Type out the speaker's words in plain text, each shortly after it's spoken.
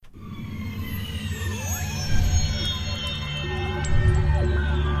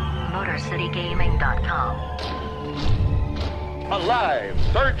MotorCityGaming.com. Alive,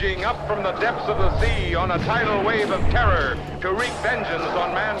 surging up from the depths of the sea on a tidal wave of terror to wreak vengeance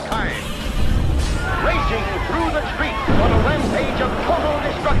on mankind. Raging through the streets on a rampage of total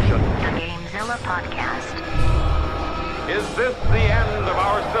destruction. The Gamezilla Podcast. Is this the end of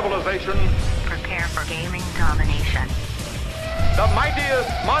our civilization? Prepare for gaming domination. The mightiest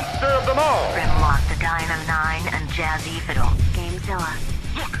monster of them all. Grimlock, the Dino 9, and Jazzy Fiddle. Gamezilla.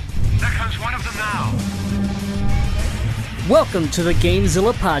 Look, there comes one of them now. Welcome to the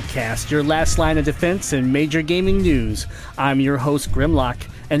Gamezilla Podcast, your last line of defense in major gaming news. I'm your host, Grimlock,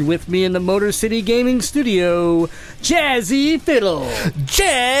 and with me in the Motor City Gaming Studio, Jazzy Fiddle.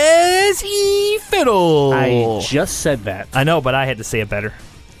 Jazzy Fiddle! I just said that. I know, but I had to say it better.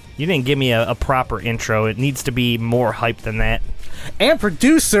 You didn't give me a proper intro. It needs to be more hype than that. And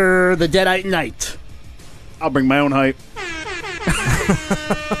producer, the Deadite Knight. I'll bring my own hype.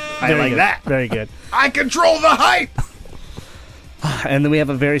 I like that. Very good. I control the hype! And then we have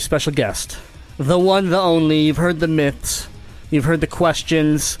a very special guest. The one, the only. You've heard the myths. You've heard the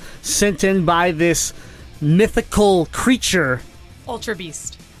questions sent in by this mythical creature. Ultra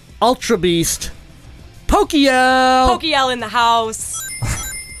Beast. Ultra Beast. Pokiel! Pokiel in the house.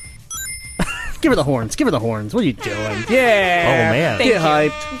 Give her the horns. Give her the horns. What are you doing? Yeah. Oh, man. Thank Get you.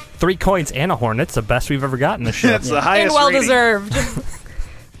 hyped. 3 coins and a horn. That's the best we've ever gotten this show. That's the highest And well rating. deserved.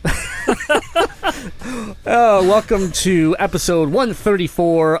 Welcome to episode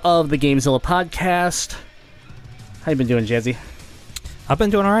 134 of the Gamezilla Podcast. How you been doing, Jazzy? I've been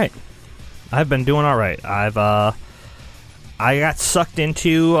doing all right. I got sucked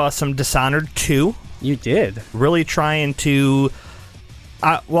into some Dishonored 2. You did. Really trying to...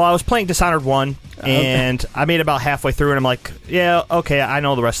 I was playing Dishonored 1, and I made about halfway through, and I'm like, yeah, okay, I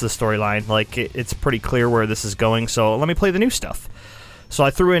know the rest of the storyline. Like, it's pretty clear where this is going, so let me play the new stuff. So I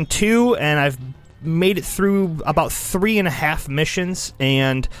threw in 2, and I've made it through about 3.5 missions,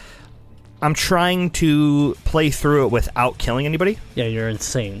 and I'm trying to play through it without killing anybody. Yeah, you're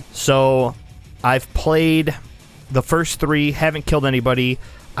insane. So I've played the first 3, haven't killed anybody.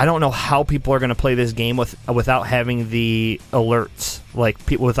 I don't know how people are going to play this game without having the alerts, like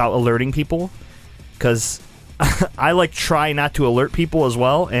people without alerting people, because I try not to alert people as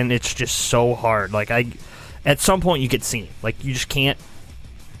well, and it's just so hard. Like at some point you get seen, like you just can't.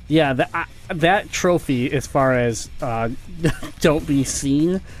 Yeah, that trophy, as far as don't be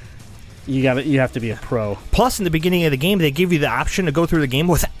seen, you have to be a pro. Plus, in the beginning of the game, they give you the option to go through the game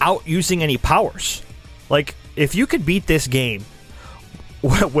without using any powers. Like if you could beat this game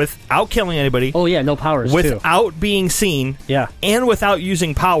without killing anybody. Oh yeah, no powers without being seen. Yeah, and without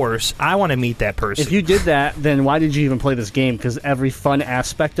using powers. I want to meet that person. If you did that, then why did you even play this game? Because every fun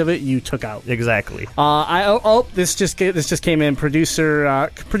aspect of it you took out. Exactly. This just came in.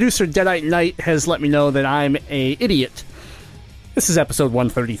 Producer Deadite Knight has let me know that I'm a idiot. This is episode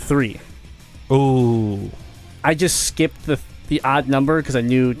 133. Ooh. I just skipped the odd number because I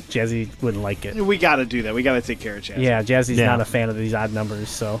knew Jazzy wouldn't like it. We got to do that. We got to take care of Jazzy. Yeah, Jazzy's not a fan of these odd numbers,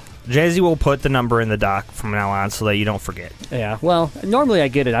 so... Jazzy will put the number in the doc from now on so that you don't forget. Yeah, well, normally I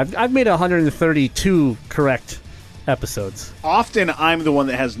get it. I've made 132 correct episodes. Often I'm the one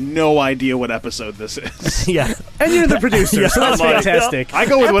that has no idea what episode this is. Yeah. And you're the producer, so that's fantastic. I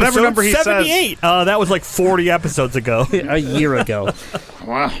go with whatever Episode number he 78. says. That was like 40 episodes ago. A year ago.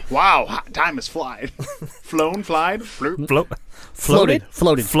 Wow, time has flied. Flown, flied, floated.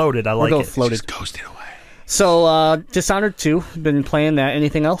 Floated. I like it. Floated. Just coasted away. So, Dishonored 2, been playing that.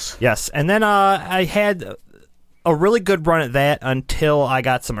 Anything else? Yes, and then I had a really good run at that until I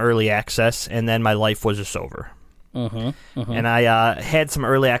got some early access, and then my life was just over. And I had some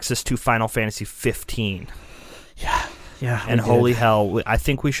early access to Final Fantasy 15. Yeah. And holy hell, I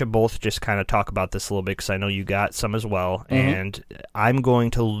think we should both just kind of talk about this a little bit because I know you got some as well, and I'm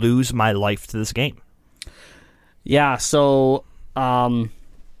going to lose my life to this game. Yeah, so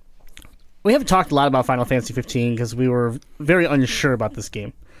we haven't talked a lot about Final Fantasy 15 because we were very unsure about this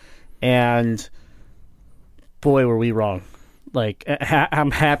game. And boy, were we wrong. Like,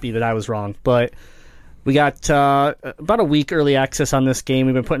 I'm happy that I was wrong, but... We got about a week early access on this game.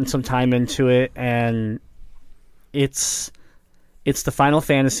 We've been putting some time into it, and it's the Final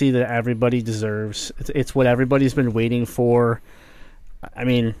Fantasy that everybody deserves. It's what everybody's been waiting for. I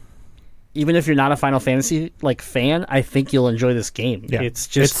mean, even if you're not a Final Fantasy fan, I think you'll enjoy this game. Yeah. It's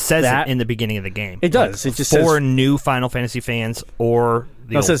just it says that, it in the beginning of the game. It does. It just for says, new Final Fantasy fans or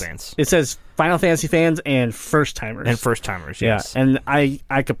the old fans. It says Final Fantasy fans and first timers. Yes. Yeah, and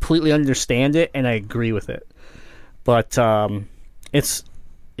I completely understand it and I agree with it. But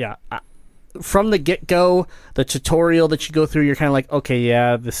from the get-go, the tutorial that you go through, you're kind of like, okay,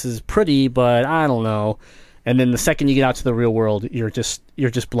 yeah, this is pretty, but I don't know. And then the second you get out to the real world, you're just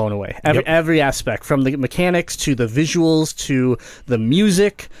blown away. Every aspect, from the mechanics to the visuals to the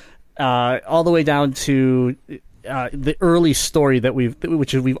music, all the way down to the early story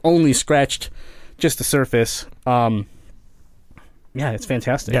which we've only scratched just the surface. Yeah, it's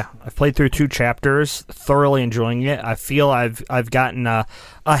fantastic. Yeah, I've played through 2 chapters, thoroughly enjoying it. I feel I've gotten a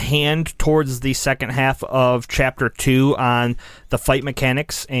hand towards the second half of chapter 2 on the fight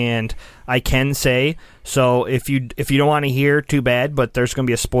mechanics, and I can say, so if you don't want to hear, too bad, but there's going to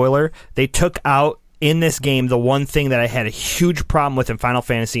be a spoiler. They took out in this game the one thing that I had a huge problem with in Final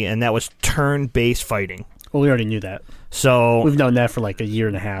Fantasy, and that was turn-based fighting. Well, we already knew that. So we've known that for like a year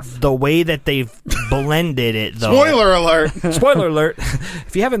and a half. The way that they've blended it, though. Spoiler alert! Spoiler alert!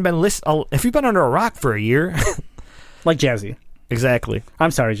 If you haven't been if you've been under a rock for a year, like Jazzy. Exactly.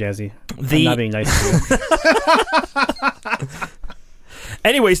 I'm sorry, Jazzy. I'm not being nice to you.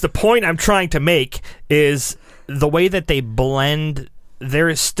 Anyways, the point I'm trying to make is the way that they blend. There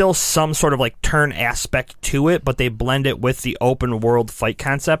is still some sort of like turn aspect to it, but they blend it with the open world fight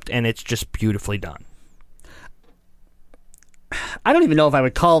concept, and it's just beautifully done. I don't even know if I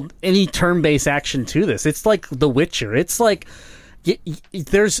would call any turn-based action to this. It's like The Witcher. It's like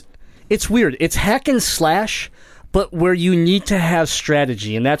it's weird. It's hack and slash, but where you need to have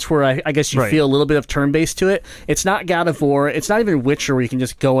strategy, and that's where I guess you feel a little bit of turn-based to it. It's not God of War. It's not even Witcher, where you can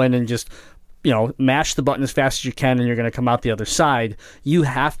just go in and just mash the button as fast as you can, and you're going to come out the other side. You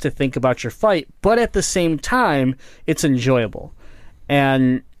have to think about your fight, but at the same time, it's enjoyable,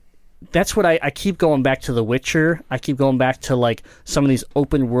 and that's what I keep going back to The Witcher. I keep going back to like some of these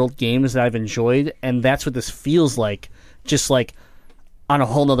open world games that I've enjoyed, and that's what this feels like, just like on a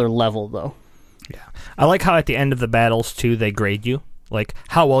whole nother level, though. Yeah, I like how at the end of the battles too they grade you, like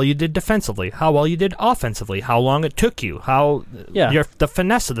how well you did defensively, how well you did offensively, how long it took you, the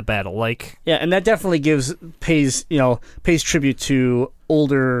finesse of the battle, like and that definitely pays tribute to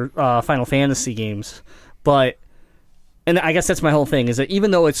older Final Fantasy games, but. And I guess that's my whole thing, is that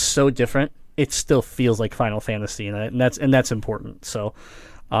even though it's so different, it still feels like Final Fantasy, and that's important. So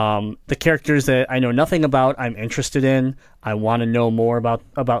the characters that I know nothing about, I'm interested in. I want to know more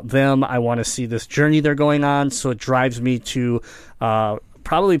about them. I want to see this journey they're going on. So it drives me to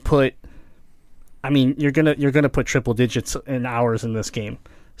probably put. I mean, you're gonna put triple digits in hours in this game.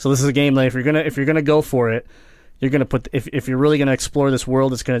 So this is a game that if you're gonna go for it, you're gonna put if you're really gonna explore this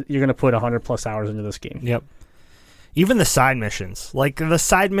world, you're gonna put 100+ hours into this game. Yep. Even the side missions. Like, the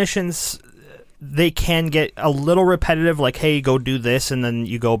side missions, they can get a little repetitive, like, hey, go do this, and then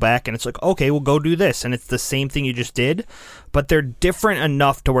you go back, and it's like, okay, well, go do this, and it's the same thing you just did, but they're different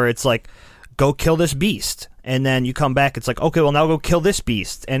enough to where it's like, go kill this beast, and then you come back, it's like, okay, well, now go kill this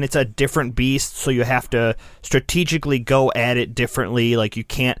beast, and it's a different beast, so you have to strategically go at it differently, like, you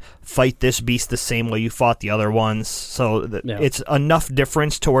can't fight this beast the same way you fought the other ones, so it's enough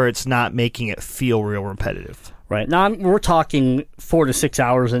difference to where it's not making it feel real repetitive. Right. Now, we're talking 4 to 6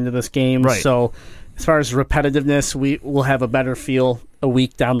 hours into this game, right. So as far as repetitiveness, we'll have a better feel a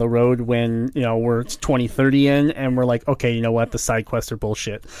week down the road when, we're 20, 30 in, and we're like, okay, you know what, the side quests are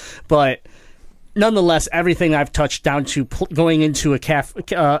bullshit. But nonetheless, everything I've touched down to going into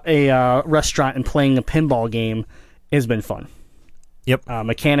a restaurant and playing a pinball game has been fun. Yep.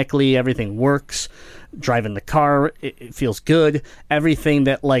 Mechanically, everything works. Driving the car, it feels good. Everything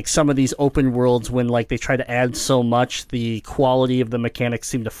that, like, some of these open worlds, when like they try to add so much, the quality of the mechanics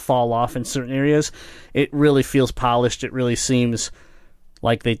seem to fall off in certain areas. It really feels polished. It really seems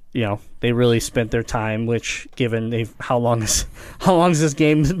like they really spent their time. Which, given how long has this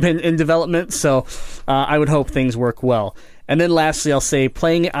game been in development? So I would hope things work well. And then lastly, I'll say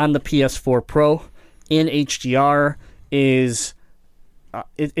playing it on the PS4 Pro in HDR is.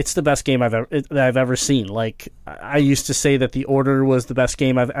 It's the best game that I've ever seen. Like, I used to say that The Order was the best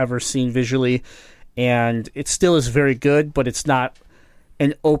game I've ever seen visually, and it still is very good, but it's not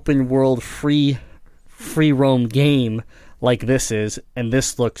an open world free roam game like this is, and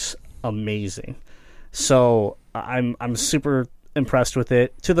this looks amazing. So I'm super impressed with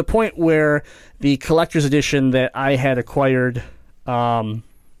it, to the point where the collector's edition that I had acquired and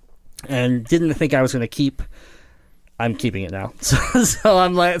didn't think I was going to keep, I'm keeping it now. So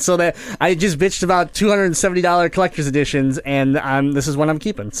I'm like, so that I just bitched about $270 collector's editions, and this is one I'm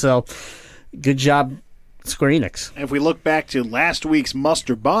keeping. So good job, Square Enix. If we look back to last week's Must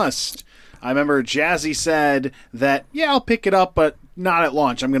or Bust, I remember Jazzy said that, yeah, I'll pick it up, but not at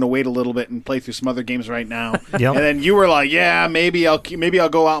launch. I'm going to wait a little bit and play through some other games right now. Yep. And then you were like, yeah, maybe I'll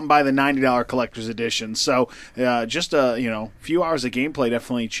go out and buy the $90 collector's edition. So just a few hours of gameplay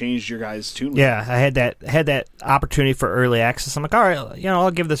definitely changed your guys' tune. Yeah, I had that opportunity for early access. I'm like, all right,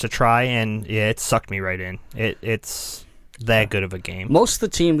 I'll give this a try, and yeah, it sucked me right in. It's that good of a game. Most of the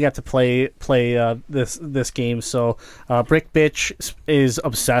team got to play this game. So Brick Bitch is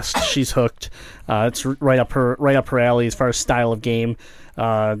obsessed. She's hooked. It's right up her alley as far as style of game.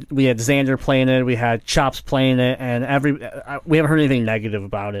 We had Xander playing it. We had Chops playing it, and we haven't heard anything negative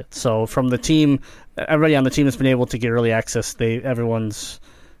about it. So from the team, everybody on the team has been able to get early access. Everyone's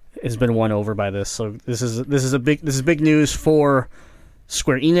has been won over by this. So this is big news for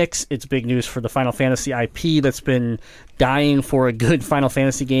Square Enix. It's big news for the Final Fantasy IP that's been dying for a good Final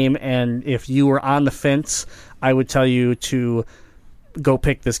Fantasy game. And if you were on the fence, I would tell you to go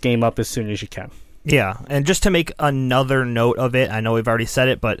pick this game up as soon as you can. Yeah, and just to make another note of it, I know we've already said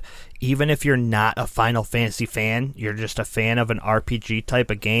it, but even if you're not a Final Fantasy fan, you're just a fan of an RPG type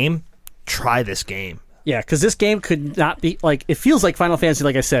of game, try this game. Yeah, because this game could not be like, it feels like Final Fantasy,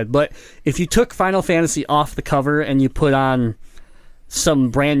 like I said, but if you took Final Fantasy off the cover and you put on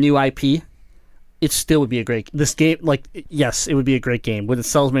some brand new IP, it still would be a great this game. Like, yes, it would be a great game. Would it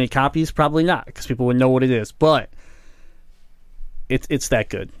sell as many copies? Probably not, because people would know what it is. But it's that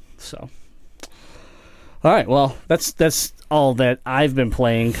good. So, all right. Well, that's all that I've been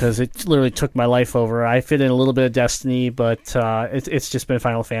playing because it literally took my life over. I fit in a little bit of Destiny, but it's just been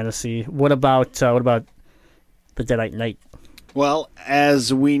Final Fantasy. What about the Deadite Knight? Well,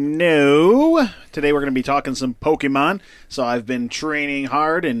 as we know, today we're going to be talking some Pokemon, so I've been training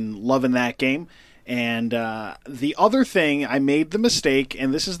hard and loving that game. And the other thing, I made the mistake,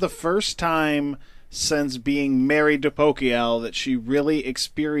 and this is the first time since being married to Pokél that she really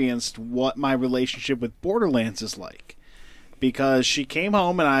experienced what my relationship with Borderlands is like. Because she came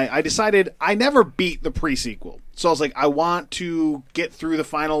home and I decided I never beat the pre-sequel. So I was like, I want to get through the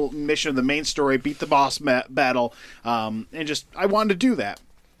final mission of the main story, beat the boss battle, and I wanted to do that.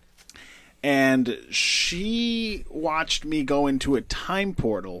 And she watched me go into a time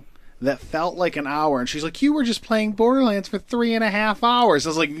portal that felt like an hour, and she's like, you were just playing Borderlands for 3.5 hours. I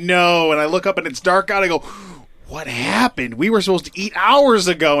was like, no, and I look up and it's dark out, I go, what happened? We were supposed to eat hours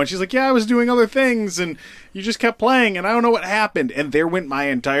ago. And she's like, yeah, I was doing other things, and you just kept playing, and I don't know what happened. And there went my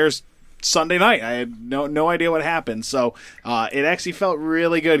entire Sunday night. I had no idea what happened. So it actually felt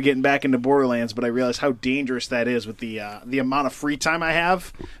really good getting back into Borderlands, but I realized how dangerous that is with the amount of free time I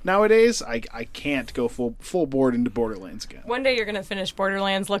have nowadays. I can't go full board into Borderlands again. One day you're going to finish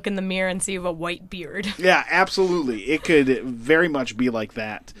Borderlands, look in the mirror, and see you have a white beard. Yeah, absolutely. It could very much be like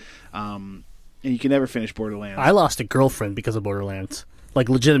that. And you can never finish Borderlands. I lost a girlfriend because of Borderlands. Like,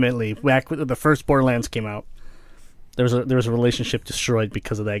 legitimately, back when the first Borderlands came out, there was a relationship destroyed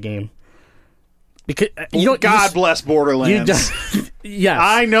because of that game. Because God bless Borderlands. Yes,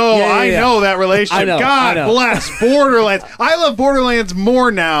 I know. Yeah. I know that relationship. I know, God I know. bless Borderlands. I love Borderlands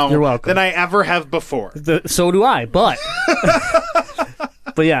more now You're welcome. than I ever have before. So do I, but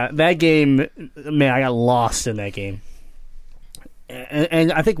but yeah, that game, man, I got lost in that game.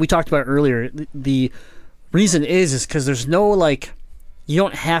 And I think we talked about it earlier. The reason is because there's no, like, you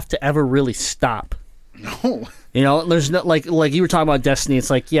don't have to ever really stop. No. There's no, like you were talking about Destiny. It's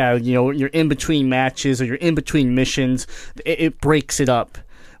like, yeah, you're in between matches or you're in between missions. It breaks it up.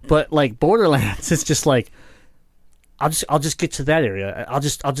 But like Borderlands, it's just like, I'll just get to that area. I'll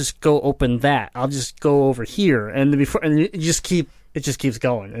just go open that. I'll just go over here, and it just keeps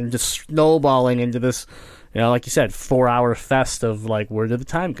going and just snowballing into this, like you said, 4-hour fest of like, where did the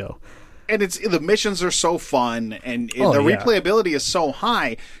time go? And the missions are so fun, and the replayability is so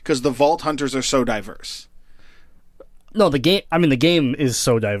high because the Vault Hunters are so diverse. No, the game is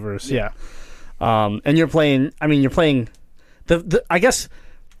so diverse, yeah. And you're playing I guess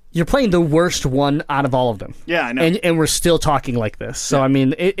you're playing the worst one out of all of them. Yeah, I know. And we're still talking like this. So yeah. I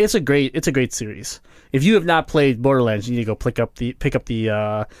mean, it's a great series. If you have not played Borderlands, you need to go pick up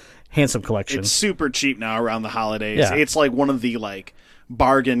the Handsome Collection. It's super cheap now around the holidays. Yeah. It's like one of the like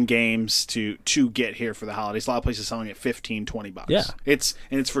bargain games to get here for the holidays. A lot of places selling it $15-$20. Yeah.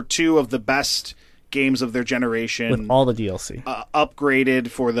 It's for two of the best games of their generation with all the DLC upgraded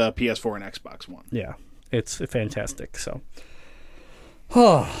for the PS4 and Xbox One. Yeah, it's fantastic. So,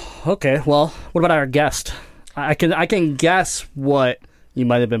 okay. Well, what about our guest? I can guess what you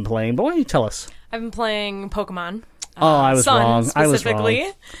might have been playing, but why don't you tell us? I've been playing Pokemon. I was Sun wrong. Specifically.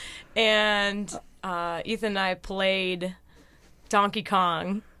 And Ethan and I played Donkey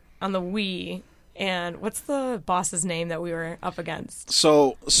Kong on the Wii And what's the boss's name that we were up against?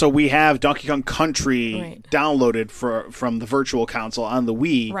 So we have Donkey Kong Country Right. downloaded from the Virtual Console on the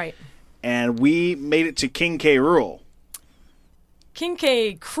Wii, Right. and we made it to King K. Rool. King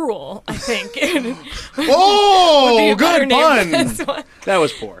K. Cruel, I think. Oh, Would be a better good name for pun! this one. That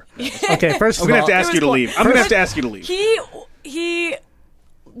was poor. Okay, first I'm of gonna all, have to ask It you to was leave. I'm gonna have to ask you to leave. He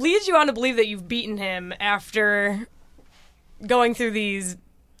leads you on to believe that you've beaten him after going through these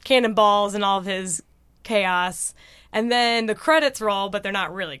cannonballs and all of his chaos. And then the credits roll, but they're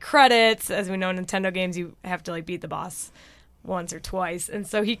not really credits. As we know in Nintendo games, you have to beat the boss once or twice. And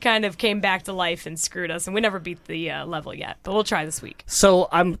so he kind of came back to life and screwed us. And we never beat the level yet, but we'll try this week. so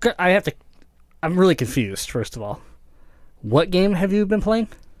I'm really confused. First of all, what game have you been playing?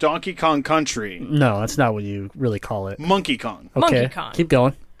 Donkey Kong Country, No, that's not what you really call it. Monkey Kong. Okay, Monkey Kong. keep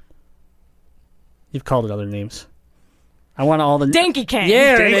going. You've called it other names. I want all the Danky Kang.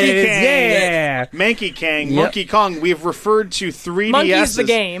 Yeah, it Danky is. Kang. Yeah. Monkey Kang, Yep. Monkey Kong. We've referred to 3DSs. Monkey's the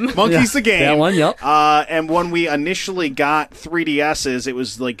game. Monkey's the game. That one, yep. And when we initially got 3DSs,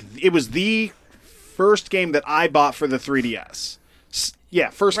 it was the first game that I bought for the 3DS.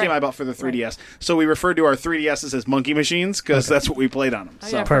 First game Right. I bought for the 3DS. So we referred to our 3DSs as monkey machines because that's what we played on them. Oh,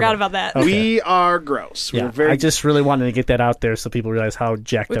 So yeah, I forgot about that. Okay. we are gross. Yeah, We're very I just really wanted to get that out there so people realize how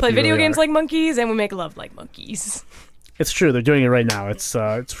jacked We up play you video really games are. like monkeys, and we make love like monkeys. It's true. They're doing it right now. It's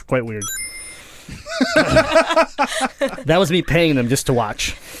quite weird. That was me paying them just to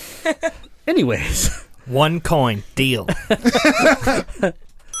watch. Anyways, One coin deal.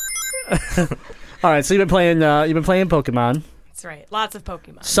 all right. So you've been playing Pokemon. That's right. Lots of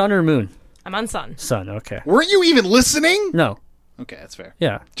Pokemon. Sun or Moon? I'm on Sun. Sun. Okay. Weren't you even listening? No. Okay, that's fair.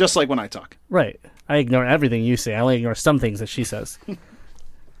 Yeah. Just like when I talk. Right. I ignore everything you say. I only ignore some things that she says.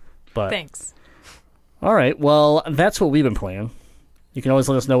 But Thanks. all right. Well, that's what we've been playing. You can always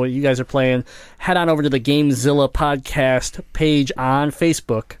let us know what you guys are playing. Head on over to the Gamezilla podcast page on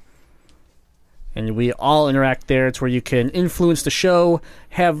Facebook. And we all interact there. It's where you can influence the show,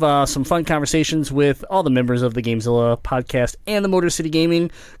 have some fun conversations with all the members of the Gamezilla podcast and the Motor City Gaming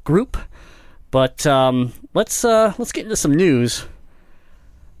group. But let's get into some news.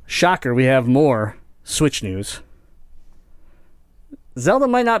 Shocker, we have more Switch news. Zelda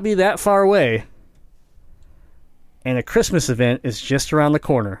might not be that far away, and a Christmas event is just around the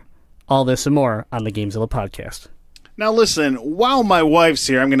corner. All this and more on the Gamezilla podcast. Now listen, while my wife's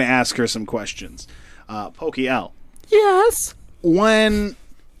here, I'm going to ask her some questions. Pokey L, Yes. when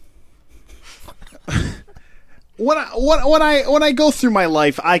I go through my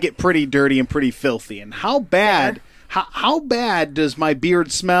life, I get pretty dirty and pretty filthy. And how bad does my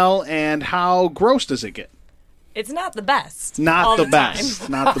beard smell, and how gross does it get? It's not the best. Not all the time. best.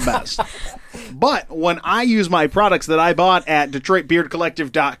 Not the best. But when I use my products that I bought at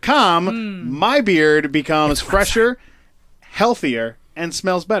DetroitBeardCollective.com, my beard becomes fresher, healthier, and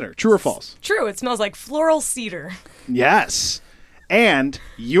smells better. True or false? True. It smells like floral cedar. Yes. And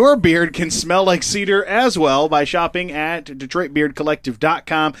your beard can smell like cedar as well by shopping at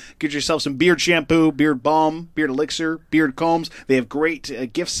DetroitBeardCollective.com. Get yourself some beard shampoo, beard balm, beard elixir, beard combs. They have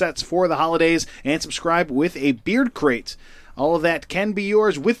great gift sets for the holidays, and subscribe with a beard crate. All of that can be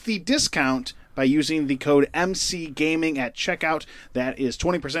yours with the discount by using the code MCGaming at checkout. That is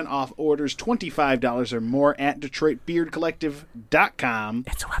 20% off orders $25 or more at DetroitBeardCollective.com.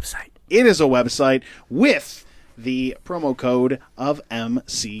 It's a website. It is a website with the promo code of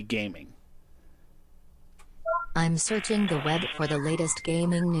MC Gaming. I'm searching the web for the latest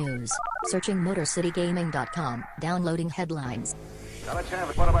gaming news. Searching MotorCityGaming.com. Downloading headlines. Now let's have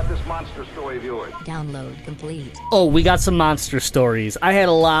it. What about this monster story of yours? Download complete. Oh, we got some monster stories. I had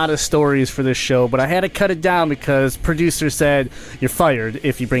a lot of stories for this show, but I had to cut it down because producer said you're fired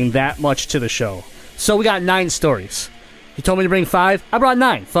if you bring that much to the show. So we got 9 stories. He told me to bring 5. I brought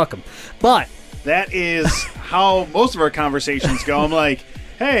 9. Fuck him. But That is how most of our conversations go. I'm like,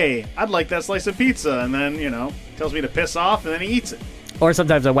 hey, I'd like that slice of pizza. And then, tells me to piss off, and then he eats it. or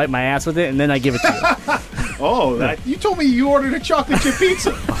sometimes I wipe my ass with it and then I give it to you. Oh, you told me you ordered a chocolate chip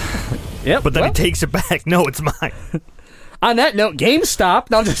pizza. Yep. But then well, he takes it back. No, it's mine. On that note, GameStop.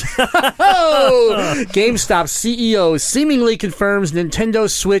 No, I'm just oh! GameStop CEO seemingly confirms Nintendo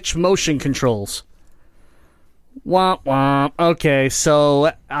Switch motion controls. Womp womp. Okay,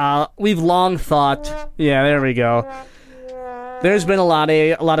 so we've long thought. Yeah, there we go. There's been a lot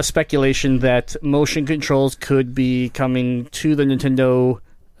of speculation that motion controls could be coming to the Nintendo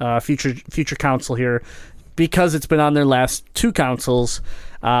future console here, because it's been on their last 2 consoles.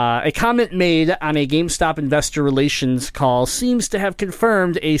 A comment made on a GameStop investor relations call seems to have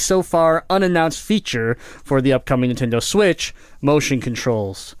confirmed a so far unannounced feature for the upcoming Nintendo Switch: motion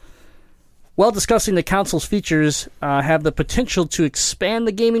controls. while discussing the console's features have the potential to expand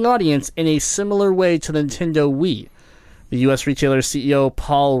the gaming audience in a similar way to the Nintendo Wii. The U.S. retailer CEO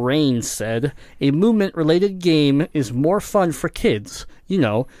Paul Raines said, "A movement-related game is more fun for kids. You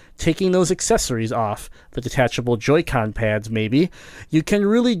know, taking those accessories off, the detachable Joy-Con pads maybe. You can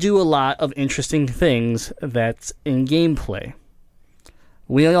really do a lot of interesting things that's in gameplay.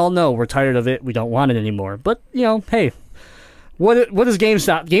 We all know we're tired of it. We don't want it anymore. But, you know, hey, what is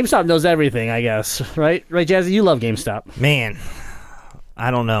GameStop? GameStop knows everything, I guess. Right? Right, Jazzy? You love GameStop. Man,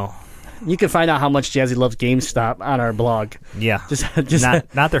 I don't know. You can find out how much Jazzy loves GameStop on our blog. Yeah. Just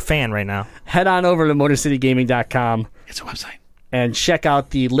not their fan right now. Head on over to MotorCityGaming.com. It's a website. And check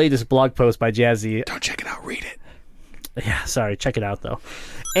out the latest blog post by Jazzy. Don't check it out. Read it. Yeah, sorry. Check it out, though.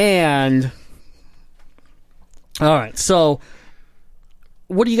 And, all right. So,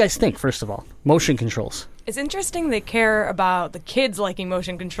 what do you guys think, first of all? Motion controls. It's interesting they care about the kids liking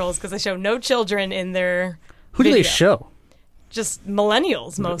motion controls because they show no children in their Who do they video. show? Just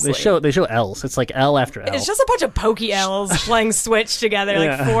millennials, mostly. They show L's. It's like L after L. It's just a bunch of Pokey L's playing Switch together, like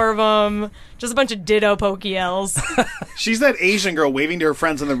Yeah. 4 of them. Just a bunch of ditto Pokey L's. She's that Asian girl waving to her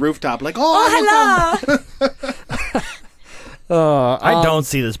friends on the rooftop, like, Oh, hello! I don't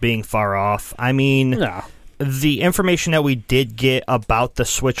see this being far off. I mean, No. the information that we did get about the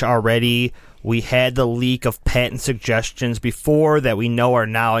Switch already, we had the leak of patent suggestions before that we know are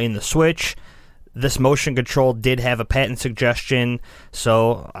now in the Switch. This motion control did have a patent suggestion,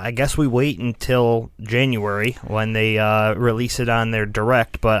 so I guess we wait until January when they release it on their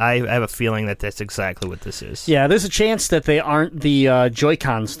Direct, but I have a feeling that that's exactly what this is. Yeah, there's a chance that they aren't the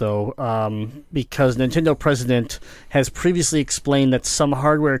Joy-Cons, though, because Nintendo president has previously explained that some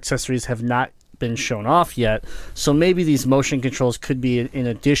hardware accessories have not been shown off yet, so maybe these motion controls could be in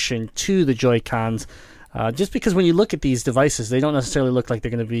addition to the Joy-Cons, just because when you look at these devices, they don't necessarily look like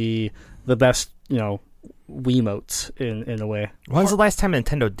they're going to be the best, Wiimotes in a way. When's the last time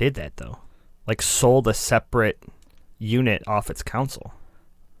Nintendo did that, though? Like, sold a separate unit off its console?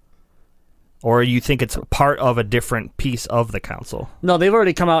 Or you think it's part of a different piece of the console? No, they've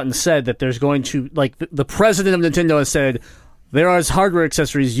already come out and said that there's going to, like, the president of Nintendo has said, there are hardware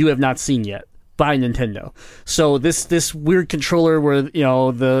accessories you have not seen yet by Nintendo. So this weird controller where,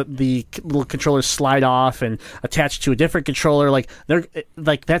 the little controllers slide off and attach to a different controller,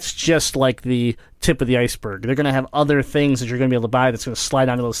 that's just like the tip of the iceberg. They're going to have other things that you're going to be able to buy that's going to slide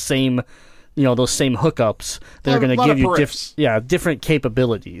onto those same hookups that are going to give you different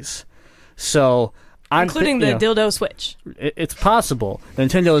capabilities. So Including the dildo Switch. It's possible.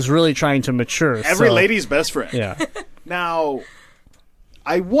 Nintendo is really trying to mature. Every lady's best friend. Yeah. Now,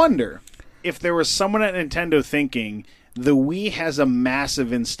 I wonder if there was someone at Nintendo thinking the Wii has a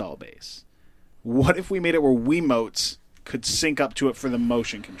massive install base. What if we made it where Wiimotes could sync up to it for the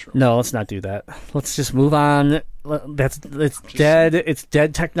motion control? No, let's not do that. Let's just move on. It's dead. It's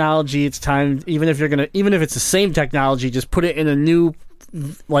dead technology. It's time. Even if it's the same technology, just put it in a new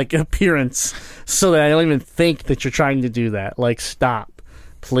appearance, so that I don't even think that you're trying to do that. Stop,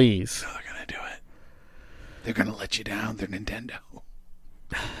 please. No, they're gonna do it. They're gonna let you down. They're Nintendo.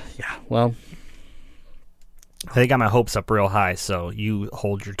 Yeah. Well, They got my hopes up real high, so you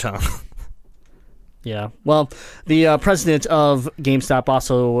hold your tongue. yeah. Well, the president of GameStop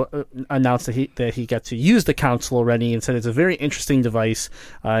also announced that he got to use the console already and said it's a very interesting device.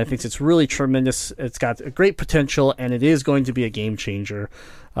 I think it's really tremendous. It's got a great potential, and it is going to be a game changer.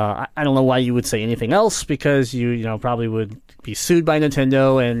 I don't know why you would say anything else, because you probably would be sued by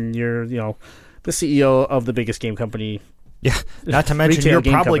Nintendo, and you're the CEO of the biggest game company. Yeah, not to mention Retail you're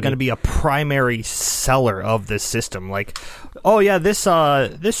game probably company. going to be a primary seller of this system. Like, oh yeah, this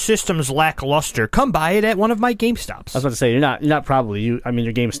system's lackluster. Come buy it at one of my GameStops. I was about to say you're not probably you're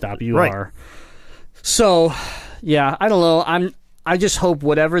GameStop. You Right. are. So, yeah, I don't know. I just hope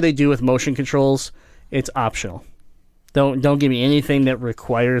whatever they do with motion controls, it's optional. Don't give me anything that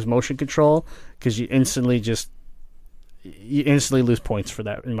requires motion control, because you instantly lose points for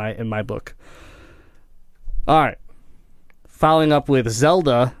that in my book. All right. Following up with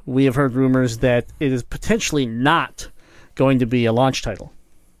Zelda, we have heard rumors that it is potentially not going to be a launch title.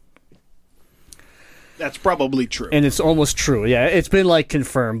 That's probably true. And it's almost true. Yeah, it's been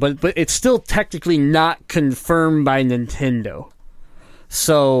confirmed, but it's still technically not confirmed by Nintendo.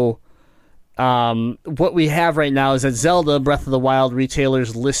 So, what we have right now is that Zelda Breath of the Wild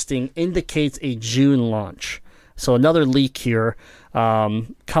retailers listing indicates a June launch. So another leak here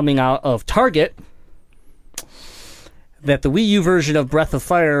coming out of Target, that the Wii U version of Breath of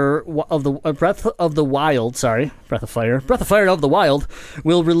Fire of the Wild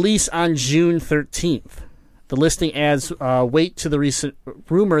will release on June 13th. The listing adds weight to the recent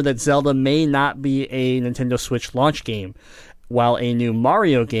rumor that Zelda may not be a Nintendo Switch launch game, while a new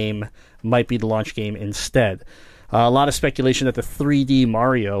Mario game might be the launch game instead. A lot of speculation that the 3D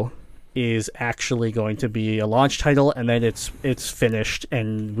Mario is actually going to be a launch title, and then it's finished,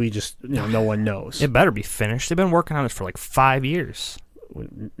 and we just no one knows. It better be finished. They've been working on it for like 5 years.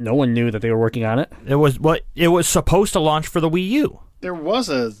 No one knew that they were working on it. It was supposed to launch for the Wii U. There was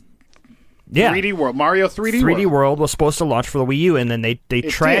a 3D World, Mario 3D World was supposed to launch for the Wii U, and then they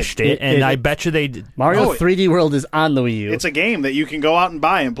trashed it, and I bet you they... Mario 3D World is on the Wii U. It's a game that you can go out and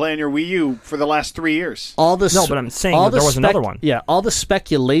buy and play on your Wii U for the last 3 years. No, but I'm saying that there was another one. Yeah, all the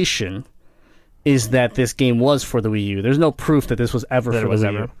speculation is that this game was for the Wii U. There's no proof that this was ever for the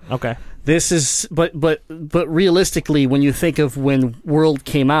Wii U. Okay. This is, but realistically, when you think of when World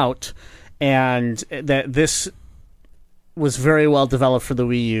came out, and that this was very well developed for the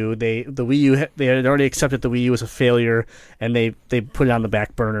Wii U. The Wii U, they had already accepted the Wii U as a failure, and they put it on the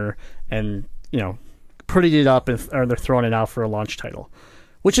back burner, and prettied it up, or they're throwing it out for a launch title,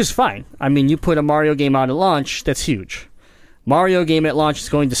 which is fine. I mean, you put a Mario game out at launch, that's huge. Mario game at launch is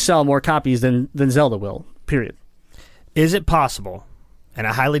going to sell more copies than Zelda will. Period. Is it possible? And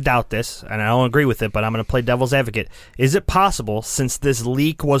I highly doubt this, and I don't agree with it, but I'm going to play devil's advocate. Is it possible, since this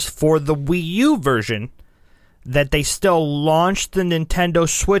leak was for the Wii U version, that they still launched the Nintendo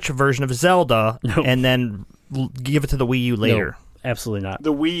Switch version of Zelda and then give it to the Wii U later? No, absolutely not.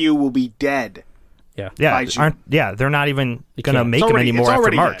 The Wii U will be dead. Yeah. They're not even going to make them anymore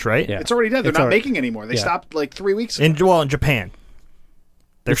after March, dead. right? Yeah. It's already dead. They're not making anymore. They stopped like 3 weeks ago. In Japan.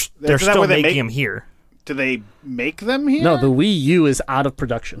 They're still making them here. Do they make them here? No, the Wii U is out of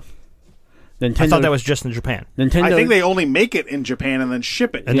production. Nintendo, I thought that was just in Japan. Nintendo, I think they only make it in Japan and then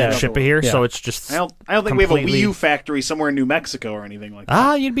ship it. And then ship it here, so it's just... I don't think we have a Wii U factory somewhere in New Mexico or anything like that.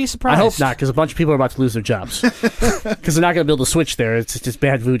 Ah, you'd be surprised. I hope not, because a bunch of people are about to lose their jobs. Because they're not going to be able to switch there. It's just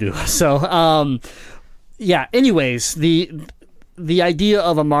bad voodoo. So, anyways, the idea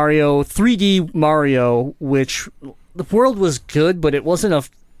of a 3D Mario, which the world was good, but it wasn't a...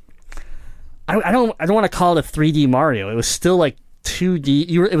 I don't want to call it a 3D Mario. It was still like 2D.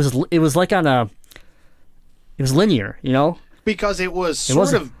 It was like on a... It was linear, Because it was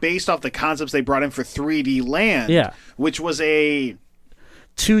sort of based off the concepts they brought in for 3D Land, which was a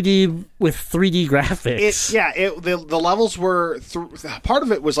 2D with 3D graphics. The levels were part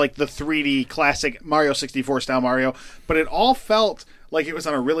of it was like the 3D classic Mario 64 style Mario, but it all felt like it was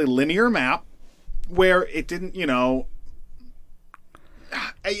on a really linear map where it didn't,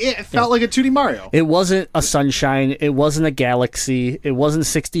 it felt like a 2D Mario. It wasn't a Sunshine. It wasn't a Galaxy. It wasn't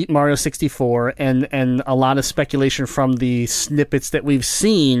Mario 64, and a lot of speculation from the snippets that we've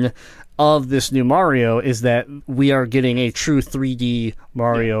seen of this new Mario is that we are getting a true 3D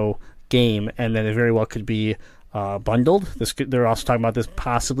Mario game, and that it very well could be bundled. They're also talking about this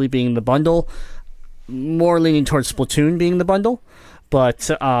possibly being the bundle, more leaning towards Splatoon being the bundle,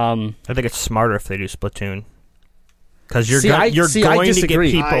 but I think it's smarter if they do Splatoon. Because you're I going to get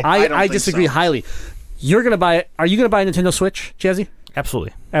people. I disagree highly. You're gonna buy. Are you gonna buy a Nintendo Switch, Jazzy?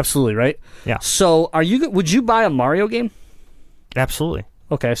 Absolutely, right? Yeah. So, would you buy a Mario game? Absolutely.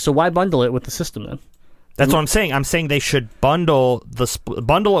 Okay, so why bundle it with the system then? That's what I'm saying. I'm saying they should bundle it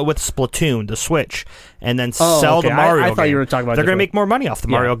with Splatoon, the Switch, and then sell the Mario game. I thought you were talking about... They're going to make more money off the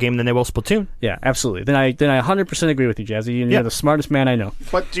Mario game than they will Splatoon. Yeah, absolutely. Then I 100% agree with you, Jazzy. You're the smartest man I know.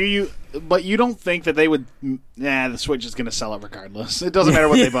 But you don't think that they would... the Switch is going to sell it regardless. It doesn't matter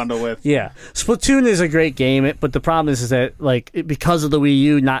what they bundle with. Yeah. Splatoon is a great game, but the problem is that because of the Wii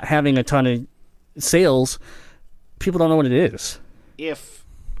U not having a ton of sales, people don't know what it is.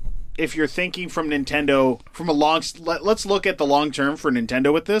 If you're thinking from Nintendo, let's look at the long term for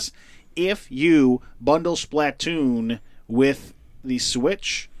Nintendo with this. If you bundle Splatoon with the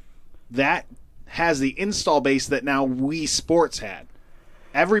Switch, that has the install base that now Wii Sports had.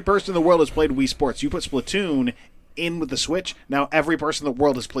 Every person in the world has played Wii Sports. You put Splatoon in with the Switch, now every person in the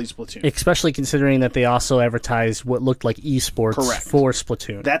world has played Splatoon. Especially considering that they also advertised what looked like esports for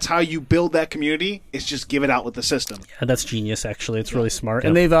Splatoon. That's how you build that community, is just give it out with the system. Yeah, that's genius, actually. It's really smart. Yep.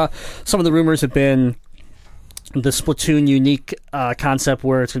 And they've some of the rumors have been the Splatoon unique concept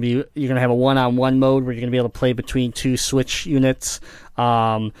where it's going to be, you're going to have a one-on-one mode where you're going to be able to play between two Switch units,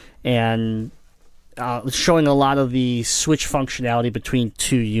 and showing a lot of the Switch functionality between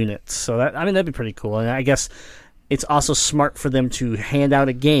two units. So that'd be pretty cool. And I guess it's also smart for them to hand out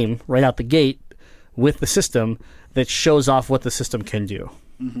a game right out the gate with the system that shows off what the system can do.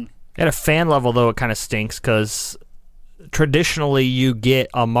 Mm-hmm. At a fan level, though, it kind of stinks because traditionally you get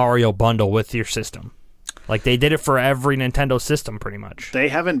a Mario bundle with your system. Like, they did it for every Nintendo system, pretty much. They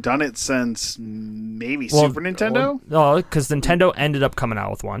haven't done it since maybe Super Nintendo? No, because Nintendo ended up coming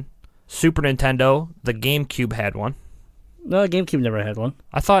out with one. Super Nintendo, the GameCube had one. No, GameCube never had one.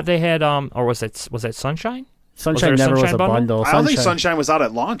 I thought they had, or was that Sunshine? Sunshine Was there a never was Sunshine a bundle? bundle. I don't think Sunshine was out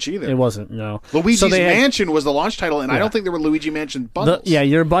at launch either. It wasn't, no. Luigi's So they had- Mansion was the launch title, and I Yeah. don't think there were Luigi Mansion bundles.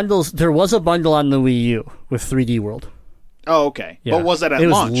 your bundles. There was a bundle on the Wii U with 3D World. Oh, okay. Yeah. But was that at it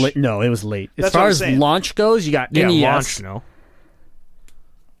launch? Was no, it was late. As That's far what I'm as saying. launch goes, you got Yeah, NES. launch, no.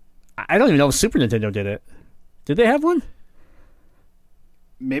 I don't even know if Super Nintendo did it. Did they have one?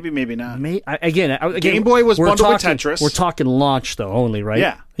 Maybe not. Again, Game Boy was we're bundled with talking- Tetris. We're talking launch though only, right?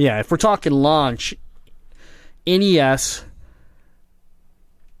 Yeah. Yeah. If we're talking launch, NES.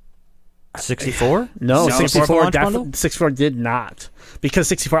 64? No, No, 64 launch bundle? 64 did not, because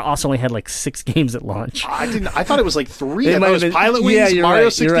 64 also only had like 6 games at launch. I didn't. I thought it was like 3. I It thought might it was have been- Pilot Wings, yeah, you're Mario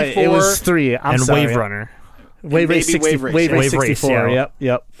right, 64. You're right. It was 3. I'm And sorry. Wave Runner. Wave Race Maybe 60, Wave Race, Wave yeah. Race Wave Race, 64. yeah.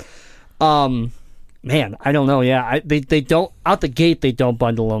 Yep. Man, I don't know. Yeah, they don't out the gate. They don't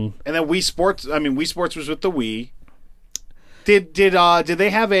bundle them. And then Wii Sports. I mean, Wii Sports was with the Wii. Did they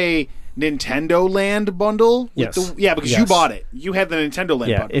have a Nintendo Land bundle? With Yes. yeah, because you Yes. bought it. You had the Nintendo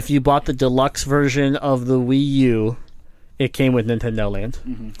Land Yeah, bundle. if you bought the deluxe version of the Wii U, it came with Nintendo Land.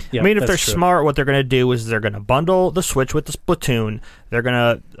 Mm-hmm. Yep, I mean, if that's they're true. smart, what they're going to do is they're going to bundle the Switch with the Splatoon. They're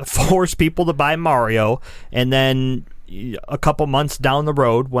going to force people to buy Mario, and then a couple months down the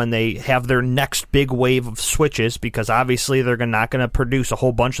road, when they have their next big wave of Switches, because obviously they're not going to produce a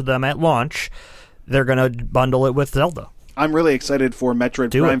whole bunch of them at launch, they're going to bundle it with Zelda. I'm really excited for Metroid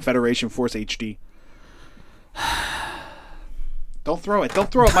Do Prime it. Federation Force HD. Don't throw it. Don't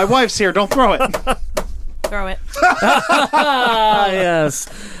throw it. My wife's here. Don't throw it. Throw it. Ah, yes.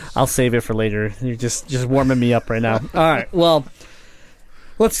 I'll save it for later. You're just warming me up right now. All right. Well,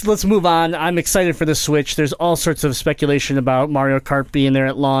 let's move on. I'm excited for the Switch. There's all sorts of speculation about Mario Kart being there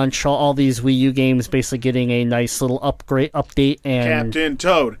at launch. All these Wii U games basically getting a nice little update. And Captain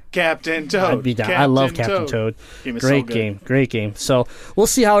Toad. Captain Toad. I'd be down. I love Captain Toad. Game is Great so good. game. Great game. So we'll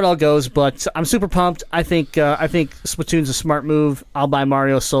see how it all goes, but I'm super pumped. I think Splatoon's a smart move. I'll buy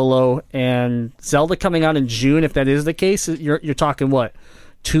Mario Solo and Zelda coming out in June. If that is the case, you're talking what,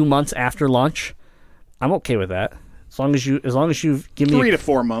 2 months after launch? I'm okay with that. As long as you give me 3 to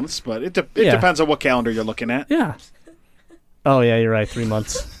 4 months, but it Yeah. depends on what calendar you're looking at. yeah. Oh yeah, you're right. 3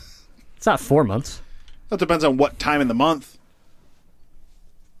 months. It's not 4 months. That depends on what time in the month.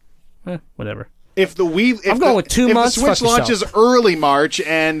 Whatever. If the Wii, if I'm going the, with 2 if months, the Switch fuck launches yourself. early March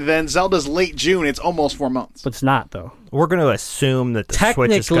and then Zelda's late June, it's almost 4 months. But it's not though. We're going to assume that the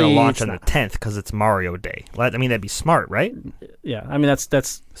Switch is going to Technically, launch it's on the not. 10th because it's Mario Day. I mean, that'd be smart, right? Yeah. I mean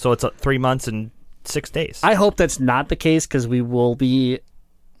that's. So it's 3 months and 6 days. I hope that's not the case because we will be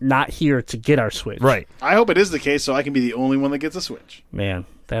not here to get our Switch. Right. I hope it is the case so I can be the only one that gets a Switch. Man,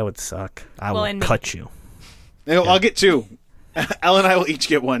 that would suck. I Well, will and me. cut you. I'll get 2. Elle and I will each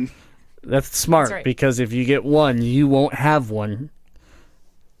get 1. That's smart That's right. because if you get one, you won't have one.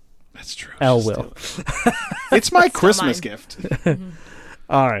 That's true. Elle will. It's my Christmas mine. gift.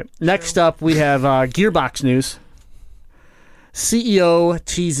 All right. Next up, we have Gearbox news. CEO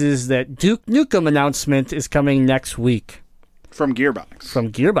teases that Duke Nukem announcement is coming next week From Gearbox.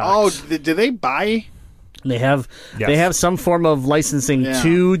 from Gearbox. Oh, do they buy? They have Yes. they have some form of licensing Yeah.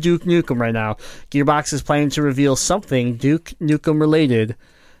 to Duke Nukem right now. Gearbox is planning to reveal something Duke Nukem related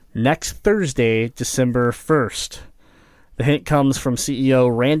next Thursday, December 1st. The hint comes from CEO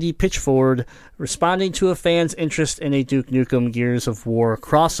Randy Pitchford responding to a fan's interest in a Duke Nukem Gears of War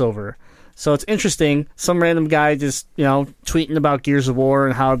crossover. So it's interesting. Some random guy just, tweeting about Gears of War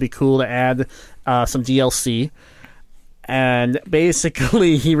and how it'd be cool to add some DLC. And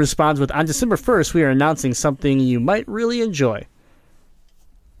basically, he responds with, on December 1st, we are announcing something you might really enjoy.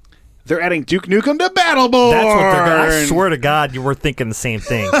 They're adding Duke Nukem to Battleborn. That's what they're going to. I swear to God, you were thinking the same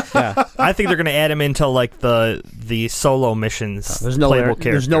thing. Yeah. I think they're going to add him into like the solo missions. There's no playable way,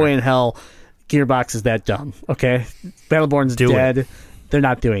 there's no way in hell Gearbox is that dumb, okay? Battleborn's Do it. dead. They're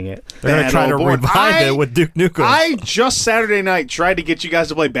not doing it. They're going to try to Battleborn. revive it with Duke Nukem. I just Saturday night tried to get you guys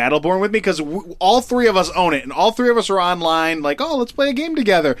to play Battleborn with me because all 3 of us own it, and all 3 of us are online. Like, oh, let's play a game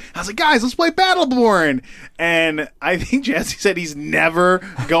together. I was like, guys, let's play Battleborn. And I think Jazzy said he's never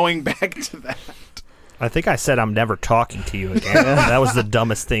going back to that. I think I said I'm never talking to you again. That was the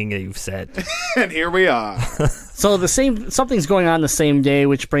dumbest thing that you've said. And here we are. So something's going on the same day,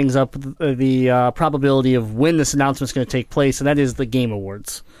 which brings up the probability of when this announcement is going to take place, and that is the Game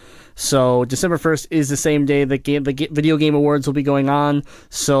Awards. So December 1st is the same day the Video Game Awards will be going on.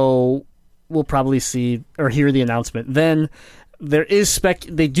 So we'll probably see or hear the announcement then. there is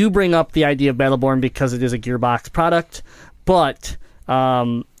they do bring up the idea of Battleborn because it is a Gearbox product, but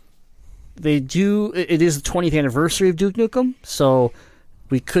it is the 20th anniversary of Duke Nukem, so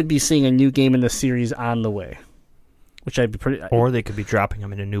we could be seeing a new game in the series on the way, which I'd be pretty. Or they could be dropping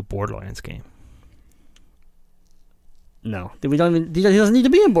him in a new Borderlands game. No, he doesn't need to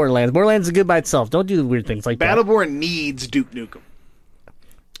be in Borderlands. Borderlands is good by itself. Don't do weird things like Battleborn needs Duke Nukem.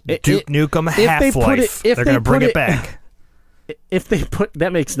 Duke Nukem Half-Life. They're going to bring it back. If they put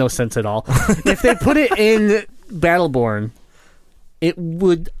that makes no sense at all. If they put it in Battleborn, it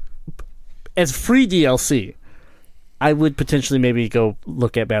would as free DLC. I would potentially maybe go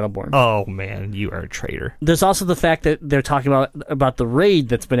look at Battleborn. Oh man, you are a traitor. There's also the fact that they're talking about the raid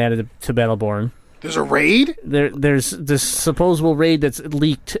that's been added to Battleborn. There's a raid? There's this supposable raid that's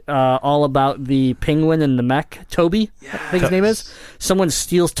leaked all about the penguin and the mech, Toby, I think his name is. Someone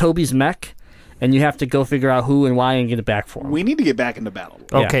steals Toby's mech, and you have to go figure out who and why and get it back for him. We need to get back into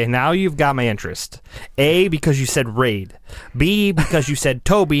Battleborn. Okay, now you've got my interest. A, because you said raid. B, because you said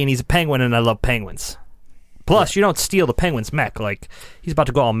Toby and he's a penguin and I love penguins. Plus, you don't steal the penguin's mech. Like, he's about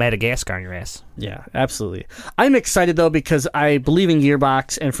to go all Madagascar on your ass. Yeah, absolutely. I'm excited, though, because I believe in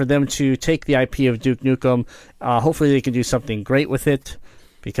Gearbox, and for them to take the IP of Duke Nukem, hopefully they can do something great with it,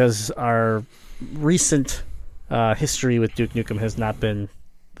 because our recent history with Duke Nukem has not been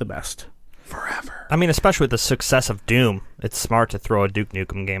the best. Forever. I mean, especially with the success of Doom, it's smart to throw a Duke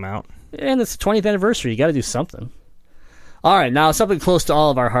Nukem game out. And it's the 20th anniversary. You got to do something. All right, now something close to all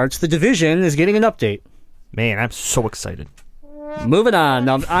of our hearts. The Division is getting an update. Man, I'm so excited. Moving on.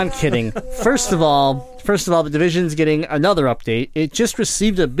 No, I'm kidding. First of all, the Division's getting another update. It just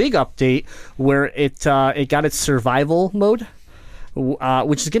received a big update where it got its survival mode,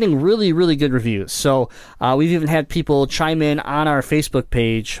 which is getting really, really good reviews. So we've even had people chime in on our Facebook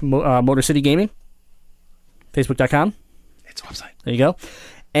page, Motor City Gaming, Facebook.com. It's a website. There you go.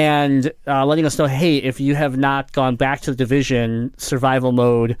 And letting us know, hey, if you have not gone back to the Division, survival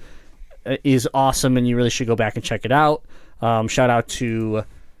mode is awesome, and you really should go back and check it out. Shout out to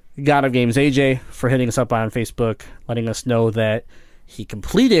God of Games AJ for hitting us up on Facebook, letting us know that he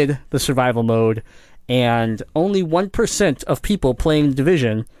completed the survival mode, and only 1% of people playing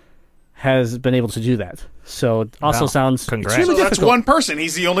Division has been able to do that. So it also sounds extremely So that's difficult. one person.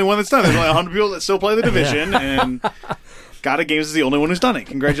 He's the only one that's done it. There's only 100 people that still play the Division, and God of Games is the only one who's done it.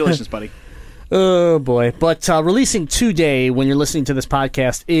 Congratulations, buddy. Oh, boy. But releasing today, when you're listening to this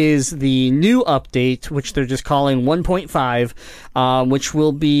podcast, is the new update, which they're just calling 1.5, which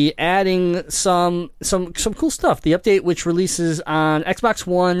will be adding some cool stuff. The update, which releases on Xbox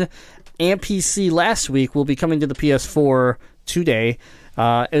One and PC last week, will be coming to the PS4 today.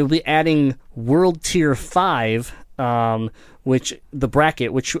 It will be adding World Tier 5, which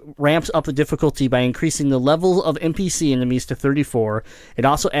ramps up the difficulty by increasing the level of NPC enemies to 34. It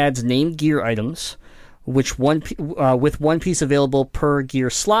also adds named gear items, with one piece available per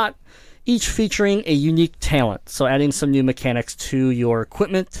gear slot, each featuring a unique talent. So adding some new mechanics to your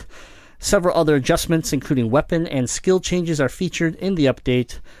equipment. Several other adjustments, including weapon and skill changes, are featured in the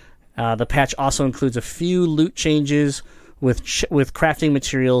update. The patch also includes a few loot changes, with crafting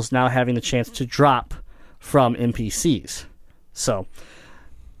materials now having the chance to drop from NPCs. So,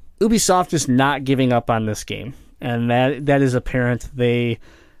 Ubisoft is not giving up on this game, and that is apparent. I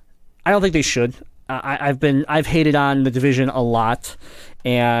don't think they should. I've hated on the Division a lot,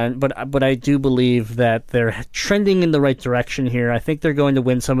 but I do believe that they're trending in the right direction here. I think they're going to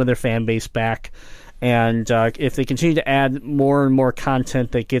win some of their fan base back, and if they continue to add more and more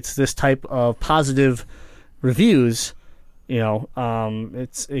content that gets this type of positive reviews,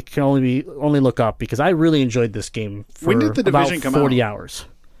 it can only look up, because I really enjoyed this game for When did the Division about come 40 out? hours.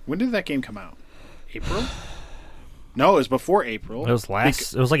 When did that game come out? April? No, it was before April. It was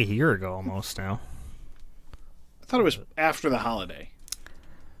it was like a year ago almost now. I thought it was after the holiday.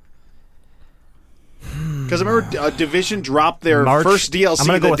 Because I remember Division dropped their first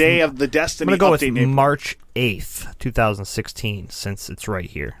DLC the day of the Destiny I'm going to update. go with March 8th, 2016, since it's right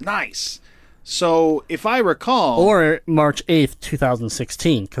here. Nice. So, if I recall... Or March 8th,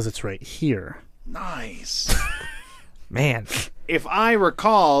 2016, because it's right here. Nice. Man. If I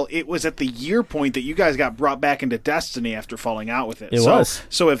recall, it was at the year point that you guys got brought back into Destiny after falling out with it. It was.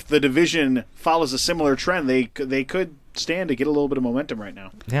 So if the Division follows a similar trend, they could stand to get a little bit of momentum right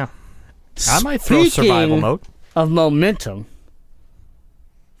now. Yeah. I might throw survival mode. Of momentum.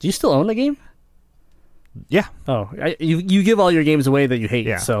 Do you still own the game? Yeah. Oh, you give all your games away that you hate.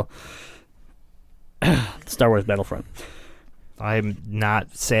 Yeah. So, Star Wars Battlefront. I'm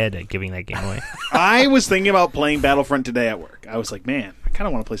not sad at giving that game away. I was thinking about playing Battlefront today at work. I was like, man, I kind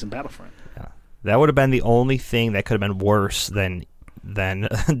of want to play some Battlefront. Yeah. That would have been the only thing that could have been worse than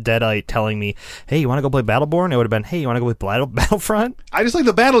Deadite telling me, hey, you want to go play Battleborn? It would have been, hey, you want to go play Battlefront? I just like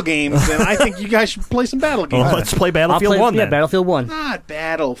the battle games, and I think you guys should play some battle games. Well, let's play Battlefield 1 Yeah, then. Battlefield 1. Not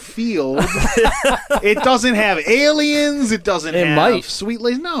Battlefield. It doesn't have aliens. It doesn't have might. sweet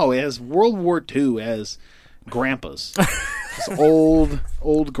ladies. No, it has World War II as grandpas. It's old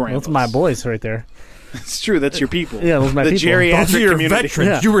grandpas. Those are my boys right there. It's true. That's your people. Yeah, those are my the people. geriatric Those are your community. veterans.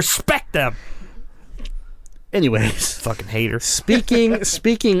 Yeah. You respect them. Anyways, Fucking haters. speaking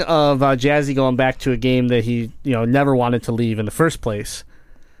of Jazzy going back to a game that he never wanted to leave in the first place,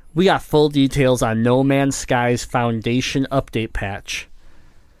 we got full details on No Man's Sky's Foundation update patch.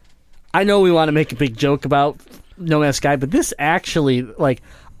 I know we want to make a big joke about No Man's Sky, but this actually,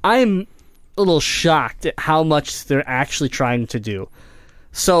 I'm a little shocked at how much they're actually trying to do.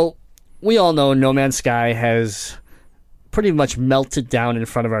 So, we all know No Man's Sky has pretty much melted down in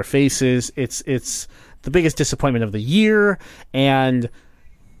front of our faces. It's the biggest disappointment of the year, and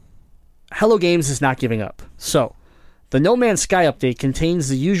Hello Games is not giving up. So, the No Man's Sky update contains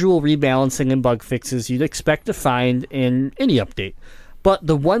the usual rebalancing and bug fixes you'd expect to find in any update. But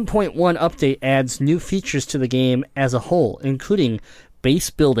the 1.1 update adds new features to the game as a whole, including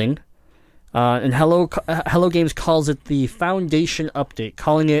base building, and Hello Games calls it the Foundation Update,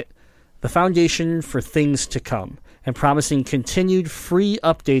 calling it the foundation for things to come, and promising continued free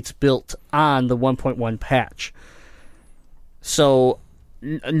updates built on the 1.1 patch. So,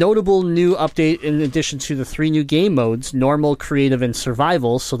 a notable new update in addition to the 3 new game modes, normal, creative, and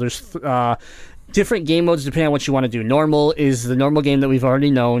survival. So there's different game modes depending on what you want to do. Normal is the normal game that we've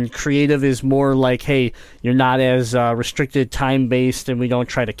already known. Creative is more like, hey, you're not as restricted, time-based, and we don't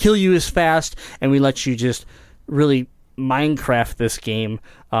try to kill you as fast, and we let you just really Minecraft this game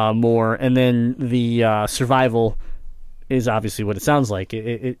more. And then the survival is obviously what it sounds like.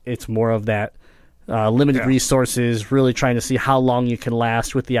 It's more of that limited resources, really trying to see how long you can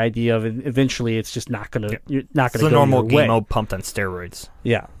last, with the idea of eventually it's just not going to you're not going to go the normal your game way. mode pumped on steroids.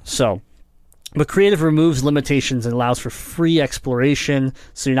 Yeah. So, but creative removes limitations and allows for free exploration.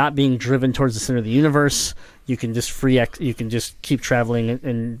 So you're not being driven towards the center of the universe. You can just you can just keep traveling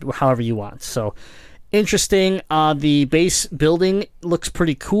and however you want. So. Interesting. The base building looks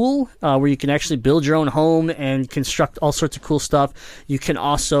pretty cool, where you can actually build your own home and construct all sorts of cool stuff. You can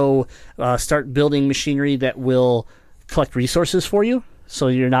also start building machinery that will collect resources for you, so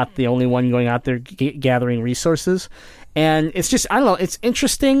you're not the only one going out there gathering resources. And it's just, I don't know, it's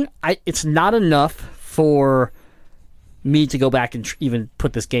interesting. It's not enough for me to go back and even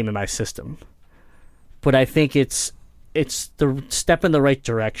put this game in my system, but I think it's the step in the right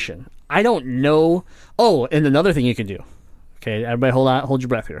direction. I don't know. Oh, and another thing you can do. Okay, everybody hold your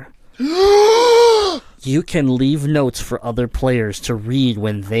breath here. You can leave notes for other players to read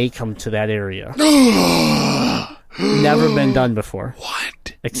when they come to that area. Never been done before.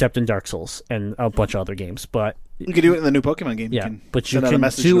 What? Except in Dark Souls and a bunch of other games. But You can do it in the new Pokemon game. yeah, but you send out a can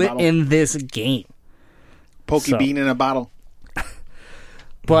message do in a it bottle. in this game. Pokeball in a bottle.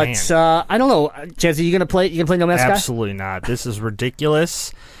 But Man. I don't know, Jazzy, you gonna play No Man's Sky? Absolutely not. This is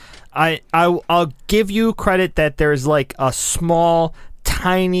ridiculous. I'll give you credit that there's like a small,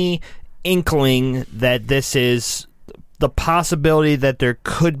 tiny inkling that this is the possibility that there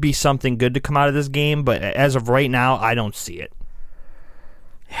could be something good to come out of this game, but as of right now, I don't see it.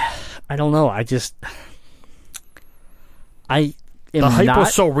 I don't know. The hype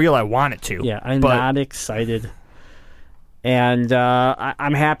was so real, I want it to. Yeah, I'm but not excited. And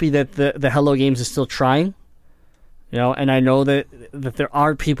I'm happy that the Hello Games is still trying. And I know that there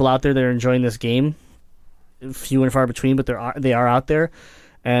are people out there that are enjoying this game, few and far between, but they are out there,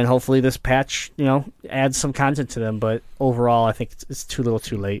 and hopefully this patch, adds some content to them. But overall, I think it's too little,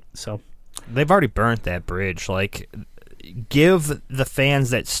 too late. So they've already burnt that bridge. Like, give the fans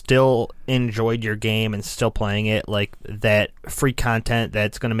that still enjoyed your game and still playing it like that free content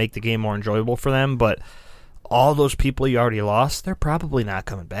that's going to make the game more enjoyable for them. But all those people you already lost, they're probably not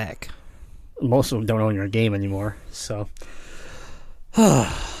coming back. most of them don't own your game anymore. So,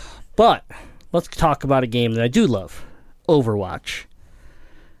 but let's talk about a game that I do love, Overwatch.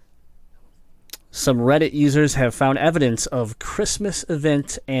 Some Reddit users have found evidence of Christmas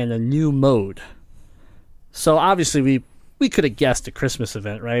event and a new mode. So obviously we could have guessed a Christmas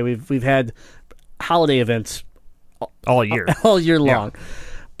event, right? We've had holiday events all year long.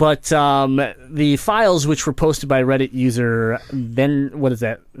 But the files which were posted by Reddit user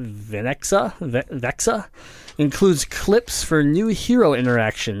Vexa includes clips for new hero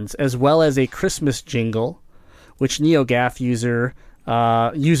interactions as well as a Christmas jingle, which NeoGAF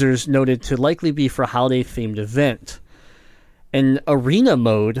users noted to likely be for a holiday-themed event. An arena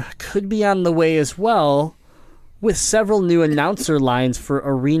mode could be on the way as well, with several new announcer lines for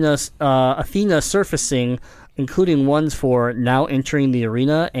Athena surfacing, including ones for Now Entering the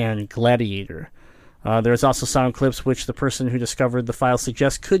Arena and Gladiator. There's also sound clips which the person who discovered the file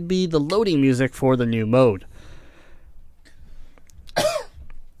suggests could be the loading music for the new mode.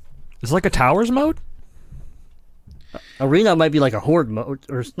 It's like a Towers mode? Arena might be like a Horde mode,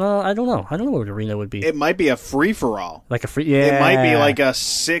 or no, I don't know. I don't know what Arena would be. It might be a free-for-all. Like a free, yeah. It might be like a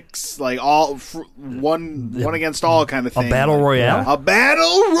one against all kind of thing. A battle royale? A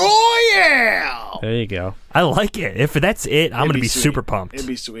battle royale! There you go. I like it. If that's it, I'm going to be sweet. super pumped. It'd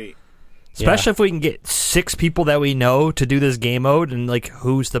be sweet. Especially if we can get 6 people that we know to do this game mode, and like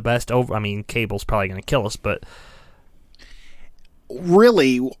who's the best over. I mean, Cable's probably going to kill us, but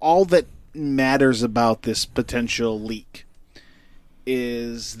really, all that matters about this potential leak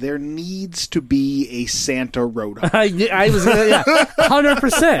is there needs to be a Santa Roadhog. I was gonna,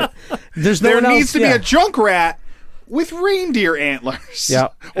 100%. There needs to be a Junkrat with reindeer antlers. Yeah.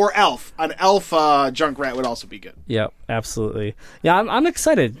 Or elf. An elf Junkrat would also be good. Yep, absolutely. Yeah, I'm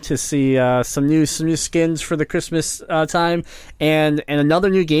excited to see some new skins for the Christmas time and another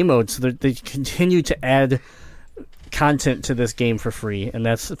new game mode. So they continue to add content to this game for free, and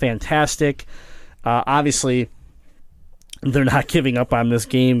that's fantastic. Obviously, they're not giving up on this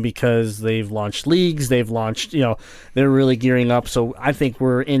game because they've launched leagues, they've launched, they're really gearing up. So I think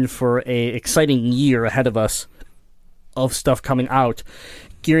we're in for a exciting year ahead of us of stuff coming out,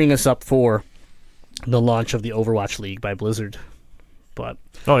 gearing us up for the launch of the Overwatch League by Blizzard. But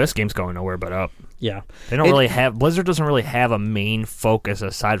this game's going nowhere but up. Yeah. They don't really have... Blizzard doesn't really have a main focus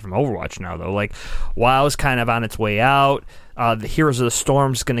aside from Overwatch now, though. Like, WoW's kind of on its way out. The Heroes of the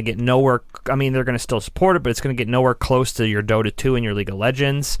Storm's going to get nowhere... I mean, they're going to still support it, but it's going to get nowhere close to your Dota 2 and your League of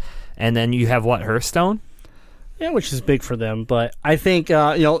Legends. And then you have, Hearthstone? Yeah, which is big for them. But I think,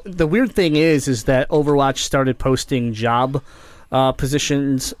 the weird thing is that Overwatch started posting job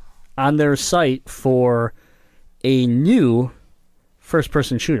positions on their site for a new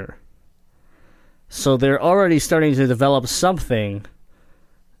first-person shooter. So they're already starting to develop something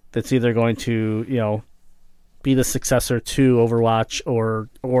that's either going to, be the successor to Overwatch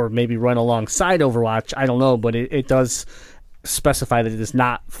or maybe run alongside Overwatch. I don't know, but it does specify that it is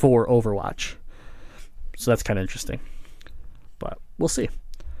not for Overwatch. So that's kind of interesting. But we'll see.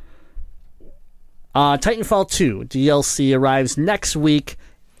 Titanfall 2 DLC arrives next week.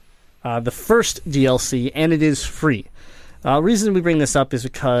 The first DLC, and it is free. Reason we bring this up is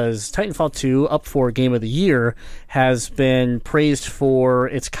because Titanfall 2, up for Game of the Year, has been praised for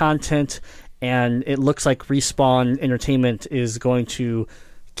its content, and it looks like Respawn Entertainment is going to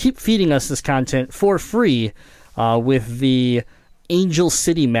keep feeding us this content for free with the Angel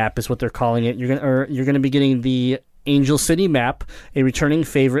City map, is what they're calling it. You're going to be getting the Angel City map, a returning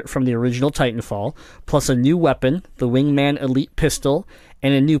favorite from the original Titanfall, plus a new weapon, the Wingman Elite Pistol,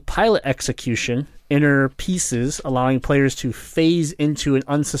 and a new pilot execution, inner pieces, allowing players to phase into an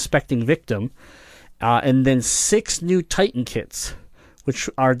unsuspecting victim, and then 6 new Titan kits, which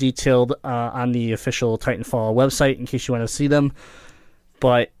are detailed on the official Titanfall website in case you want to see them.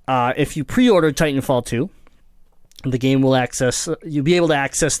 But if you pre-order Titanfall 2, the game you'll be able to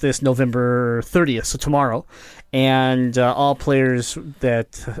access this November 30th, so tomorrow, and all players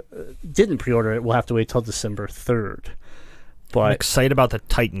that didn't pre-order it will have to wait till December 3rd. But I'm excited about the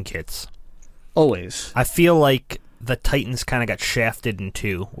Titan kits. Always. I feel like the Titans kind of got shafted in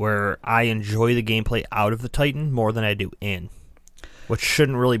 2, where I enjoy the gameplay out of the Titan more than I do in, which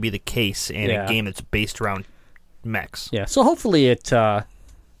shouldn't really be the case in a game that's based around mechs. Yeah, so hopefully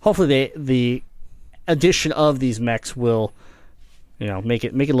the addition of these mechs will, make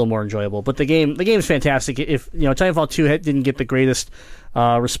it a little more enjoyable. But the game is fantastic. If Titanfall 2 didn't get the greatest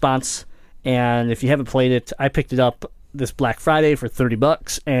response, and if you haven't played it, I picked it up this Black Friday for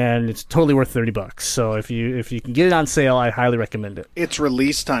 $30, and it's totally worth $30. So if you can get it on sale, I highly recommend it. Its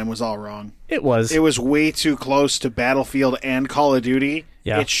release time was all wrong. It was. It was way too close to Battlefield and Call of Duty.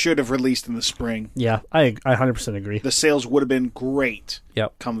 Yeah. It should have released in the spring. Yeah, I 100% agree. The sales would have been great.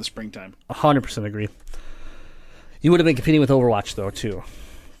 Yep. Come the springtime. 100% agree. You would have been competing with Overwatch though too,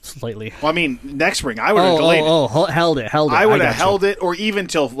 slightly. Well, I mean, next spring I would have delayed it. Held it. I would have held it, or even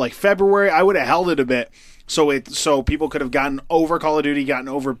till like February. I would have held it a bit. So people could have gotten over Call of Duty, gotten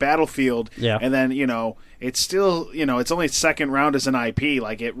over Battlefield, and then it's still it's only its second round as an IP.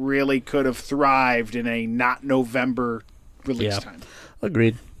 Like it really could have thrived in a not November release time.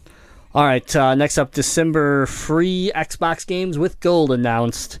 Agreed. All right, next up, December free Xbox games with gold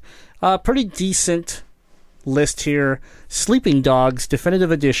announced. Pretty decent list here. Sleeping Dogs Definitive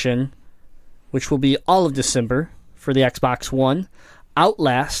Edition, which will be all of December for the Xbox One.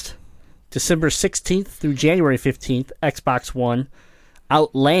 Outlast, December 16th through January 15th, Xbox One.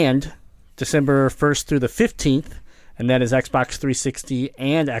 Outland, December 1st through the 15th, and that is Xbox 360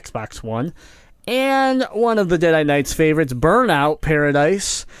 and Xbox One. And one of the Deadite favorites, Burnout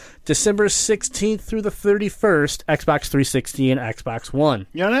Paradise, December 16th through the 31st, Xbox 360 and Xbox One.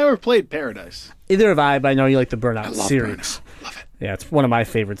 You know, I never played Paradise. Either have I, but I know you like the Burnout I love series. Burnout. Love it. Yeah, it's one of my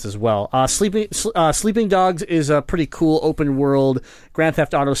favorites as well. Sleeping Dogs is a pretty cool open world Grand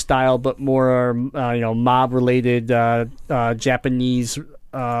Theft Auto style, but more mob related Japanese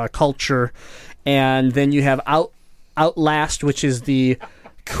culture. And then you have Outlast, which is the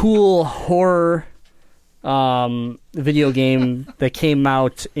cool horror video game that came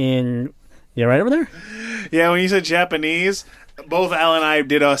out in right over there. Yeah, when you said Japanese, both Al and I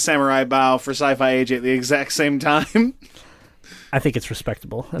did a samurai bow for Sci-Fi Age at the exact same time. I think it's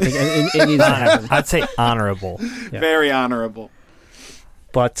respectable. I think it needs to happen. I'd say honorable. Yeah. Very honorable.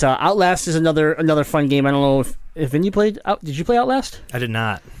 But Outlast is another fun game. I don't know if you played. Did you play Outlast? I did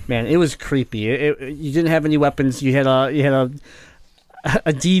not. Man, it was creepy. You didn't have any weapons. You had a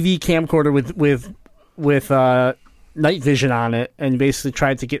DV camcorder with night vision on it, and basically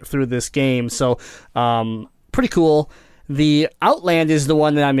tried to get through this game. So pretty cool. The Outland is the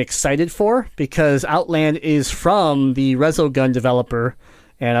one that I'm excited for because Outland is from the Resogun developer,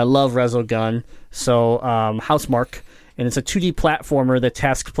 and I love Resogun. So Housemarque, and it's a 2D platformer that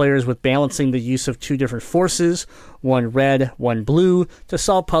tasks players with balancing the use of two different forces, one red, one blue, to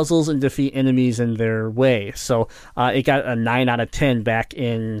solve puzzles and defeat enemies in their way. So it got a 9 out of 10 back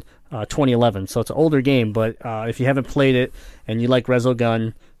in 2011. So it's an older game, but if you haven't played it and you like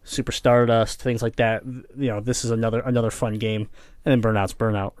Resogun, Super Stardust, things like that, this is another fun game. And then Burnout's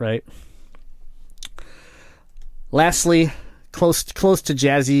Burnout, right? Lastly, close to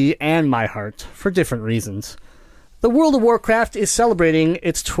Jazzy and my heart for different reasons, the World of Warcraft is celebrating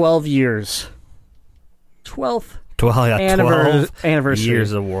its 12 years. 12th 12 anniversary.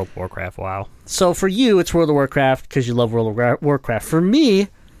 Years of World of Warcraft. Wow. So for you, it's World of Warcraft because you love World of Warcraft. For me,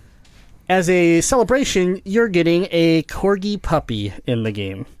 as a celebration, you're getting a corgi puppy in the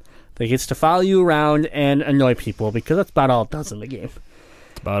game that gets to follow you around and annoy people because that's about all it does in the game.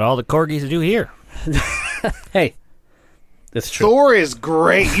 It's about all the corgis do here. Hey, that's true. Thor is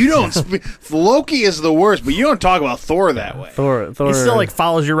great. You don't. Loki is the worst, but you don't talk about Thor that way. Thor. He still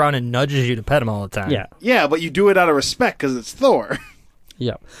follows you around and nudges you to pet him all the time. Yeah. Yeah, but you do it out of respect because it's Thor.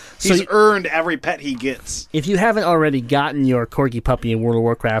 Yeah. He's earned every pet he gets. If you haven't already gotten your corgi puppy in World of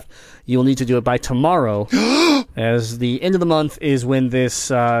Warcraft, you'll need to do it by tomorrow, as the end of the month is when this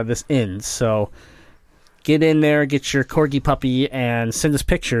ends. So get in there, get your corgi puppy, and send us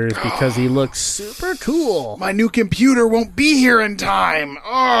pictures because he looks super cool. My new computer won't be here in time.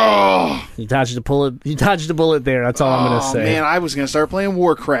 Oh, You dodged a bullet. You dodged a bullet there. That's all I'm going to say. Man, I was going to start playing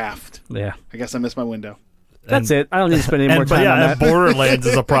Warcraft. Yeah. I guess I missed my window. That's it. I don't need to spend any more time on that. Borderlands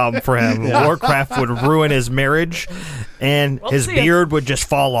is a problem for him. Yeah. Warcraft would ruin his marriage, and his beard would just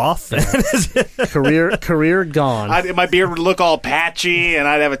fall off. Career gone. My beard would look all patchy, and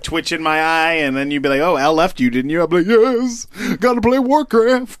I'd have a twitch in my eye, and then you'd be like, "Oh, Al left you, didn't you?" I'd be like, "Yes, got to play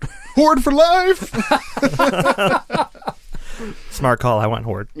Warcraft, Horde for life." Smart call. I went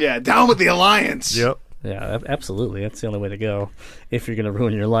Horde. Yeah, down with the Alliance. Yep. Yeah, absolutely. That's the only way to go if you're going to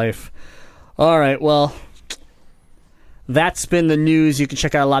ruin your life. All right, well, that's been the news. You can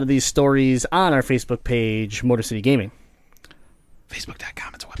check out a lot of these stories on our Facebook page, Motor City Gaming.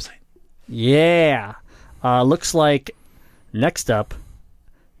 Facebook.com, it's a website. Yeah. Looks like next up,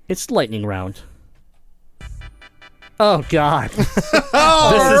 it's Lightning Round. Oh, God. This is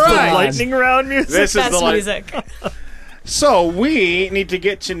the lightning round music. This is Best the music. So we need to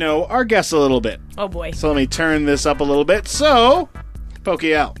get to know our guests a little bit. Oh boy. So let me turn this up a little bit. So,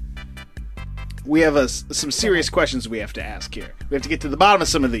 Pokey Al, we have some serious questions we have to ask here. We have to get to the bottom of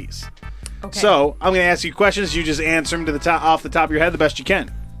some of these. Okay. So I'm going to ask you questions. You just answer them to the top, off the top of your head the best you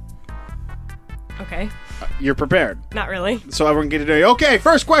can. Okay. You're prepared. Not really. So everyone get to know you. Okay,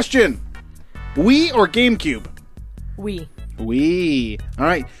 first question. Wii or GameCube? Wii. Wii. All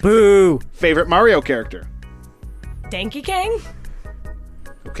right. Boo. Favorite Mario character? Donkey Kong?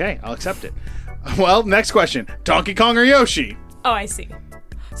 Okay, I'll accept it. Well, next question. Donkey Kong or Yoshi? Oh, I see.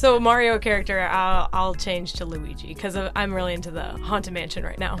 So Mario character, I'll change to Luigi because I'm really into the Haunted Mansion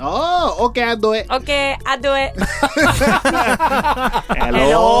right now. Oh, okay, I'll do it. Okay, I do it.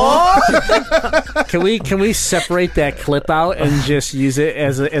 Hello? Can we separate that clip out and just use it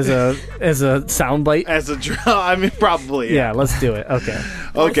as a soundbite? As a draw, I mean, probably. Yeah, let's do it. Okay.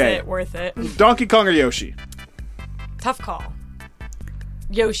 Okay. Worth it. Donkey Kong or Yoshi? Tough call.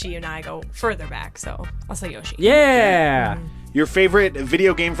 Yoshi and I go further back, so I'll say Yoshi. Yeah. Your favorite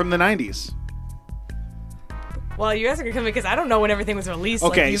video game from the 90s? Well, you guys are gonna come because I don't know when everything was released.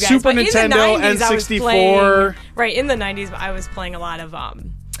 Okay, like you guys. Super But in the Nintendo, 90s, I was N64. playing- right, in the 90s, I was playing a lot of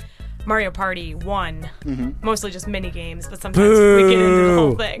Mario Party 1. Mostly just mini games, but sometimes we get into the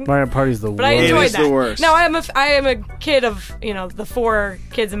whole thing. Mario Party's the But I worst. enjoyed is that. the worst. Now I am a kid of the 4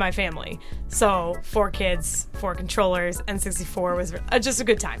 kids in my family, so 4 kids, 4 controllers, N64 was just a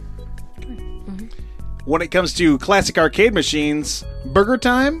good time. When it comes to classic arcade machines, Burger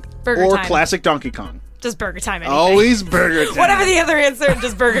Time Burger or Time. classic Donkey Kong? Just Burger Time. Anything. Always Burger Time. Whatever the other answer,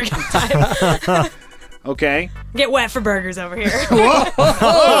 just Burger Time. Okay. Get wet for burgers over here.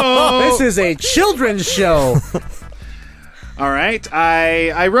 This is a children's show. All right.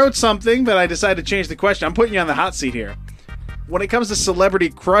 I wrote something, but I decided to change the question. I'm putting you on the hot seat here. When it comes to celebrity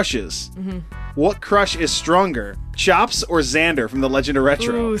crushes, what crush is stronger, Chops or Xander from The Legend of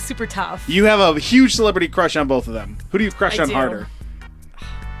Retro? Ooh, super tough. You have a huge celebrity crush on both of them. Who do you crush I on do. harder?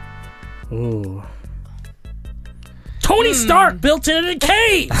 Ooh. Tony Stark built it in a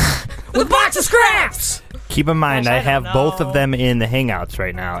cave with a box of scraps. Keep in mind, Gosh, I I have don't both know. of them in the Hangouts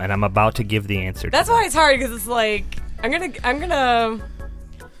right now, and I'm about to give the answer. That's to why it's hard because it's like I'm gonna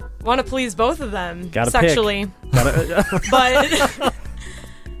want to please both of them Gotta pick. sexually, but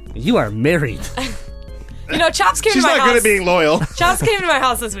You are married. Chops came She's to my not house. good at being loyal. Chops came to my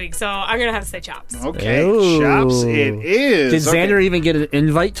house this week, so I'm gonna have to say Chops. Okay, Ooh. Chops it is. Did Xander even get an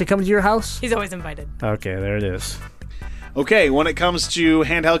invite to come to your house? He's always invited. Okay, there it is. Okay, when it comes to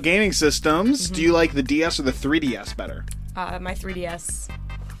handheld gaming systems, do you like the DS or the 3DS better? My 3DS.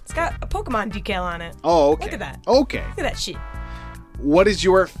 It's got a Pokemon decal on it. Oh, okay. Look at that. Okay. Look at that shit. What is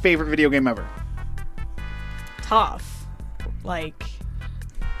your favorite video game ever? Tough. Like,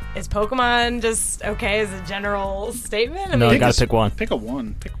 is Pokemon just okay as a general statement? I No, mean, you gotta pick one. Pick a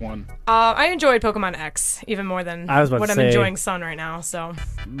one. Pick one. I enjoyed Pokemon X even more than I was about what to I'm say- enjoying Sun right now. So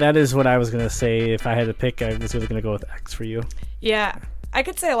That is what I was going to say. If I had to pick, I was really going to go with X for you. yeah, I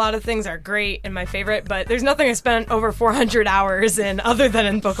could say a lot of things are great and my favorite, but there's nothing I spent over 400 hours in other than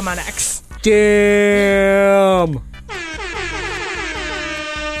in Pokemon X. Damn.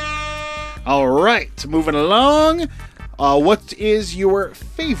 All right, moving along. What is your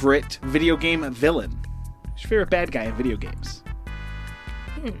favorite video game villain? Who's your favorite bad guy in video games?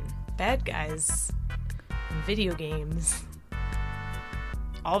 Bad guys in video games.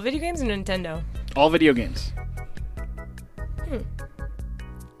 All video games or Nintendo? All video games.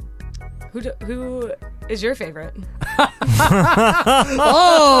 Who is your favorite?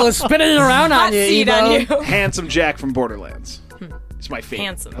 Oh, spinning it around Hot on you, seat Evo. on you. Handsome Jack from Borderlands. It's my favorite.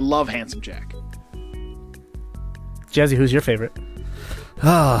 Handsome. I love Handsome Jack. Jazzy, who's your favorite?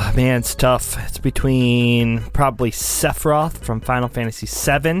 Oh, man, it's tough. It's between probably Sephiroth from Final Fantasy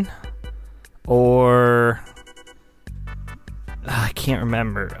VII or... I can't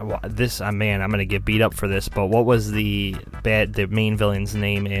remember. Man, I'm going to get beat up for this, but what was the main villain's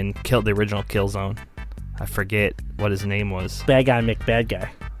name in the original Killzone? I forget what his name was. Bad guy, Mick, bad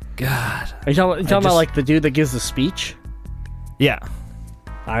guy. God. Are you talking about like the dude that gives the speech? Yeah.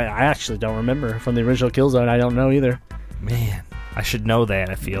 I actually don't remember from the original Killzone. I don't know either. Man, I should know that,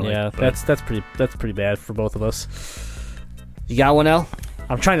 I feel Yeah, like. but- that's pretty bad for both of us. You got one, El?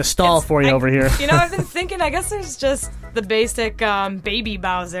 I'm trying to stall for you over here. I've been thinking, I guess there's just the basic baby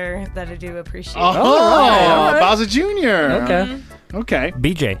Bowser that I do appreciate. Oh, all right. Bowser Jr. Okay. Okay.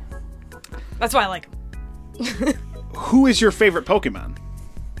 BJ. That's why I like him. Who is your favorite Pokemon?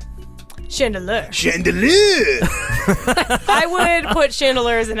 Chandelure. Chandelier. I would put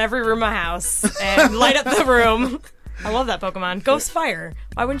chandeliers in every room of my house and light up the room. I love that Pokemon. Ghost Fire.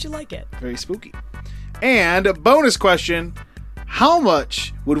 Why wouldn't you like it? Very spooky. And a bonus question. How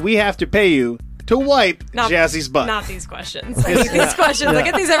much would we have to pay you to wipe Jazzy's butt? Not these questions. I hate these questions. I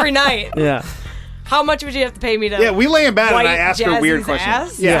get these every night. Yeah. How much would you have to pay me to Yeah, we lay in bed and I wipe ask her weird Jazzy's questions.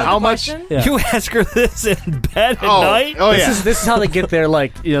 ass? Yeah, Is that how the much? question? Yeah. You ask her this in bed at Oh, night? oh This yeah. is how they get their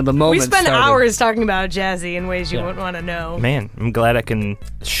the moment. We spend started. hours talking about Jazzy in ways you Yeah. wouldn't want to know. Man, I'm glad I can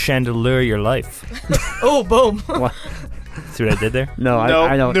chandelier your life. Oh, boom. See what I did there? No,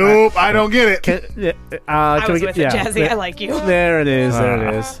 Nope, I don't. Nope, I don't get it. Can I we was get with it, Jazzy. there- I like you. There it is. There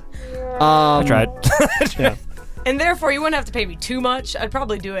it is. I tried. Yeah. And therefore, you wouldn't have to pay me too much. I'd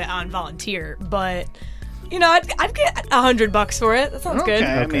probably do it on volunteer, but I'd get $100 for it. That sounds Okay, good.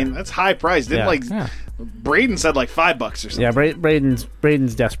 I mean that's high price. Didn't Yeah. Braden said like $5 or something. Yeah,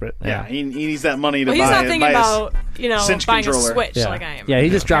 Braden's desperate. Yeah, he needs that money to But he's buy. not thinking buy a about cinch buying controller. a Switch Yeah. like I am. Yeah,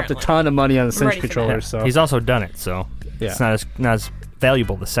 he just dropped a apparently. ton of money on the Cinch ready for that. controller. So He's also done it, so Yeah. it's not as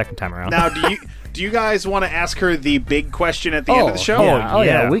valuable the second time around. Now, Do you guys want to ask her the big question at the end of the show? Yeah. Oh,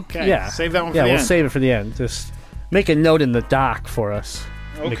 yeah. Okay, save that one for yeah, the we'll end. save it for the end. Just make a note in the doc for us.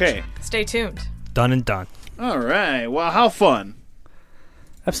 Okay. Stay tuned. Done and done. All right. Well, how fun.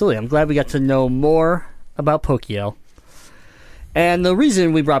 Absolutely. I'm glad we got to know more about Pokiel. And the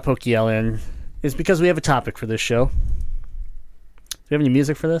reason we brought Pokiel in is because we have a topic for this show. Do we have any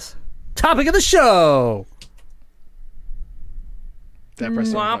music for this? Topic of the show! Did I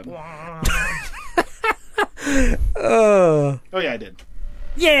press the Womp button? womp. Oh, yeah, I did.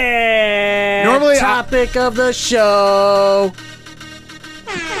 Yeah! Normally, topic of the show!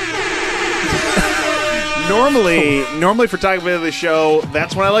 Normally for talking about the show,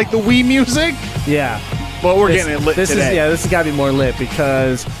 that's when I like the Wii music. Yeah. But we're getting it lit this today. This has got to be more lit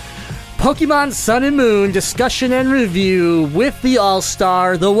because Pokemon Sun and Moon discussion and review with the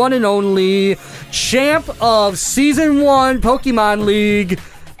All-Star, the one and only champ of Season 1 Pokemon League.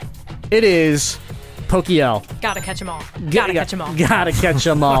 It is Pokiel. Gotta catch 'em all. Gotta catch 'em all. Gotta catch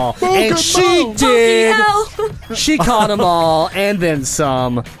 'em all. And she did. Pokiel. She caught them all and then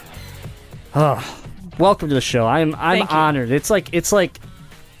some. Welcome to the show. I'm Thank you. honored. It's like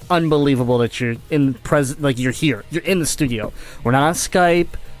unbelievable that you're in present. Like you're here. You're in the studio. We're not on Skype.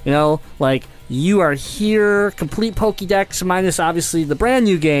 You know, like you are here. Complete Pokédex minus obviously the brand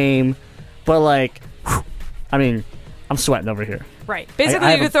new game. But like, whew, I mean, I'm sweating over here. Right. Basically,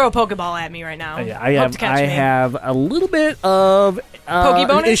 I you have could throw a Pokeball at me right now. Yeah, I Hope have. to catch I me. have a little bit of an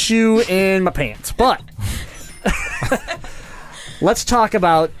Pokebonus? issue in my pants, but let's talk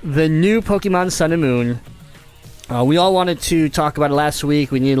about the new Pokemon Sun and Moon. We all wanted to talk about it last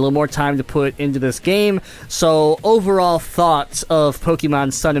week. We needed a little more time to put into this game. So, overall thoughts of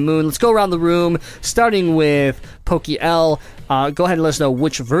Pokemon Sun and Moon. Let's go around the room, starting with Pokiel. Go ahead and let us know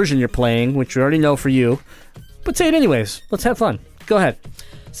which version you're playing, which we already know for you. But say it anyways. Let's have fun. Go ahead.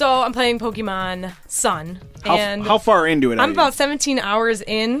 So I'm playing Pokemon Sun, and How far into it are I'm you? about 17 hours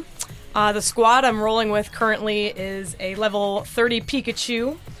in. The squad I'm rolling with currently is a level 30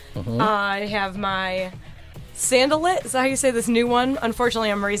 Pikachu. I have my Sandalit. Is that how you say this new one?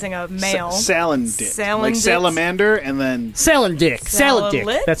 Unfortunately, I'm raising a male. Salandit. Like Salandit. salamander and then Salad Dick. Salad Dick.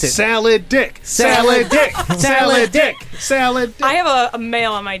 Salad? That's it. salad dick. Salad dick. Salad dick. Salad dick. I have a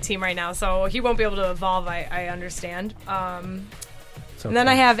male on my team right now, so he won't be able to evolve, I understand. And then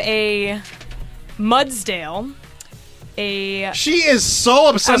I have a Mudsdale. She is so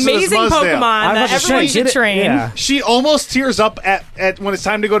obsessed Amazing with this Mudsdale. Pokemon that everyone should train. Yeah. She almost tears up at when it's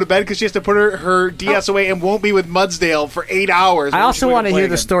time to go to bed because she has to put her DS away and won't be with Mudsdale for 8 hours. I also want to hear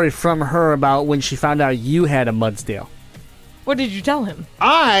the story. story from her about when she found out you had a Mudsdale. What did you tell him?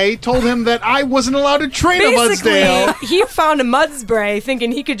 I told him that I wasn't allowed to train a Basically, Mudsdale. he found a Mudspray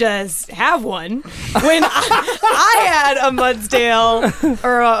thinking he could just have one. When I had a Mudsdale,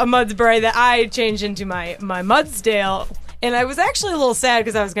 or a Mudspray that I changed into my Mudsdale, and I was actually a little sad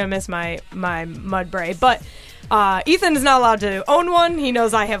because I was going to miss my Mudspray. But Ethan is not allowed to own one. He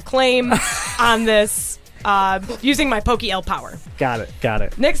knows I have claim on this using my Pokél power. Got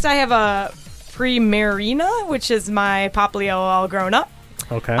it. Next, I have a Primarina, which is my Popplio all grown up.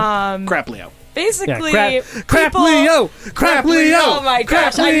 Okay. Crap, Leo. Basically, crap people- Leo! Crap Leo! Oh my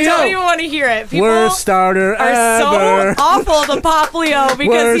Crap gosh, I Leo! don't even want to hear it. People Worst starter are ever. so awful to Popplio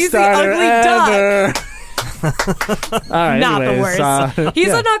because Worst he's the starter ugly duck. ever. All right, Not anyways, the worst. He's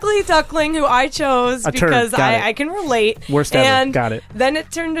yeah. an ugly duckling who I chose A turd, because got it. I can relate. Worst ever, and got it. Then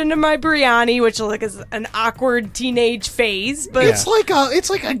it turned into my Brianni, which like is an awkward teenage phase. But It's like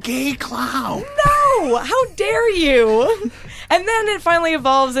a gay clown. no, how dare you? And then it finally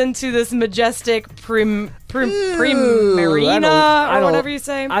evolves into this majestic Primarina, or whatever you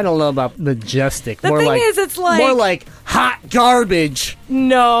say. I don't know about majestic. The more thing like, is, it's like- more like hot garbage.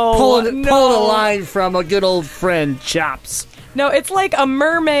 No, Pulling no. a line from a good old friend, Chops. No, it's like a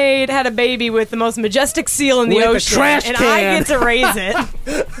mermaid had a baby with the most majestic seal in the With a ocean, trash and can. I get to raise it.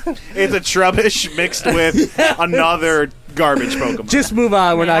 It's a Trubbish mixed with another garbage Pokemon. Just move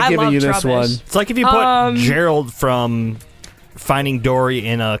on. We're Man, not I giving love you this Trubbish. one. It's like if you put Gerald from Finding Dory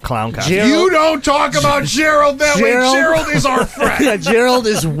in a clown costume. you don't talk about Gerald that Gerald- way. Gerald is our friend. Yeah, Gerald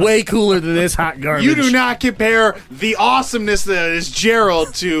is way cooler than this hot garbage. You do not compare the awesomeness that is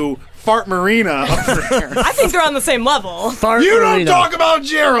Gerald to Fart Marina over there. I think they're on the same level. Fart You don't Marino. talk about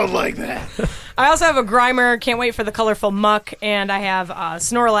Gerald like that. I also have a Grimer, can't wait for the colorful muck, and I have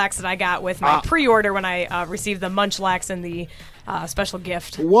Snorlax that I got with my pre-order when I received the Munchlax and the special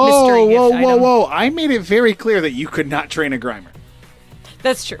gift. mystery gift item. Whoa. I made it very clear that you could not train a Grimer.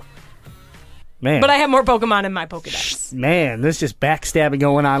 That's true. Man. But I have more Pokemon in my Pokedex. Man, there's just backstabbing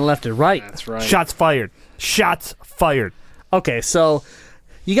going on left and right. That's right. Shots fired. Shots fired. Okay, so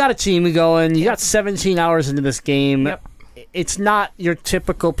you got a team going. You got 17 hours into this game. Yep. It's not your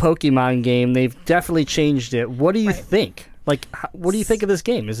typical Pokemon game. They've definitely changed it. What do you think? Like, what do you think of this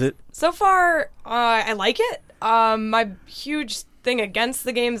game? Is it So far, I like it. My huge thing against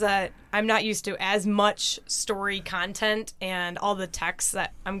the games that I'm not used to as much story content and all the text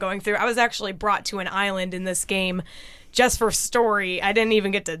that I'm going through. I was actually brought to an island in this game just for story. I didn't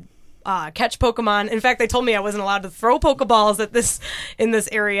even get to catch Pokemon. In fact, they told me I wasn't allowed to throw Pokeballs in this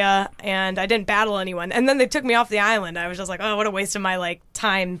area, and I didn't battle anyone. And then they took me off the island. I was just like, oh, what a waste of my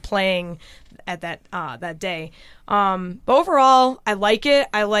time playing at that day. But overall, I like it.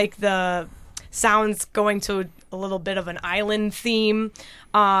 I like the sounds going to a little bit of an island theme.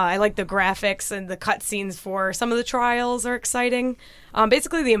 I like the graphics, and the cutscenes for some of the trials are exciting.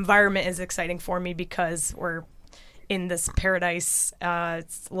 Basically, the environment is exciting for me because we're in this paradise.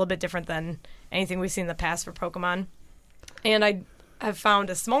 It's a little bit different than anything we've seen in the past for Pokemon. And I have found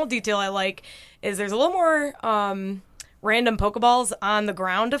a small detail I like is there's a little more random Pokeballs on the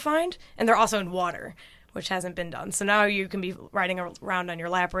ground to find, and they're also in water, which hasn't been done. So now you can be riding around on your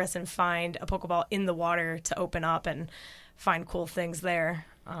Lapras and find a Pokeball in the water to open up and find cool things there.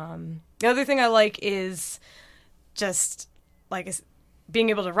 The other thing I like is just being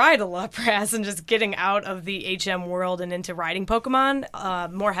able to ride a Lapras and just getting out of the HM world and into riding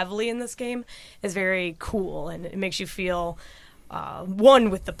Pokemon more heavily in this game is very cool, and it makes you feel one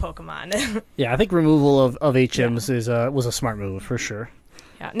with the Pokemon. Yeah, I think removal of HMs was a smart move for sure.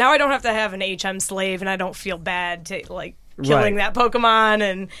 Yeah. Now I don't have to have an HM slave, and I don't feel bad to killing that Pokemon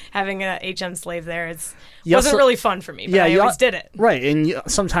and having a HM slave there. Wasn't really fun for me, but I always did it. Right, and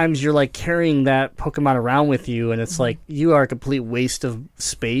sometimes you're carrying that Pokemon around with you, and it's you are a complete waste of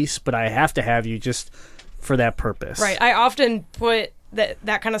space, but I have to have you just for that purpose. Right, I often put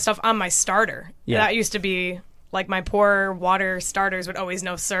that kind of stuff on my starter. Yeah. That used to be my poor water starters would always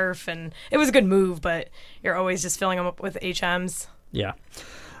know Surf, and it was a good move, but you're always just filling them up with HMs. Yeah.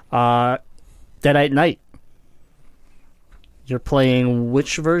 Deadite Knight. You're playing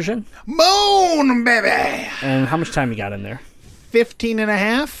which version? Moon, baby! And how much time you got in there? 15 and a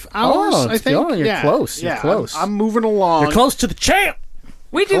half hours, I think. Oh, you're close. You're close. I'm moving along. You're close to the champ!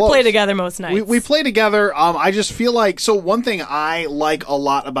 We do play together most nights. We play together. I just feel so one thing I like a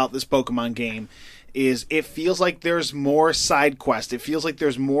lot about this Pokemon game is it feels like there's more side quests. It feels like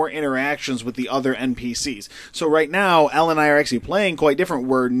there's more interactions with the other NPCs. So right now, Elle and I are actually playing quite different.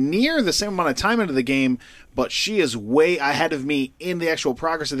 We're near the same amount of time into the game, but she is way ahead of me in the actual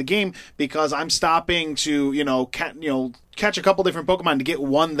progress of the game because I'm stopping to, catch a couple different Pokemon to get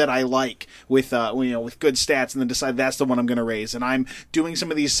one that I like with good stats, and then decide that's the one I'm going to raise. And I'm doing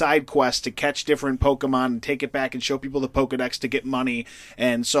some of these side quests to catch different Pokemon and take it back and show people the Pokedex to get money.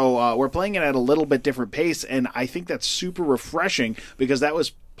 And so we're playing it at a little bit different pace, and I think that's super refreshing because that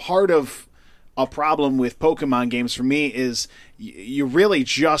was part of a problem with Pokemon games for me is you really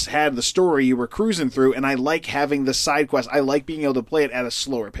just had the story you were cruising through, and I like having the side quest. I like being able to play it at a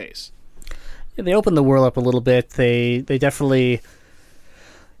slower pace. Yeah, they opened the world up a little bit. They definitely,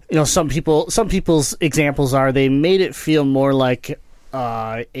 some people's examples are they made it feel more like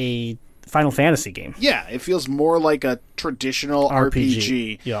a Final Fantasy game. Yeah, it feels more like a traditional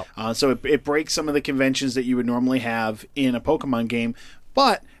RPG. Yeah. So it breaks some of the conventions that you would normally have in a Pokemon game.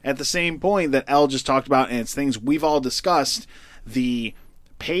 But at the same point that Elle just talked about, and it's things we've all discussed, the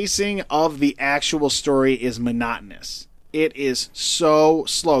pacing of the actual story is monotonous. It is so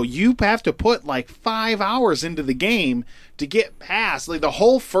slow. You have to put 5 hours into the game to get past. The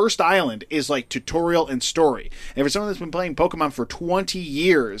whole first island is tutorial and story. And for someone that's been playing Pokemon for 20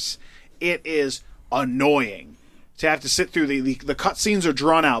 years, it is annoying to have to sit through. The cutscenes are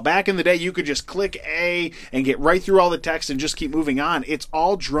drawn out. Back in the day, you could just click A and get right through all the text and just keep moving on. It's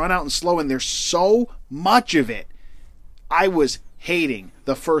all drawn out and slow, and there's so much of it. I was hating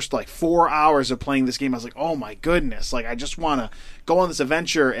the first 4 hours of playing this game. I was like, oh my goodness, I just want to go on this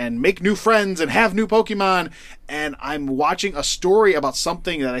adventure and make new friends and have new Pokemon, and I'm watching a story about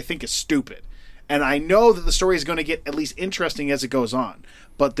something that I think is stupid. And I know that the story is going to get at least interesting as it goes on,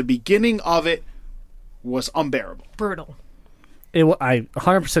 but the beginning of it was unbearable. Brutal. I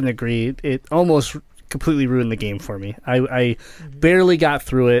 100% agree. It almost completely ruined the game for me. I barely got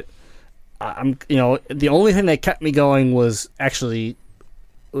through it. The only thing that kept me going was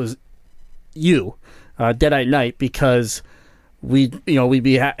you, Deadite Knight, because we'd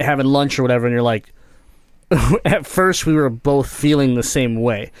be having lunch or whatever, and you're at first we were both feeling the same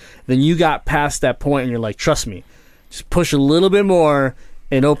way. Then you got past that point, and you're like, trust me, just push a little bit more.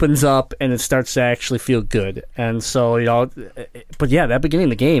 It opens up, and it starts to actually feel good. And so, but yeah, that beginning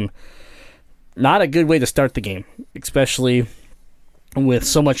of the game, not a good way to start the game, especially with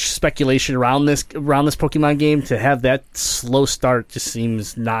so much speculation around this Pokemon game, to have that slow start just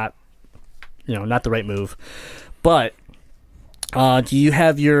seems not the right move. But do you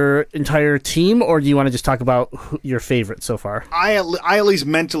have your entire team, or do you want to just talk about your favorite so far? I at least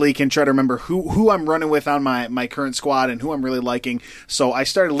mentally can try to remember who I'm running with on my current squad and who I'm really liking. So I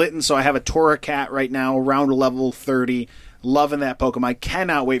started Litten, so I have a Torracat right now, around level 30. Loving that Pokemon.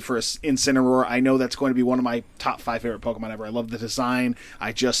 Cannot wait for Incineroar. I know that's going to be one of my top 5 favorite Pokemon ever. I love the design.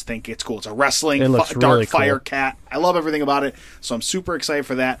 I just think it's cool. It's a wrestling dark really fire cool. cat. I love everything about it, so I'm super excited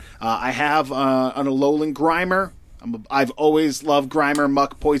for that. I have an Alolan Grimer. I've always loved Grimer.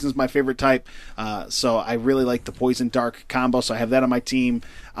 Muck Poison's my favorite type, so I really like the Poison Dark combo, so I have that on my team.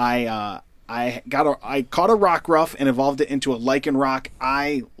 I caught a Rockruff and evolved it into a Lycanroc.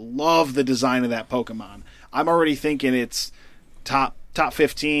 I love the design of that Pokemon. I'm already thinking it's top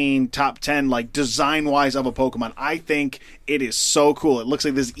 15, top 10, like design-wise of a Pokemon. I think it is so cool. It looks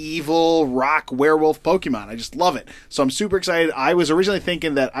like this evil rock werewolf Pokemon. I just love it. So I'm super excited. I was originally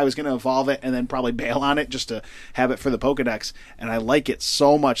thinking that I was going to evolve it and then probably bail on it just to have it for the Pokedex. And I like it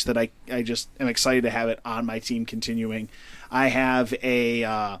so much that I just am excited to have it on my team continuing. I have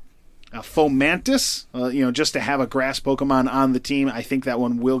a Fomantis, just to have a grass Pokemon on the team. I think that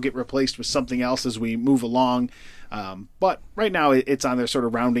one will get replaced with something else as we move along. But right now it's on there sort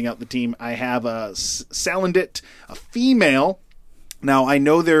of rounding out the team. I have a Salandit, a female. Now, I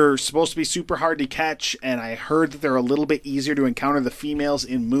know they're supposed to be super hard to catch, and I heard that they're a little bit easier to encounter the females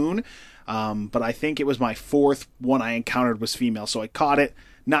in Moon. But I think it was my 4th one I encountered was female, so I caught it.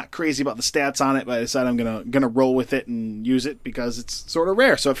 Not crazy about the stats on it, but I decided I'm gonna roll with it and use it because it's sort of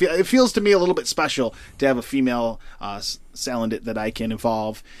rare. So it feels to me a little bit special to have a female Salandit that I can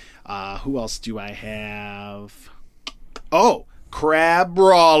evolve. Who else do I have? Oh,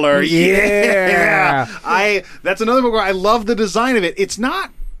 Crabrawler. Yeah. That's another one where I love the design of it. It's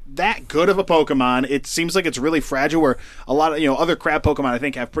not that good of a Pokemon. It seems like it's really fragile, where a lot of other crab Pokemon I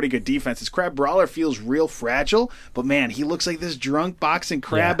think have pretty good defenses. Crabrawler feels real fragile, but man, he looks like this drunk boxing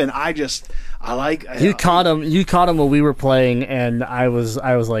crab, and I like. You caught him when we were playing, and I was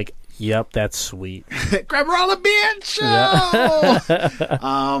like, yep, that's sweet. Crabrawler bitch! And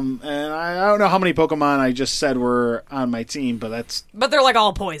I don't know how many Pokemon I just said were on my team, but they're like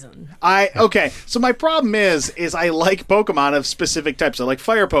all poison. Okay, so my problem is I like Pokemon of specific types. I like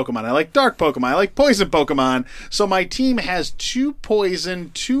fire Pokemon, I like dark Pokemon, I like poison Pokemon. So my team has 2 poison,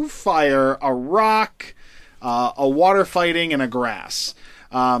 2 fire, a rock, a water fighting, and a grass.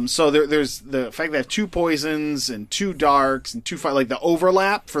 So there's the fact that I have 2 poisons and 2 darks and 2 fire, like the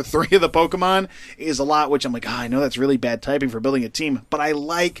overlap for 3 of the Pokemon is a lot, which I'm like, I know that's really bad typing for building a team, but I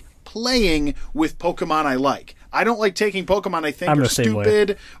like playing with Pokemon I like. I don't like taking Pokemon I think are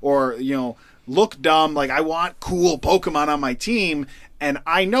stupid or, look dumb. Like, I want cool Pokemon on my team, and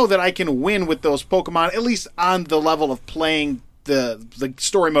I know that I can win with those Pokemon, at least on the level of playing the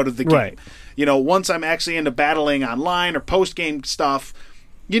story mode of the game. Right. Once I'm actually into battling online or post-game stuff,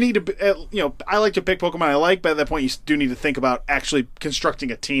 you need to, I like to pick Pokemon I like, but at that point you do need to think about actually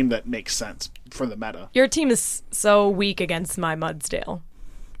constructing a team that makes sense for the meta. Your team is so weak against my Mudsdale.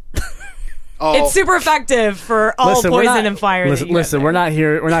 Oh. It's super effective for all poison and fire. Listen, we're not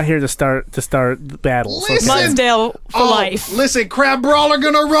here to start battles. Listen, Mudsdale for life. Listen, Crabrawler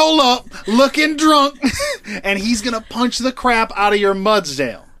gonna roll up, looking drunk, and he's gonna punch the crap out of your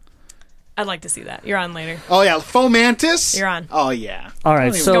Mudsdale. I'd like to see that. You're on later. Oh yeah, Fomantis. You're on. Oh yeah. All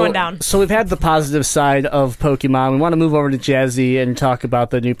right, so going down. So we've had the positive side of Pokemon. We want to move over to Jazzy and talk about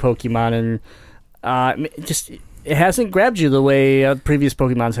the new Pokemon, and it hasn't grabbed you the way previous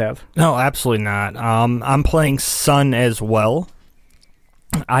Pokemons have. No, absolutely not. I'm playing Sun as well.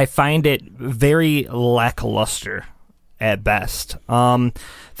 I find it very lackluster at best.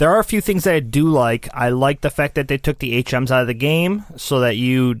 There are a few things that I do like. I like the fact that they took the HMs out of the game so that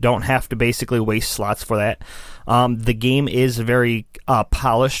you don't have to basically waste slots for that. The game is very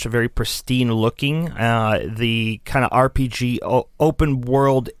polished, very pristine looking. The kind of RPG open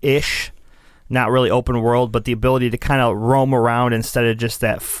world-ish, not really open world, but the ability to kind of roam around instead of just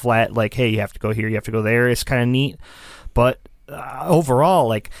that flat, like, hey, you have to go here, you have to go there, is kind of neat. But overall,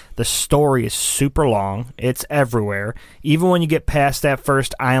 like, the story is super long. It's everywhere. Even when you get past that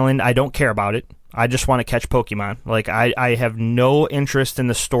first island, I don't care about it. I just want to catch Pokemon. Like, I have no interest in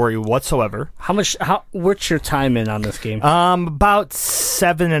the story whatsoever. What's your time in on this game? About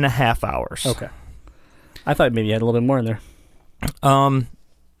 7.5 hours. Okay. I thought maybe you had a little bit more in there.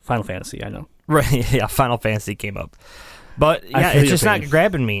 Final Fantasy, I know. Right, yeah, Final Fantasy came up. But yeah, it's just not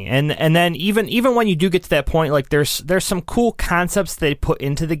grabbing me. And then even when you do get to that point, like there's some cool concepts they put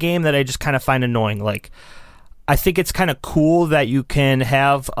into the game that I just kind of find annoying. Like, I think it's kind of cool that you can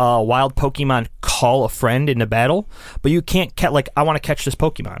have a wild Pokemon call a friend into battle, but you can't I want to catch this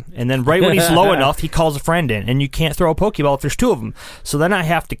Pokemon. And then right when he's low enough, he calls a friend in, and you can't throw a Pokeball if there's two of them. So then I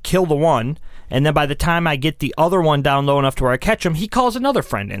have to kill the one, and then by the time I get the other one down low enough to where I catch him, he calls another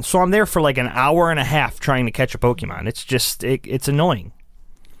friend in. So I'm there for like an hour and a half trying to catch a Pokemon. It's just, it's annoying.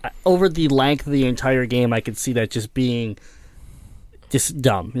 Over the length of the entire game, I could see that just being just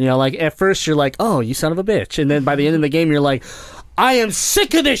dumb. You know, like at first you're like, oh, you son of a bitch. And then by the end of the game, you're like, I am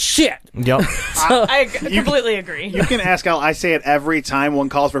sick of this shit. Yep. I completely agree. You can ask Al. I say it every time one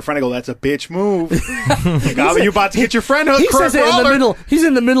calls for a friend. I go, "That's a bitch move." You about to get your friend hooked. He says it in the middle. He's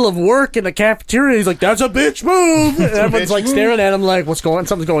in the middle of work in the cafeteria. He's like, "That's a bitch move." And everyone's like staring at him like, "What's going?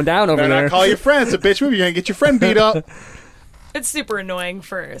 Something's going down over there." Call your friend. It's a bitch move. You're gonna get your friend beat up. It's super annoying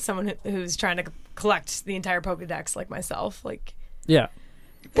for someone who's trying to collect the entire Pokedex like myself. Like, yeah,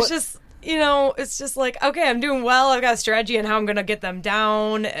 it's just. It's just like, okay, I'm doing well. I've got a strategy on how I'm gonna get them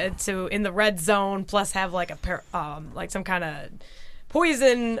down to in the red zone, plus have like like some kind of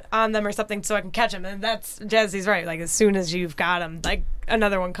poison on them or something, so I can catch them. And that's Jazzy's right. Like as soon as you've got them, like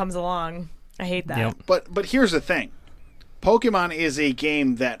another one comes along. I hate that. Yep. But here's the thing: Pokemon is a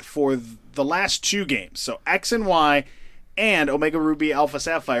game that for the last two games, so X and Y and Omega Ruby Alpha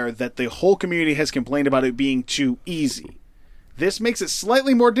Sapphire, that the whole community has complained about it being too easy. This makes it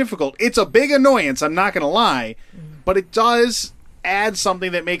slightly more difficult. It's a big annoyance, I'm not going to lie, but it does add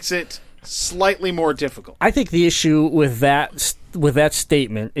something that makes it slightly more difficult. I think the issue with that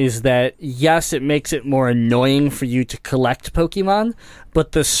statement is that, yes, it makes it more annoying for you to collect Pokemon,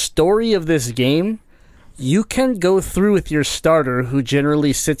 but the story of this game, you can go through with your starter who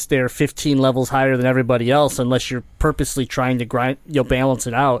generally sits there 15 levels higher than everybody else unless you're purposely trying to grind, balance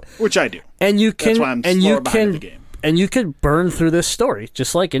it out. Which I do. And you can, that's why I'm slower behind the game. And you could burn through this story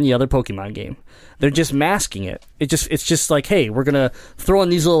just like any other Pokemon game. They're just masking it. It's just like, hey, we're gonna throw in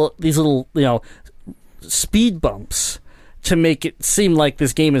these little speed bumps to make it seem like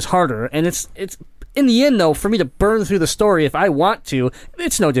this game is harder. And it's in the end though, for me to burn through the story if I want to,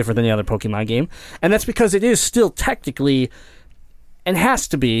 it's no different than the other Pokemon game. And that's because it is still technically and has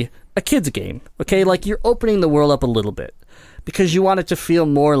to be a kid's game. Okay, like you're opening the world up a little bit because you want it to feel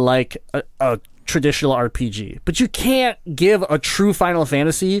more like a traditional RPG, but you can't give a true Final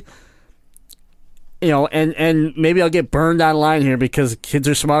Fantasy, and maybe I'll get burned online here because kids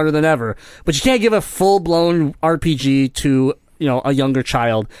are smarter than ever, but you can't give a full-blown RPG to, a younger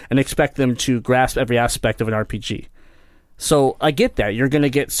child and expect them to grasp every aspect of an RPG. So I get that. You're going to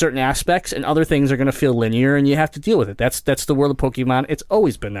get certain aspects and other things are going to feel linear and you have to deal with it. That's the world of Pokemon. It's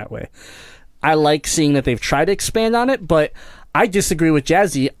always been that way. I like seeing that they've tried to expand on it, but I disagree with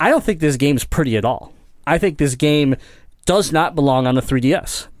Jazzy. I don't think this game's pretty at all. I think this game does not belong on the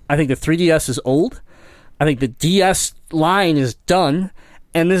 3DS. I think the 3DS is old. I think the DS line is done.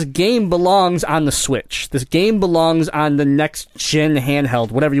 And this game belongs on the Switch. This game belongs on the next-gen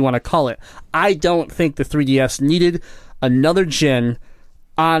handheld, whatever you want to call it. I don't think the 3DS needed another gen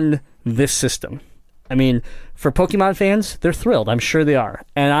on this system. I mean, for Pokemon fans, they're thrilled. I'm sure they are.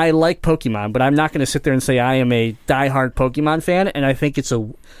 And I like Pokemon, but I'm not going to sit there and say I am a diehard Pokemon fan. And I think it's a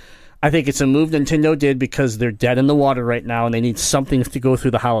move Nintendo did because they're dead in the water right now and they need something to go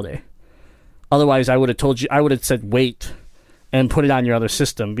through the holiday. Otherwise, I would have said wait and put it on your other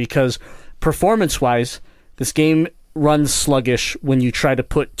system because performance-wise, this game runs sluggish when you try to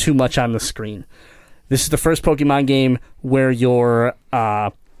put too much on the screen. This is the first Pokemon game where you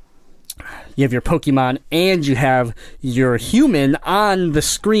have your Pokemon and you have your human on the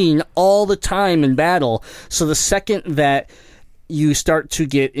screen all the time in battle. So the second that you start to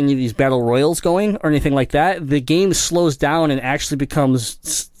get any of these battle royals going or anything like that, the game slows down and actually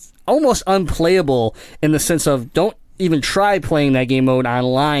becomes almost unplayable in the sense of don't even try playing that game mode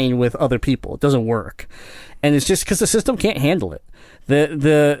online with other people. It doesn't work. And it's just because the system can't handle it.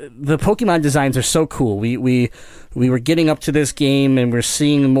 The Pokemon designs are so cool. We were getting up to this game and we're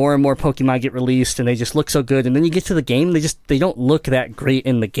seeing more and more Pokemon get released and they just look so good. And then you get to the game, they don't look that great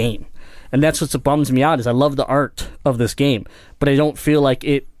in the game. And that's what bums me out is I love the art of this game, but I don't feel like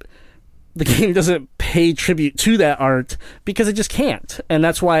the game doesn't pay tribute to that art because it just can't. And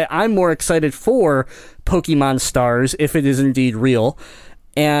that's why I'm more excited for Pokemon Stars if it is indeed real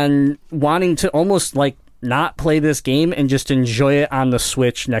and wanting to almost like not play this game and just enjoy it on the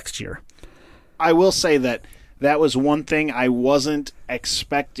Switch next year. I will say that was one thing I wasn't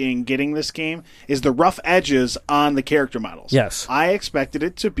expecting getting this game is the rough edges on the character models. Yes. I expected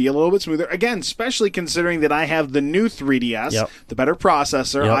it to be a little bit smoother. Again, especially considering that I have the new 3DS, the better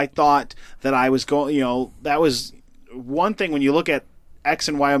processor. I thought that I was going, that was one thing when you look at X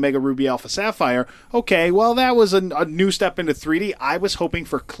and Y Omega Ruby Alpha Sapphire, okay, well, that was a new step into 3D. I was hoping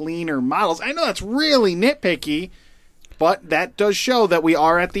for cleaner models. I know that's really nitpicky, but that does show that we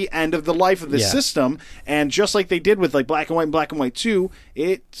are at the end of the life of this system. And just like they did with like Black and White and Black and White 2,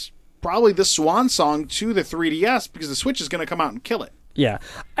 it's probably the swan song to the 3DS because the Switch is going to come out and kill it. Yeah,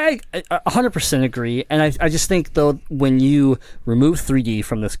 I 100% agree. And I just think, though, when you remove 3D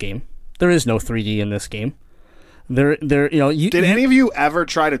from this game, there is no 3D in this game. Did any of you ever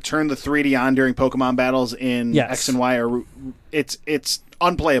try to turn the 3D on during Pokemon battles in X and Y? Or it's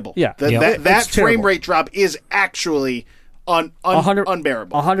unplayable. Yeah, that frame rate drop is actually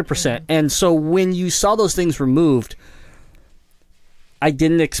unbearable. 100%. And so when you saw those things removed, I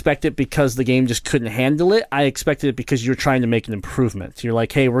didn't expect it because the game just couldn't handle it. I expected it because you're trying to make an improvement. You're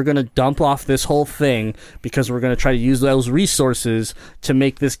like, hey, we're going to dump off this whole thing because we're going to try to use those resources to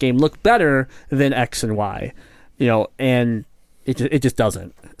make this game look better than X and Y. And it just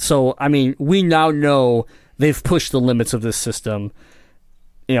doesn't. So, I mean, we now know they've pushed the limits of this system,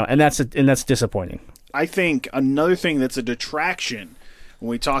 and that's disappointing. I think another thing that's a detraction when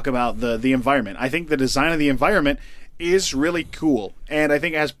we talk about the environment, I think the design of the environment is really cool, and I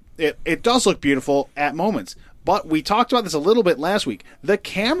think it does look beautiful at moments. But we talked about this a little bit last week. The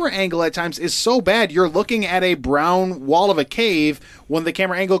camera angle at times is so bad, you're looking at a brown wall of a cave when the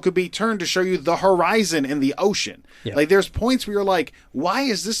camera angle could be turned to show you the horizon and the ocean. Yeah. Like, there's points where you're like, why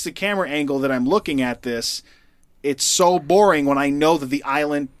is this the camera angle that I'm looking at this? It's so boring when I know that the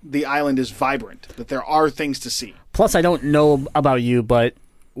island is vibrant, that there are things to see. Plus, I don't know about you, but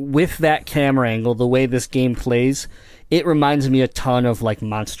with that camera angle, the way this game plays, it reminds me a ton of like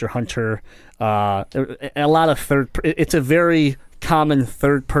Monster Hunter. A lot of it's a very common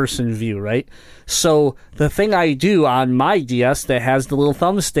third-person view, right? So the thing I do on my DS that has the little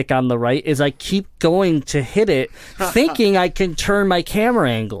thumbstick on the right is I keep going to hit it, thinking I can turn my camera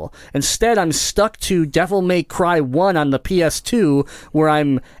angle. Instead, I'm stuck to Devil May Cry 1 on the PS2, where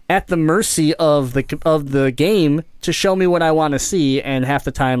I'm at the mercy of the game to show me what I want to see, and half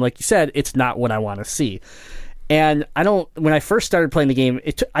the time, like you said, it's not what I want to see. And when I first started playing the game,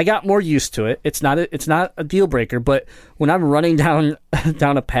 I got more used to it. It's not a deal breaker, but when I'm running down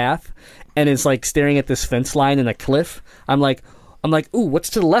a path and it's like staring at this fence line and a cliff, I'm like, ooh, what's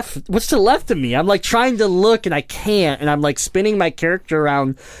to the left? What's to the left of me? I'm like trying to look and I can't, and I'm like spinning my character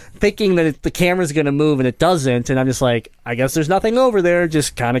around, thinking that the camera's gonna move and it doesn't, and I'm just like, I guess there's nothing over there.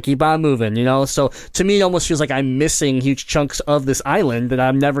 Just kind of keep on moving, So to me, it almost feels like I'm missing huge chunks of this island that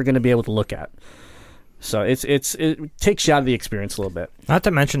I'm never gonna be able to look at. So it takes you out of the experience a little bit. Not to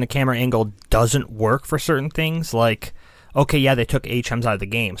mention the camera angle doesn't work for certain things. Like, okay, yeah, they took HMs out of the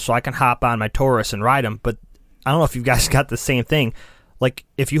game, so I can hop on my Taurus and ride him, but I don't know if you guys got the same thing. Like,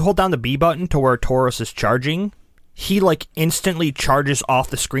 if you hold down the B button to where Taurus is charging, he, like, instantly charges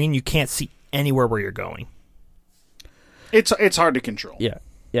off the screen. You can't see anywhere where you're going. It's hard to control. Yeah.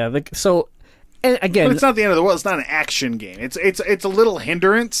 And again, but it's not the end of the world. It's not an action game. It's a little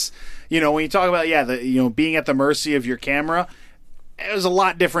hindrance. When you talk about being at the mercy of your camera, it was a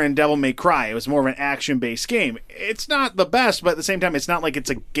lot different in Devil May Cry. It was more of an action-based game. It's not the best, but at the same time, it's not like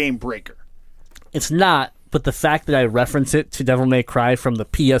it's a game breaker. It's not, but the fact that I reference it to Devil May Cry from the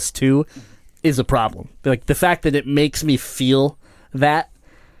PS2 is a problem. Like, the fact that it makes me feel that,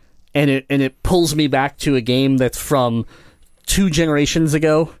 and it pulls me back to a game that's from 2 generations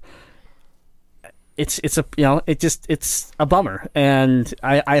ago. It's a bummer, and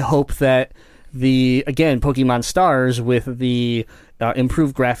I hope that Pokemon Stars, with the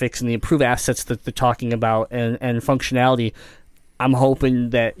improved graphics and the improved assets that they're talking about and functionality, I'm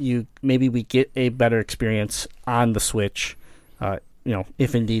hoping that maybe we get a better experience on the Switch,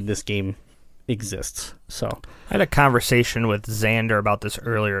 if indeed this game exists. So I had a conversation with Xander about this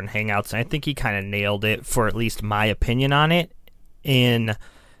earlier in Hangouts, and I think he kind of nailed it for at least my opinion on it.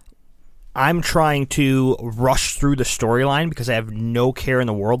 I'm trying to rush through the storyline because I have no care in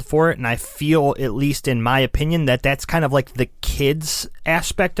the world for it, and I feel, at least in my opinion, that that's kind of like the kids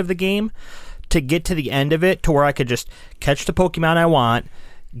aspect of the game, to get to the end of it to where I could just catch the Pokemon I want,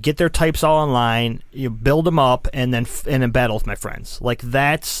 get their types all online, build them up, and then battle with my friends. Like,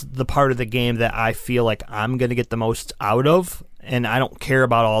 that's the part of the game that I feel like I'm going to get the most out of, and I don't care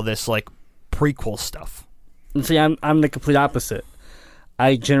about all this, like, prequel stuff. See, I'm the complete opposite.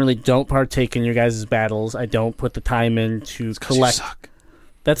 I generally don't partake in your guys' battles. I don't put the time in to collect. You suck.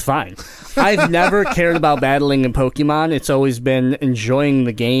 That's fine. I've never cared about battling in Pokemon. It's always been enjoying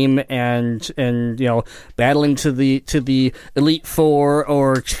the game and battling to the Elite Four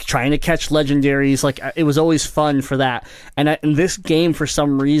or trying to catch legendaries. Like, it was always fun for that. And in this game, for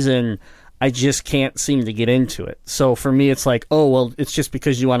some reason, I just can't seem to get into it. So for me, it's like, oh, well, it's just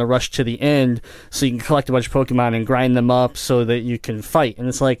because you want to rush to the end so you can collect a bunch of Pokemon and grind them up so that you can fight. And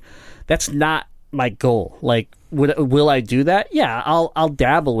it's like, that's not my goal. Like, will I do that? Yeah, I'll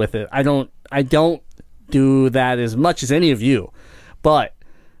dabble with it. I don't do that as much as any of you. But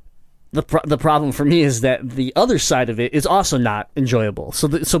the problem for me is that the other side of it is also not enjoyable.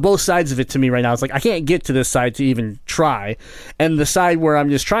 So both sides of it to me right now is like, I can't get to this side to even try, and the side where I'm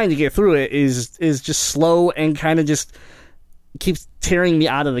just trying to get through it is just slow and kind of just keeps tearing me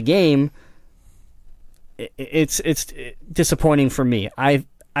out of the game. It's disappointing for me.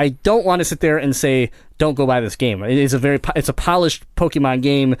 I don't want to sit there and say don't go buy this game. It's a polished Pokemon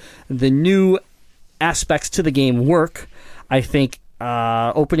game. The new aspects to the game work. I think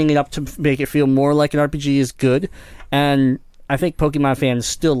opening it up to make it feel more like an RPG is good, and I think Pokemon fans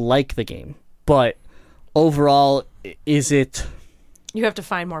still like the game. But overall, is it... You have to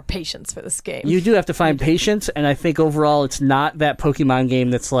find more patience for this game. You do have to find patience, and I think overall it's not that Pokemon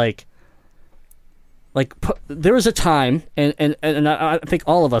game that's like there was a time, and I think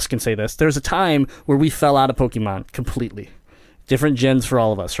all of us can say this, there was a time where we fell out of Pokemon completely. Different gens for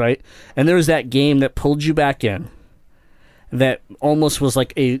all of us, right? And there was that game that pulled you back in, that almost was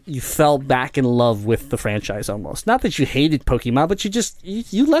like you fell back in love with the franchise almost. Not that you hated Pokemon, but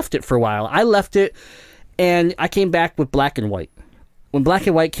you left it for a while. I left it, and I came back with Black and White. When Black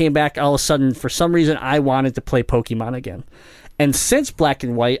and White came back, all of a sudden, for some reason, I wanted to play Pokemon again. And since Black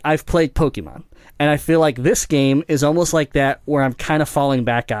and White, I've played Pokemon. And I feel like this game is almost like that, where I'm kind of falling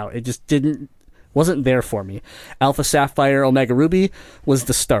back out. It just wasn't there for me. Alpha Sapphire, Omega Ruby was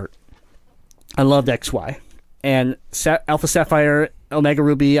the start. I loved XY. And Alpha Sapphire, Omega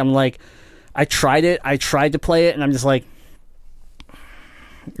Ruby, I'm like, I tried it. I tried to play it, and I'm just like,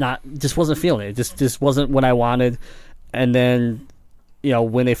 just wasn't feeling it. It just wasn't what I wanted. And then,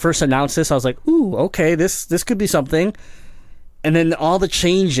 when they first announced this, I was like, ooh, okay, this could be something. And then all the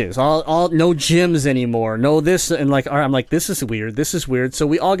changes, all no gyms anymore, no this, and like, all right, I'm like, this is weird. So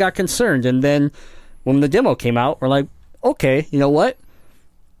we all got concerned. And then when the demo came out, we're like, okay, you know what?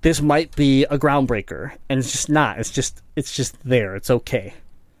 This might be a groundbreaker, and it's just not. It's just there. It's okay.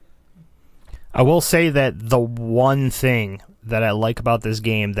 I will say that the one thing that I like about this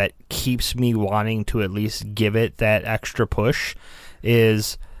game that keeps me wanting to at least give it that extra push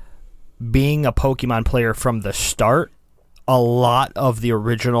is being a Pokemon player from the start. A lot of the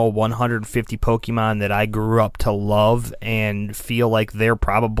original 150 Pokemon that I grew up to love and feel like they're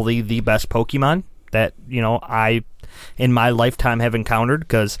probably the best Pokemon that, I in my lifetime have encountered,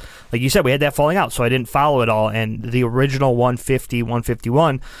 because like you said, we had that falling out, so I didn't follow it all, and the original 150,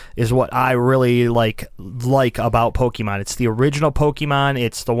 151 is what I really like about Pokemon. It's the original Pokemon.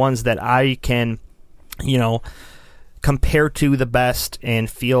 It's the ones that I can, compare to the best and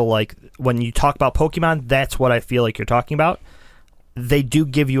feel like when you talk about Pokemon, that's what I feel like you're talking about. They do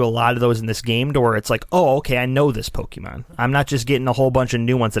give you a lot of those in this game to where it's like, oh, okay, I know this Pokemon. I'm not just getting a whole bunch of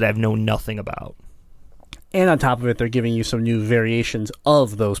new ones that I have known nothing about. And on top of it, they're giving you some new variations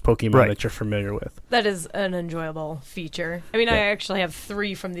of those Pokemon that you're familiar with. That is an enjoyable feature. I mean, I actually have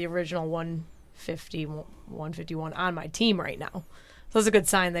 3 from the original 150, 151 on my team right now. So that's a good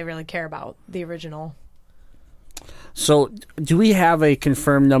sign they really care about the original. So, do we have a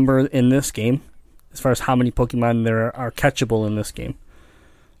confirmed number in this game as far as how many Pokemon there are catchable in this game?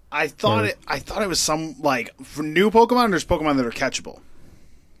 I thought it was some, like, for new Pokemon, there's Pokemon that are catchable.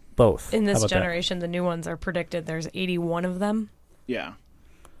 Both. In this generation, the new ones are predicted. There's 81 of them. Yeah.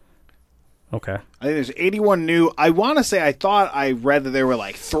 Okay. I think there's 81 new. I want to say I thought I read that there were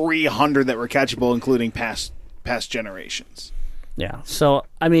like 300 that were catchable, including past generations. Yeah. So,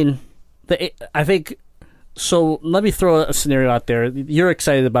 I mean, I think... So, let me throw a scenario out there. You're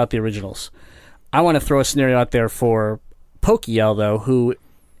excited about the originals. I want to throw a scenario out there for Pokeyel, though, who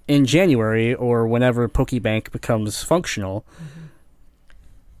in January or whenever Pokebank becomes functional,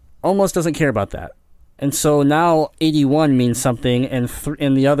 almost doesn't care about that. And so now 81 means something, and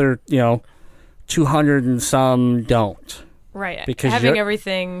the other, 200 and some don't. Right. Because having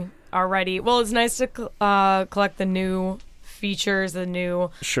everything already. Well, it's nice to collect the new features, the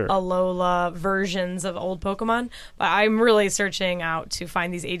new Alola versions of old Pokemon, but I'm really searching out to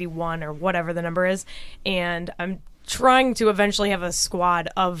find these 81 or whatever the number is, and I'm trying to eventually have a squad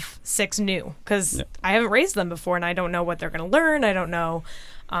of 6 new, because I haven't raised them before, and I don't know what they're going to learn. I don't know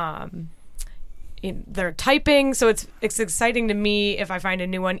their typing, so it's exciting to me if I find a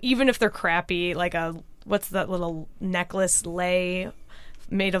new one, even if they're crappy, like what's that little necklace lay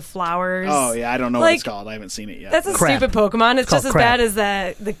made of flowers? Oh yeah, I don't know what it's called. I haven't seen it yet. That's a stupid Pokemon. It's just as bad as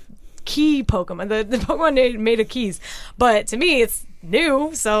the key Pokemon, the Pokemon made of keys. But to me, it's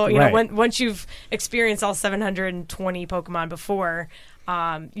new. So you Right. know, once you've experienced all 720 Pokemon before,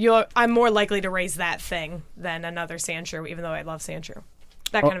 I'm more likely to raise that thing than another Sandshrew, even though I love Sandshrew.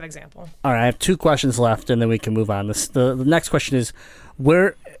 That kind of example. All right, I have 2 questions left, and then we can move on. The next question is,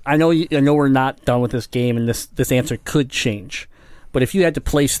 where I know we're not done with this game, and this answer could change, but if you had to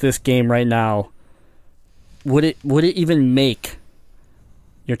place this game right now, would it even make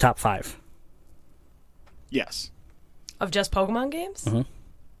your top 5? Yes. Of just Pokemon games? Mm-hmm.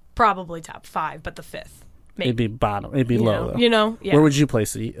 Probably top 5, but the 5th. Maybe. It'd be bottom. It'd be low, though. Yeah. Where would you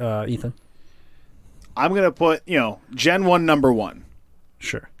place it, Ethan? I'm going to put, Gen 1 number 1.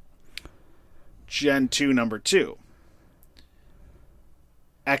 Sure. Gen 2 number 2.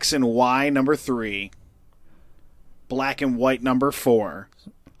 X and Y number 3. Black and White number 4.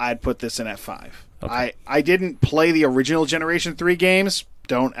 I'd put this in at 5. Okay. I didn't play the original Generation 3 games.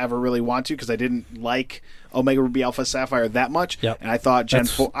 Don't ever really want to because I didn't like Omega Ruby Alpha Sapphire that much. Yep. And I thought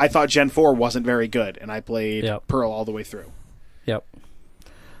Gen 4 wasn't very good, and I played Pearl all the way through. Yep.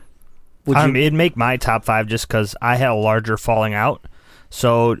 It'd make my top 5 just because I had a larger falling out.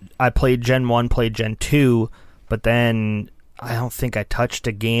 So I played Gen 1, played Gen 2, but then I don't think I touched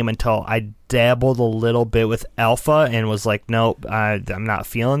a game until I dabbled a little bit with Alpha and was like, nope, I'm not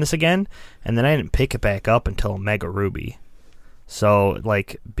feeling this again. And then I didn't pick it back up until Omega Ruby. So,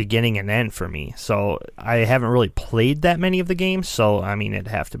 like, beginning and end for me. So I haven't really played that many of the games. So, I mean, it'd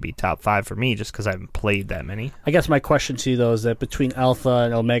have to be top 5 for me just because I haven't played that many. I guess my question to you, though, is that between Alpha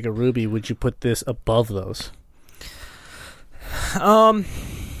and Omega Ruby, would you put this above those? I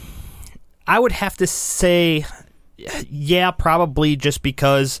would have to say, yeah, probably just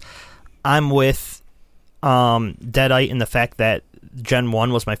because I'm with Deadite in the fact that Gen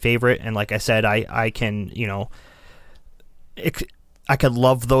 1 was my favorite. And like I said, I can, I could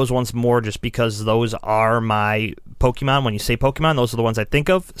love those ones more just because those are my Pokemon. When you say Pokemon, those are the ones I think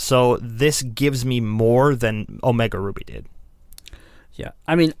of. So this gives me more than Omega Ruby did. Yeah.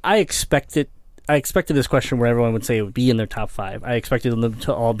 I mean, I expected this question where everyone would say it would be in their top 5. I expected them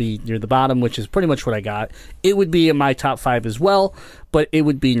to all be near the bottom, which is pretty much what I got. It would be in my top 5 as well, but it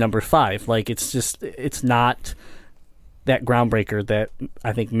would be number 5. Like, it's not that groundbreaker that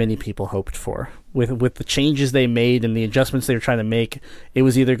I think many people hoped for. With the changes they made and the adjustments they were trying to make, it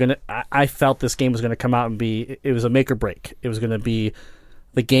was either going to... I felt this game was going to come out and be... It was a make or break. It was going to be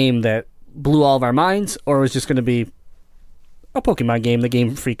the game that blew all of our minds, or it was just going to be a Pokemon game the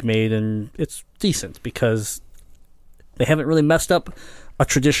Game Freak made, and it's decent because they haven't really messed up a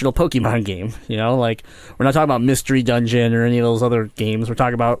traditional Pokemon game. Like, we're not talking about Mystery Dungeon or any of those other games. We're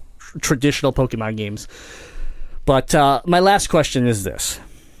talking about traditional Pokemon games. But my last question is this.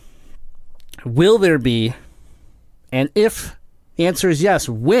 Will there be, and if the answer is yes,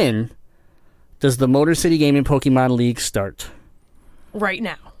 when does the Motor City Gaming Pokemon League start? Right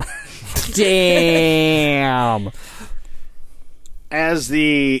now. Damn. As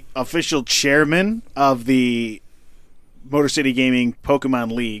the official chairman of the Motor City Gaming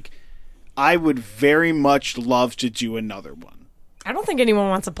Pokemon League, I would very much love to do another one. I don't think anyone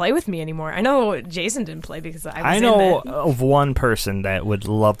wants to play with me anymore. I know Jason didn't play because I know in it. of one person that would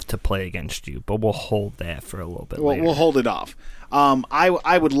love to play against you, but we'll hold that for a little bit later. We'll hold it off.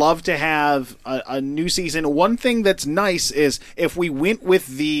 I would love to have a new season. One thing that's nice is if we went with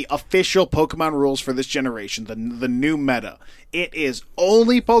the official Pokemon rules for this generation, the new meta, it is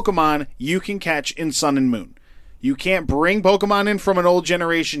only Pokemon you can catch in Sun and Moon. You can't bring Pokemon in from an old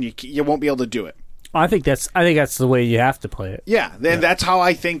generation. You won't be able to do it. I think that's the way you have to play it. Yeah, that's how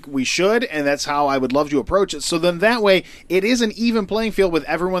I think we should, and that's how I would love to approach it. So then that way, it is an even playing field with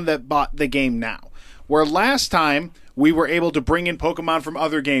everyone that bought the game now. Where last time, we were able to bring in Pokemon from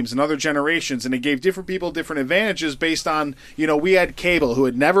other games and other generations, and it gave different people different advantages based on, we had Cable, who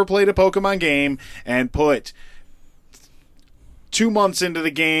had never played a Pokemon game, and put 2 months into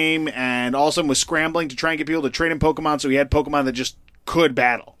the game, and all of a sudden was scrambling to try and get people to trade in Pokemon, so he had Pokemon that just could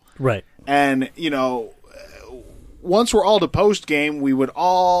battle. Right. And, once we're all to post-game, we would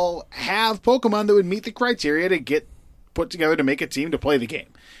all have Pokemon that would meet the criteria to get put together to make a team to play the game.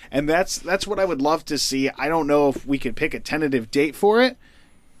 And that's what I would love to see. I don't know if we could pick a tentative date for it,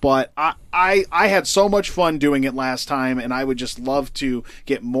 but I had so much fun doing it last time, and I would just love to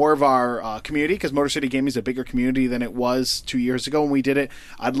get more of our community, because Motor City Gaming is a bigger community than it was 2 years ago when we did it.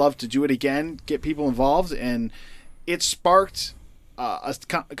 I'd love to do it again, get people involved, and it sparked a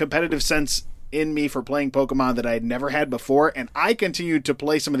competitive sense in me for playing Pokemon that I had never had before, and I continued to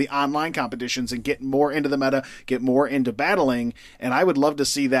play some of the online competitions and get more into the meta, get more into battling, and I would love to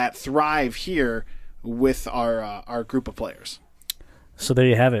see that thrive here with our group of players. So there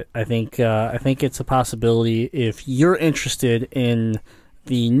you have it. I think it's a possibility. If you're interested in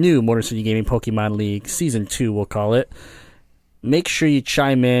the new Motor City Gaming Pokemon League Season 2, we'll call it, make sure you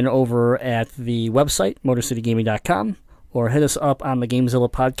chime in over at the website, MotorCityGaming.com, or hit us up on the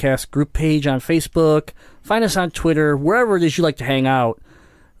Gamezilla Podcast group page on Facebook. Find us on Twitter, wherever it is you like to hang out.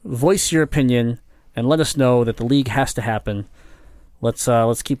 Voice your opinion and let us know that the league has to happen.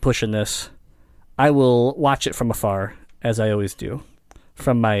 Let's keep pushing this. I will watch it from afar, as I always do,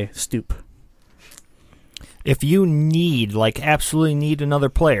 from my stoop. If you absolutely need another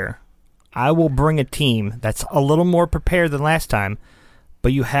player, I will bring a team that's a little more prepared than last time,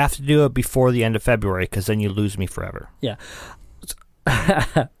 but you have to do it before the end of February, because then you lose me forever. Yeah.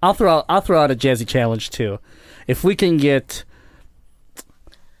 I'll throw out a Jazzy challenge too. If we get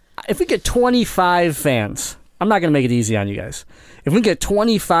 25 fans, I'm not going to make it easy on you guys. If we get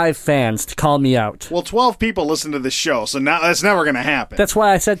 25 fans to call me out. Well, 12 people listen to this show, so now that's never going to happen. That's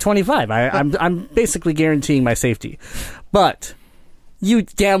why I said 25. I'm basically guaranteeing my safety. But you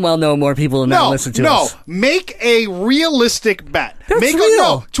damn well know more people than that listen to us. No, make a realistic bet. That's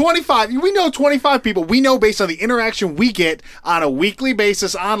real. 25. We know 25 people. We know based on the interaction we get on a weekly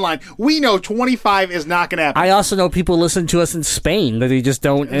basis online, we know 25 is not going to happen. I also know people listen to us in Spain that they just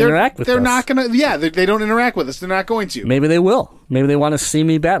don't interact with us. They're not going to, they don't interact with us. They're not going to. Maybe they will. Maybe they want to see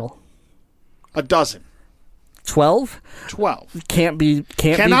me battle. A dozen. 12? 12. Cannot be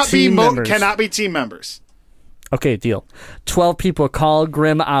team members. Cannot be team members. Okay, deal. 12 people call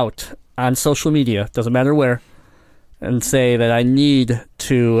Grim out on social media, doesn't matter where, and say that I need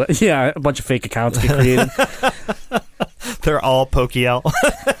to... Yeah, a bunch of fake accounts get created. They're all Pokeel.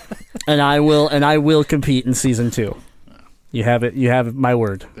 and I will compete in Season 2. You have it. You have my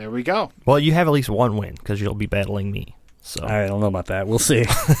word. There we go. Well, you have at least one win, because you'll be battling me. So I don't know about that. We'll see.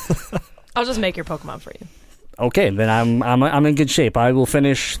 I'll just make your Pokemon for you. Okay, then I'm in good shape. I will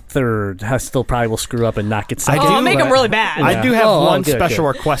finish third. I still probably will screw up and not get second. I'll make them really bad. I do have one good, special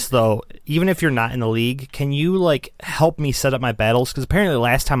request, though. Even if you're not in the league, can you help me set up my battles? Because apparently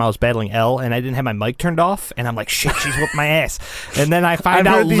last time I was battling Elle and I didn't have my mic turned off, and I'm like, shit, she's whooping my ass. And then I find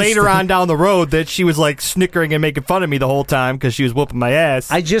out later on down the road that she was snickering and making fun of me the whole time because she was whooping my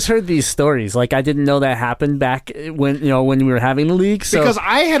ass. I just heard these stories. I didn't know that happened back when we were having the league. So. Because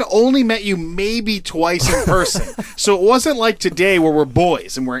I had only met you maybe twice in person, so it wasn't like today where we're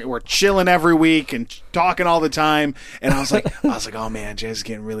boys and we're chilling every week and talking all the time. And I was like, oh man, Jazz is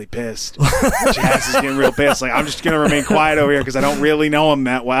getting really pissed. Jazz is getting real pissed. I'm just gonna remain quiet over here because I don't really know him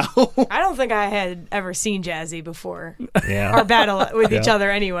that well. I don't think I had ever seen Jazzy before. Yeah. Our battle with each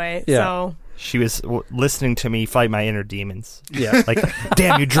other anyway. Yeah. So she was listening to me fight my inner demons. Yeah.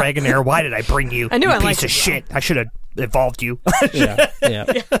 Damn you, Dragonair! Why did I bring you? I knew you I liked piece of shit. I should have evolved you. Yeah.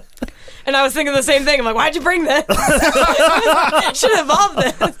 And I was thinking the same thing. I'm like, why'd you bring this? Should have evolved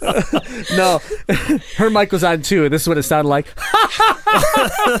this. No, her mic was on too. This is what it sounded like. Are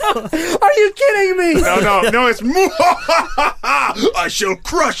you kidding me? No, it's I shall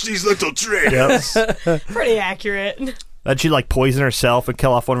crush these little tricks. Pretty accurate. Then she'd poison herself and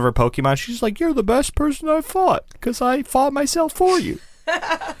kill off one of her Pokemon. She's like, you're the best person I fought because I fought myself for you.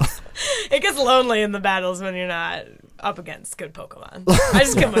 It gets lonely in the battles when you're not up against good Pokemon. I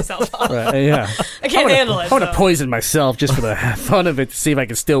just kill myself off. Right, yeah. I can't handle it. I want to poison myself just for the fun of it to see if I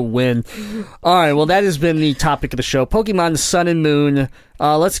can still win. All right, well, that has been the topic of the show. Pokemon Sun and Moon.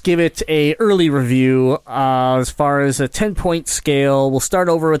 Let's give it a early review as far as a 10-point scale. We'll start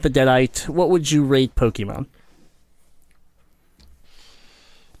over with the Deadite. What would you rate Pokemon?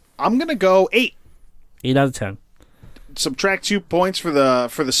 I'm going to go 8. 8 out of 10. Subtract 2 points for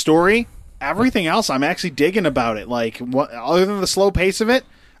the story. Everything else I'm actually digging about it. Other than the slow pace of it,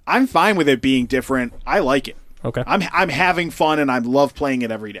 I'm fine with it being different. I like it. Okay. I'm having fun and I love playing it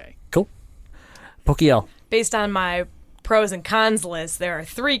every day. Cool. Pokeel. Based on my pros and cons list, there are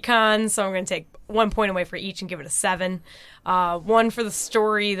 3 cons, so I'm going to take 1 point away for each and give it a 7. 1 for the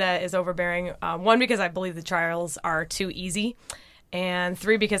story that is overbearing. 1 because I believe the trials are too easy. And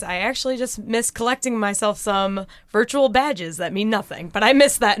 3 because I actually just miss collecting myself some virtual badges that mean nothing. But I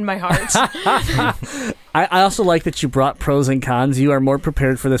miss that in my heart. I also like that you brought pros and cons. You are more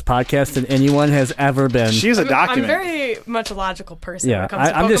prepared for this podcast than anyone has ever been. She's a document. I'm very much a logical person when Yeah, it comes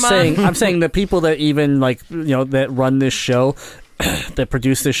to I'm Pokemon. just saying. I'm saying the people that even that run this show, that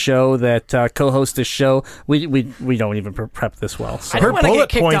produce this show, that co-host this show, we don't even prep this well. So. I don't Her wanna get bullet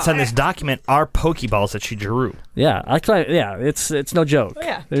kicked points off. on this document are Pokeballs that she drew. Yeah, it's no joke. Oh,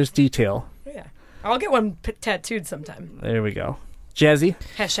 yeah. There's detail. Yeah, I'll get one tattooed sometime. There we go. Jazzy?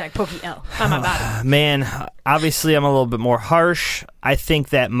 Hashtag PokeL on my body. Man, obviously I'm a little bit more harsh. I think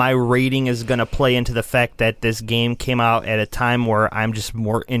that my rating is going to play into the fact that this game came out at a time where I'm just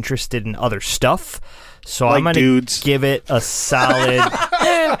more interested in other stuff. So Like I'm going to give it a solid...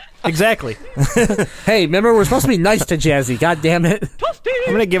 Exactly. Hey, remember, we're supposed to be nice to Jazzy. God damn it. I'm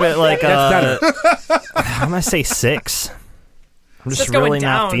going to give it like That's better. I'm going to say 6. I'm just It's really going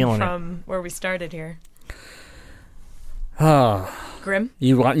not down feeling it. from where we started here. Oh, Grim,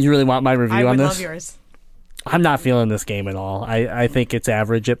 you really want my review I on would this? love yours. I'm not feeling this game at all. I think it's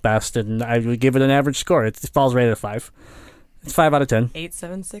average at best, and I would give it an average score. It falls right at a 5. It's 5 out of 10. 8,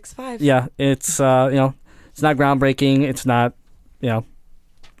 7, 6, 5. Yeah, it's it's not groundbreaking. It's not,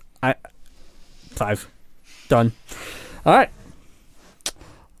 5. Done. All right.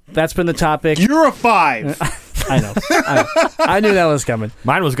 That's been the topic. You're a 5. I know. I knew that was coming.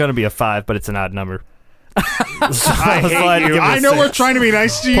 Mine was going to be a 5, but it's an odd number. I hate you. I know we're trying to be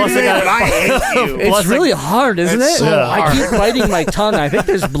nice to you, Plus, today, but I hate you. It's really hard, isn't It's it? so I keep biting my tongue. I think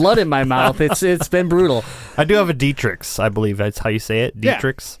there's blood in my mouth. It's been brutal. I do have a Dietrich's, I believe that's how you say it. Yeah.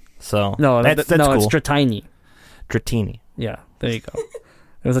 Dietrich's. So No, that's no, cool. it's Dratini. Dratini. Yeah, there you go.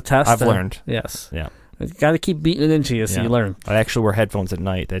 It was a test. I've learned. Yes. Yeah. You got to keep beating it into you so Yeah. you learn. I actually wear headphones at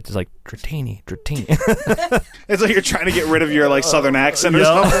night. That's just like Dratini. It's like you're trying to get rid of your like southern accent or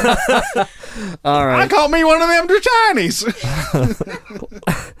something. All I right. call me one of them Chinese.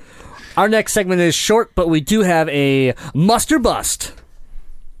 Our next segment is short, but we do have a muster bust.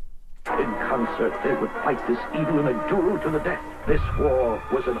 In concert, they would fight this evil in a duel to the death. This war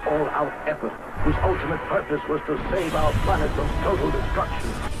was an all-out effort whose ultimate purpose was to save our planet from total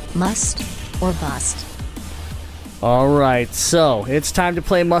destruction. Must or bust. All right, so it's time to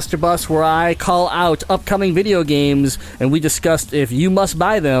play Muster Bust, where I call out upcoming video games, and we discussed if you must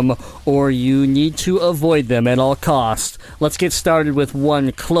buy them or you need to avoid them at all costs. Let's get started with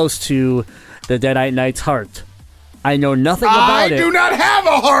one close to the Deadite Knight's heart. I know nothing about I it. do not have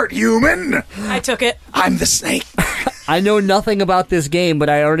a heart, human. I took it. I'm the snake. I know nothing about this game, but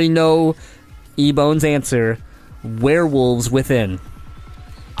I already know E-Bone's answer. Werewolves Within.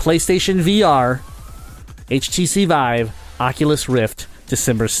 PlayStation VR, HTC Vive, Oculus Rift,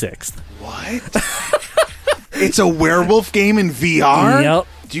 December 6th. What? It's a werewolf game in VR? Yep.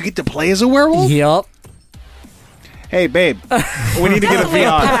 Do you get to play as a werewolf? Yep. Hey, babe, we need to get a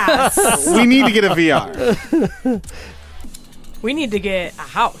VR. We need to get a VR. We need to get a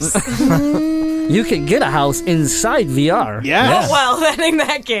house. You can get a house inside VR. Yes. Well, then in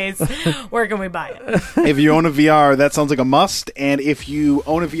that case, where can we buy it? If you own a VR, that sounds like a must. And if you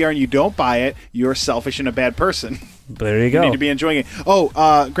own a VR and you don't buy it, you're selfish and a bad person. There you You go. need to be enjoying it. Oh,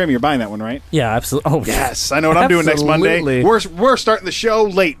 Grammy, you're buying that one, right? Yeah, absolutely. Oh, Yes, I know what I'm doing next Monday. Absolutely. We're starting the show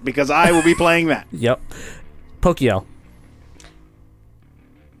late because I will be playing that. Yep. Pokeyell.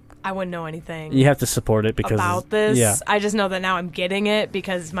 I wouldn't know anything You have to support it because about this. Yeah. I just know that now I'm getting it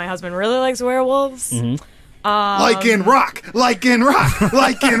because my husband really likes werewolves. Mm-hmm. Like in rock, like in rock,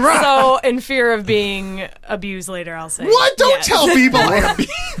 like in rock. So, in fear of being abused later, I'll say. What? Don't yes. tell people.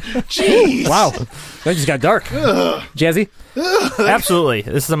 Jeez. Wow. That just got dark. Jazzy? Absolutely.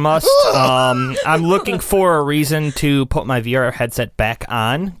 This is a must. I'm looking for a reason to put my VR headset back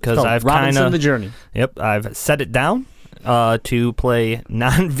on because Oh, I've Robinson kind the of Journey. Yep, I've set it down to play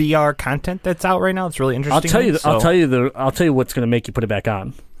non-VR content that's out right now. It's really interesting. I'll tell you what's going to make you put it back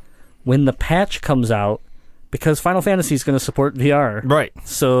on. When the patch comes out, because Final Fantasy is going to support VR. Right.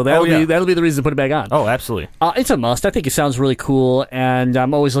 So that'll yeah. be the reason to put it back on. Oh, absolutely. It's a must. I think it sounds really cool, and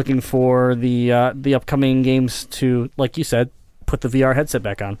I'm always looking for the upcoming games to, like you said, put the VR headset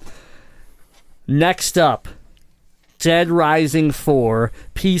back on. Next up, Dead Rising 4,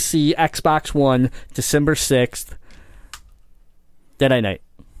 PC, Xbox One, December 6th. Deadite Night.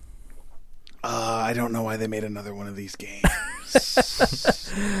 I don't know why they made another one of these games.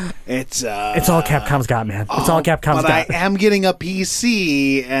 It's all Capcom's got, man. It's all Capcom's but got. I am getting a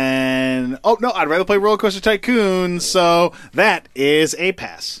PC, and I'd rather play Roller Coaster Tycoon, so that is a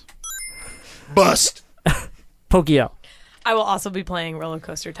pass. Bust. Pokeyell. I will also be playing Roller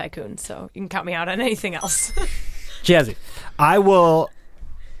Coaster Tycoon, so you can count me out on anything else. Jazzy. I will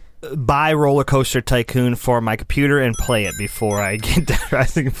buy Roller Coaster Tycoon for my computer and play it before I get Dead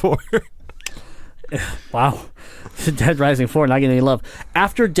Rising 4. Wow. Dead Rising 4 not getting any love.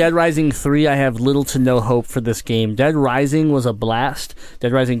 After Dead Rising 3, I have little to no hope for this game. Dead Rising was a blast.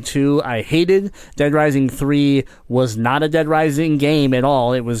 Dead Rising 2, I hated. Dead Rising 3 was not a Dead Rising game at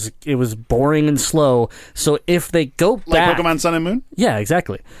all. It was boring and slow. So if they go back... Like Pokemon Sun and Moon? Yeah,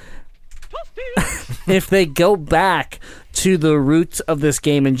 exactly. If they go back to the roots of this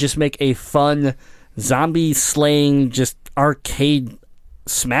game and just make a fun zombie slaying, just arcade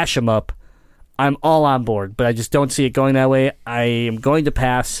smash 'em up, I'm all on board, but I just don't see it going that way. I am going to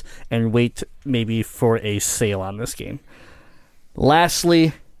pass and wait maybe for a sale on this game.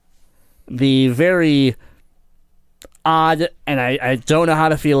 Lastly, the very odd, and I don't know how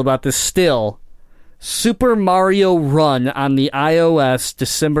to feel about this still, Super Mario Run on the iOS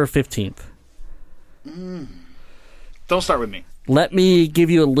December 15th. Don't start with me. Let me give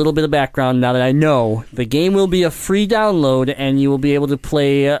you a little bit of background now that I know. The game will be a free download, and you will be able to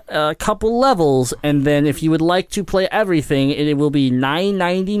play a couple levels, and then if you would like to play everything, it will be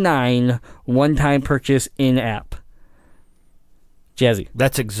 $9.99 one-time purchase in-app. Jazzy.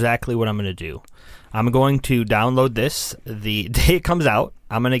 That's exactly what I'm going to do. I'm going to download this the day it comes out.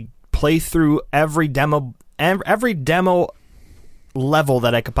 I'm going to play through every demo level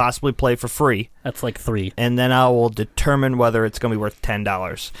that I could possibly play for free. That's like 3. And then I will determine whether it's going to be worth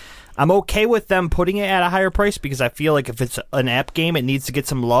 $10. I'm okay with them putting it at a higher price because I feel like if it's an app game, it needs to get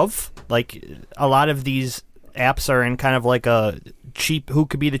some love. Like, a lot of these apps are in kind of like a cheap, who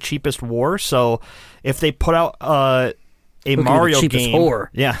could be the cheapest war. So if they put out a Mario game, whore.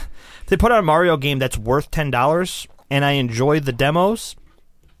 Yeah, if they put out a Mario game that's worth $10 and I enjoy the demo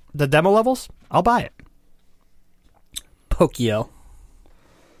levels, I'll buy it. Pokio.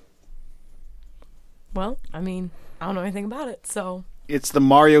 Well, I mean, I don't know anything about it, so... It's the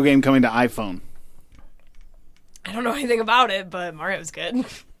Mario game coming to iPhone. I don't know anything about it, but Mario's good.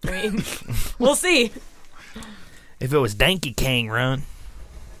 I mean, we'll see. If it was Donkey Kong Run.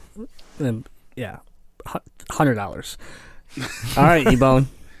 Then, yeah, $100. All right, E-Bone.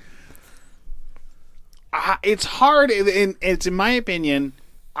 It's hard, and it's in my opinion,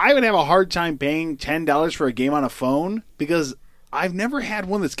 I would have a hard time paying $10 for a game on a phone because I've never had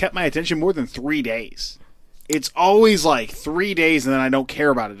one that's kept my attention more than 3 days. It's always like 3 days and then I don't care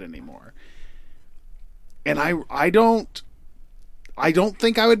about it anymore. And I don't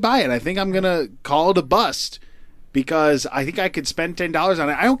think I would buy it. I think I'm going to call it a bust because I think I could spend $10 on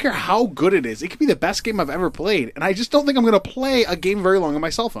it. I don't care how good it is. It could be the best game I've ever played. And I just don't think I'm going to play a game very long on my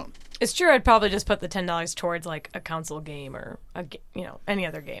cell phone. It's true. I'd probably just put the $10 towards like a console game or any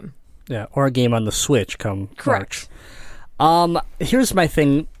other game. Yeah, or a game on the Switch come Correct. March. Here's my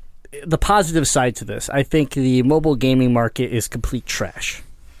thing. The positive side to this. I think the mobile gaming market is complete trash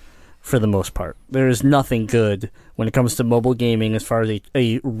for the most part. There is nothing good when it comes to mobile gaming as far as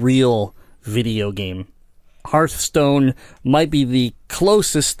a real video game. Hearthstone might be the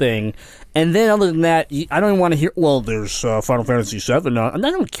closest thing. And then other than that, I don't even want to hear, well, there's Final Fantasy VII. I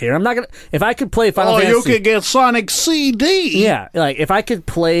don't care. I'm not going to, if I could play Final Fantasy. Oh, you could get Sonic CD. Yeah, like if I could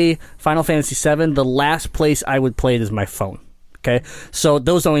play Final Fantasy VII, the last place I would play it is my phone. Okay? So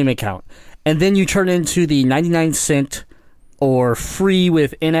those don't even count. And then you turn into the 99-cent or free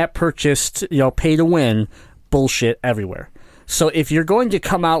with in-app purchased, pay to win bullshit everywhere. So if you're going to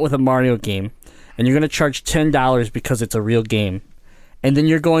come out with a Mario game and you're going to charge $10 because it's a real game, and then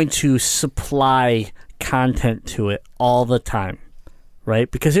you're going to supply content to it all the time, right?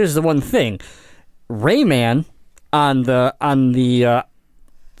 Because here's the one thing. Rayman on the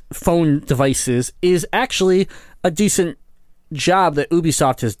phone devices is actually a decent job that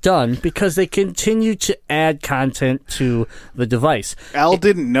Ubisoft has done because they continue to add content to the device. Elle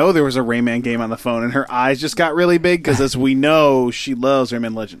didn't know there was a Rayman game on the phone, and her eyes just got really big because, as we know, she loves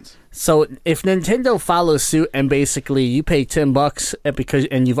Rayman Legends. So if Nintendo follows suit and basically you pay $10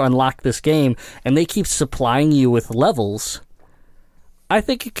 and you've unlocked this game and they keep supplying you with levels, I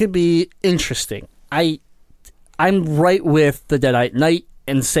think it could be interesting. I'm right with the Deadite Knight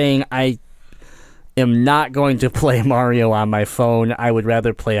in saying I am not going to play Mario on my phone. I would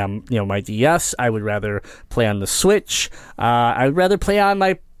rather play on my DS. I would rather play on the Switch. I would rather play on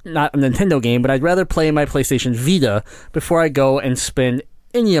not a Nintendo game, but I'd rather play my PlayStation Vita before I go and spend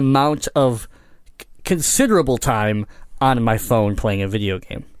any amount of considerable time on my phone playing a video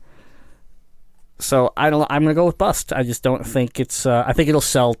game. So I'm going to go with bust. I just don't think it's. I think it'll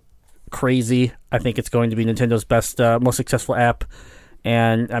sell crazy. I think it's going to be Nintendo's best, most successful app.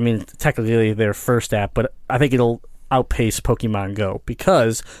 And, I mean, technically their first app, but I think it'll outpace Pokemon Go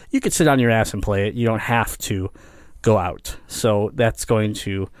because you could sit on your ass and play it. You don't have to go out. So that's going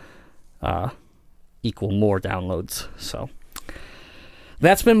to equal more downloads. So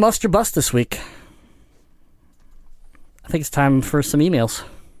that's been Must or Bust this week. I think it's time for some emails.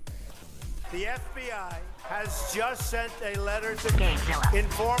 The FBI has just sent a letter to Gamezilla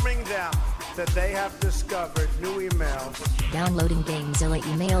informing them that they have discovered new emails. Downloading Gamezilla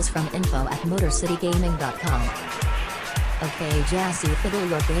emails from info@motorcitygaming.com. Okay, Jazzy Fiddle,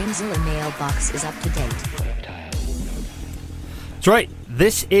 your Gamezilla mailbox is up to date. That's right.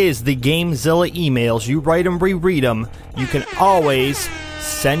 This is the GameZilla emails. You write them, reread them. You can always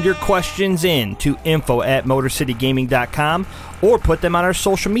send your questions in to info@MotorCityGaming.com or put them on our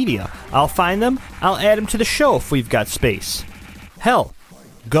social media. I'll find them. I'll add them to the show if we've got space. Hell,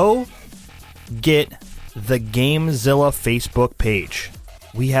 go get the GameZilla Facebook page.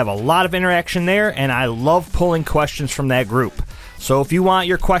 We have a lot of interaction there, and I love pulling questions from that group. So if you want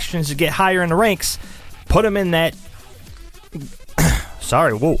your questions to get higher in the ranks, put them in that...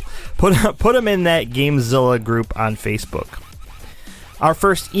 Put them in that GameZilla group on Facebook. Our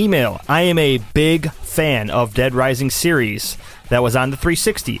first email. I am a big fan of Dead Rising series that was on the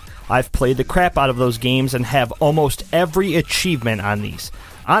 360. I've played the crap out of those games and have almost every achievement on these.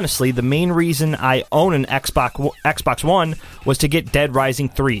 Honestly, the main reason I own an Xbox One was to get Dead Rising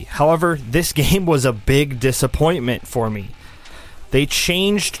 3. However, this game was a big disappointment for me. They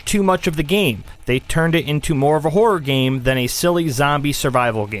changed too much of the game. They turned it into more of a horror game than a silly zombie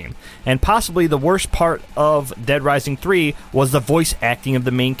survival game. And possibly the worst part of Dead Rising 3 was the voice acting of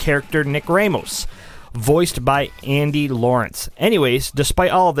the main character, Nick Ramos, voiced by Andy Lawrence. Anyways,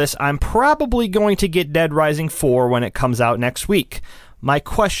 despite all of this, I'm probably going to get Dead Rising 4 when it comes out next week. My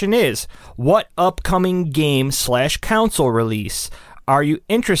question is, what upcoming game/console release are you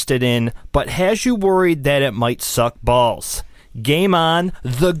interested in, but has you worried that it might suck balls? Game on,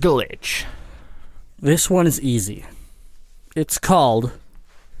 The Glitch. This one is easy. It's called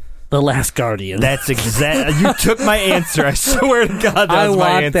The Last Guardian. That's exact. You took my answer. I swear to God, that was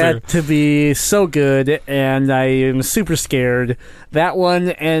my answer. I want that to be so good, and I am super scared. That one,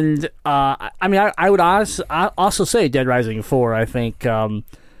 and I would also say Dead Rising 4. I think,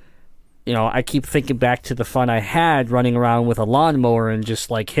 I keep thinking back to the fun I had running around with a lawnmower and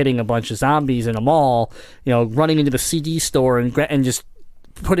just like hitting a bunch of zombies in a mall. Running into the CD store and just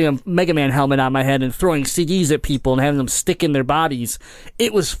putting a Mega Man helmet on my head and throwing CDs at people and having them stick in their bodies.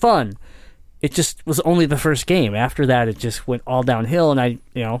 It was fun. It just was only the first game. After that, it just went all downhill, and I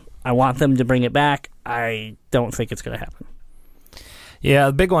want them to bring it back. I don't think it's going to happen. Yeah,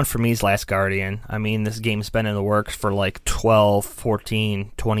 the big one for me is Last Guardian. I mean, this game's been in the works for like 12,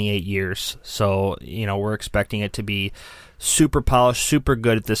 14, 28 years. So, we're expecting it to be super polished, super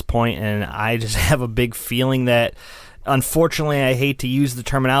good at this point, and I just have a big feeling that, unfortunately, I hate to use the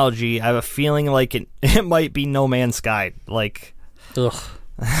terminology, I have a feeling like it might be No Man's Sky. Like, ugh.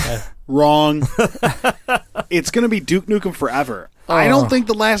 Wrong. It's going to be Duke Nukem Forever. I don't think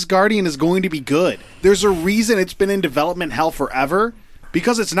The Last Guardian is going to be good. There's a reason it's been in development hell forever,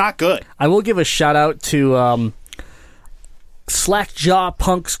 because it's not good. I will give a shout out to Slackjaw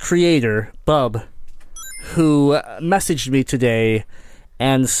Punk's creator, Bub, who messaged me today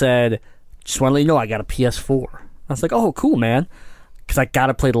and said, just want to let you know I got a PS4. I was like, oh, cool, man, because I got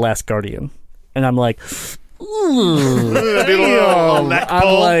to play The Last Guardian. And I'm like, ooh. I'm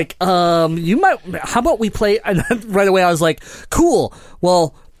like, you might, how about we play, and right away I was like, cool,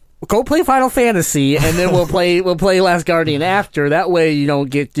 well, go play Final Fantasy, and then we'll play Last Guardian after. That way you don't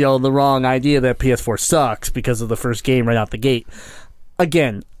get the wrong idea that PS4 sucks because of the first game right out the gate.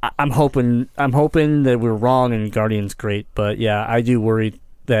 Again, I'm hoping that we're wrong and Guardian's great, but yeah, I do worry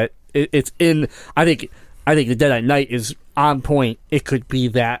that it's in. I think the Dead at Night is on point. It could be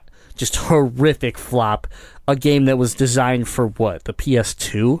that just horrific flop, a game that was designed for what, the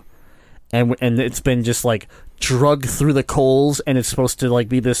PS2, and it's been just like drugged through the coals, and it's supposed to like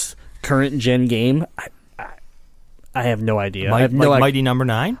be this current gen game. I have no idea. I have no Mighty Number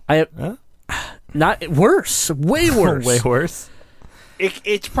 9. I have not worse, way worse, way worse.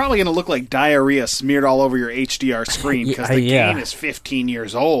 It's probably going to look like diarrhea smeared all over your HDR screen because the game is 15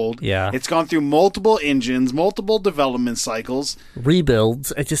 years old. Yeah, it's gone through multiple engines, multiple development cycles,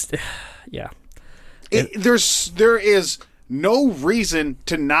 rebuilds. It just, yeah. There is no reason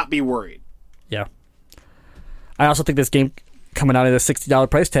to not be worried. Yeah. I also think this game coming out at a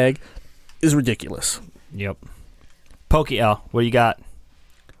 $60 price tag is ridiculous. Yep. Pokey-L, what do you got?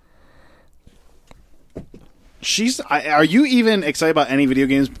 Are you even excited about any video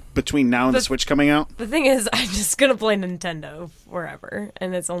games between now and the Switch coming out? The thing is, I'm just going to play Nintendo forever,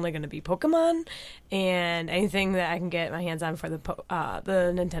 and it's only going to be Pokemon and anything that I can get my hands on for the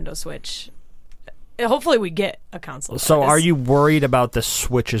Nintendo Switch. Hopefully we get a console. So are you worried about the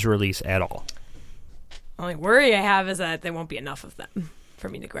Switch's release at all? The only worry I have is that there won't be enough of them for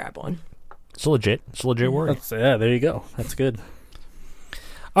me to grab one. It's legit worry. Yeah, there you go. That's good.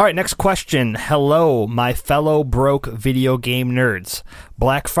 All right, next question. Hello, my fellow broke video game nerds.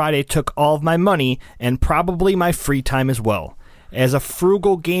 Black Friday took all of my money and probably my free time as well. As a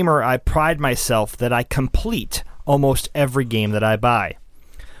frugal gamer, I pride myself that I complete almost every game that I buy.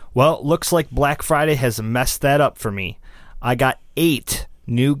 Well, looks like Black Friday has messed that up for me. I got 8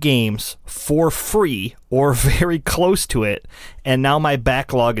 new games for free or very close to it, and now my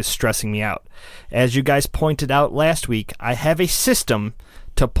backlog is stressing me out. As you guys pointed out last week, I have a system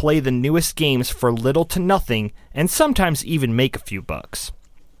to play the newest games for little to nothing and sometimes even make a few bucks.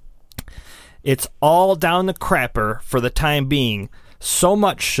 It's all down the crapper for the time being, so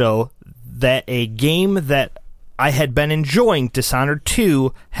much so that a game that I had been enjoying, Dishonored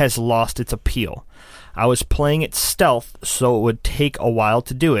 2, has lost its appeal. I was playing it stealth, so it would take a while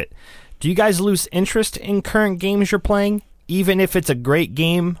to do it. Do you guys lose interest in current games you're playing, even if it's a great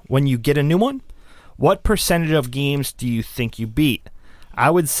game when you get a new one? What percentage of games do you think you beat? I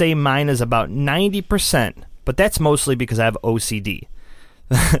would say mine is about 90%, but that's mostly because I have OCD.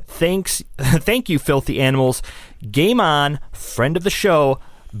 Thank you, filthy animals. Game on, friend of the show,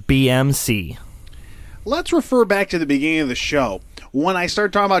 BMC. Let's refer back to the beginning of the show when I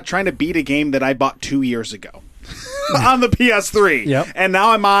started talking about trying to beat a game that I bought 2 years ago on the PS3. Yep. And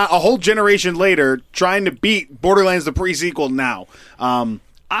now I'm a whole generation later trying to beat Borderlands the pre-sequel now.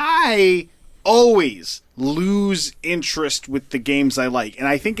 I always lose interest with the games I like, and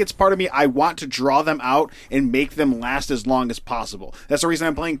I think it's part of me. I want to draw them out and make them last as long as possible. That's the reason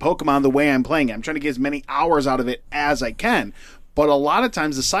I'm playing Pokemon the way I'm playing it. I'm trying to get as many hours out of it as I can. But a lot of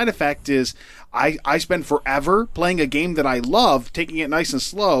times the side effect is I spend forever playing a game that I love, taking it nice and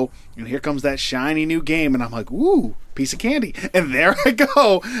slow, and here comes that shiny new game, and I'm like, ooh, piece of candy. And there I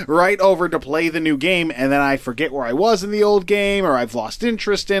go, right over to play the new game, and then I forget where I was in the old game, or I've lost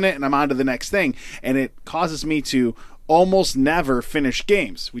interest in it, and I'm on to the next thing. And it causes me to almost never finish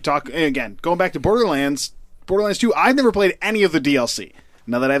games. We talk, again, going back to Borderlands 2, I've never played any of the DLC.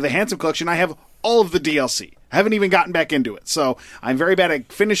 Now that I have the Handsome Collection, I have all of the DLC. I haven't even gotten back into it. So I'm very bad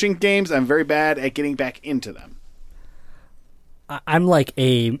at finishing games. I'm very bad at getting back into them. I'm like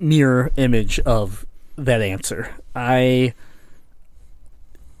a mirror image of that answer. I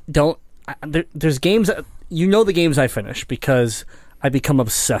don't... There's games... You know the games I finish because I become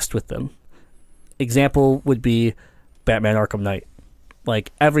obsessed with them. Example would be Batman Arkham Knight.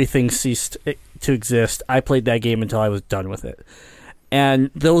 Like, everything ceased to exist. I played that game until I was done with it.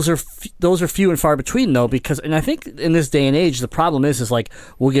 And those are few and far between, though, because, and I think in this day and age, the problem is like,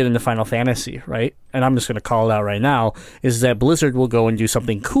 we'll get into Final Fantasy, right? And I'm just going to call it out right now, is that Blizzard will go and do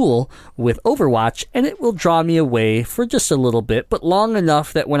something cool with Overwatch, and it will draw me away for just a little bit, but long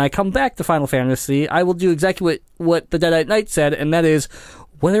enough that when I come back to Final Fantasy, I will do exactly what the Deadite Knight said, and that is,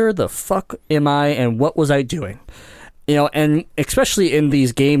 where the fuck am I, and what was I doing? You know, and especially in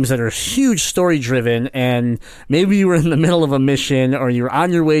these games that are huge story-driven, and maybe you were in the middle of a mission, or you're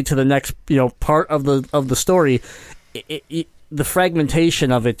on your way to the next, part of the story. The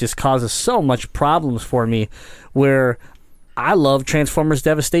fragmentation of it just causes so much problems for me. Where I love Transformers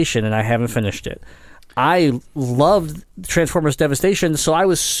Devastation, and I haven't finished it. I loved Transformers Devastation, so I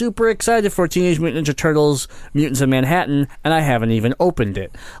was super excited for Teenage Mutant Ninja Turtles Mutants in Manhattan, and I haven't even opened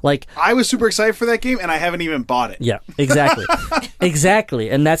it. Like, I was super excited for that game, and I haven't even bought it. Yeah, exactly. Exactly.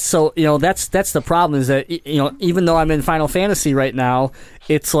 And that's so, that's the problem is that, even though I'm in Final Fantasy right now,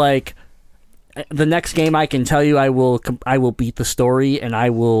 it's like the next game I can tell you I will beat the story, and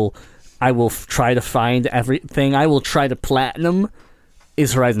I will try to find everything. I will try to platinum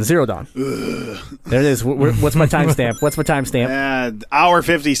is Horizon Zero Dawn. Ugh. There it is. What's my timestamp? Hour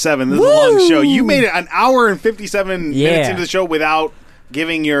 57. This is a long show. You made it an hour and 57 minutes into the show without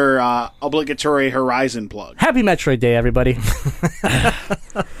giving your obligatory Horizon plug. Happy Metroid Day, everybody. You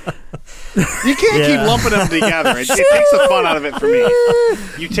can't keep lumping them together. It takes the fun out of it for me.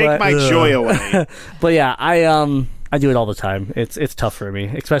 You take my joy away. But yeah, I do it all the time. It's tough for me,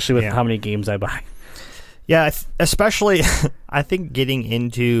 especially with how many games I buy. Yeah, especially, I think getting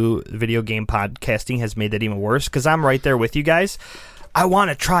into video game podcasting has made that even worse, because I'm right there with you guys. I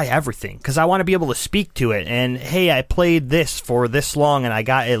want to try everything, because I want to be able to speak to it, and hey, I played this for this long, and I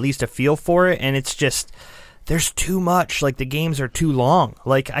got at least a feel for it, and it's just, there's too much. Like, the games are too long.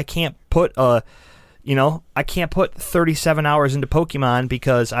 Like, I can't put 37 hours into Pokemon,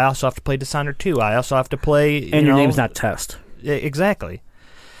 because I also have to play Dishonored 2. I also have to play, And your name's not Test. Exactly.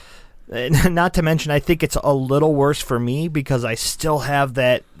 Not to mention, I think it's a little worse for me because I still have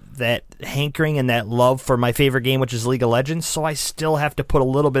that hankering and that love for my favorite game, which is League of Legends, so I still have to put a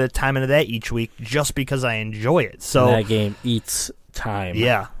little bit of time into that each week just because I enjoy it. So that game eats time.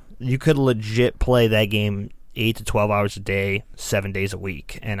 Yeah. You could legit play that game 8 to 12 hours a day, 7 days a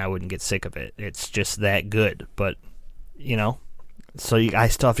week, and I wouldn't get sick of it. It's just that good. But, so I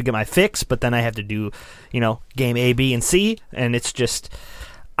still have to get my fix, but then I have to do, game A, B, and C, and it's just...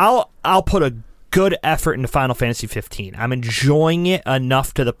 I'll put a good effort into Final Fantasy 15. I'm enjoying it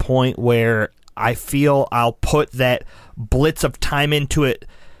enough to the point where I feel I'll put that blitz of time into it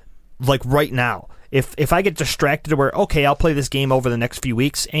like right now. If I get distracted where, okay, I'll play this game over the next few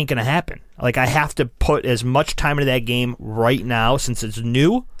weeks, ain't going to happen. Like, I have to put as much time into that game right now since it's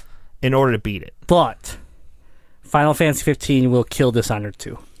new in order to beat it. But Final Fantasy 15 will kill Dishonored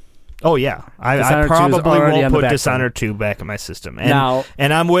 2. Oh, yeah. I Dishonored 2 is probably already on won't the put back Dishonored 2 back in my system. And, Now-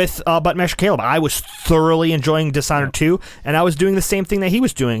 and I'm with Button Masher Caleb. I was thoroughly enjoying Dishonored 2, and I was doing the same thing that he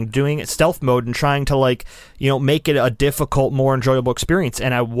was doing it stealth mode and trying to, like, make it a difficult, more enjoyable experience.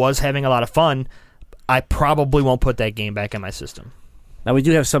 And I was having a lot of fun. I probably won't put that game back in my system. Now, we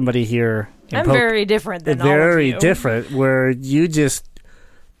do have somebody here. I'm very different than all of Very you. different, where you just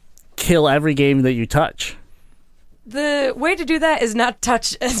kill every game that you touch. The way to do that is not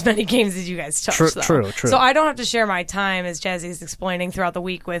touch as many games as you guys touch. True. So I don't have to share my time, as Jazzy's explaining, throughout the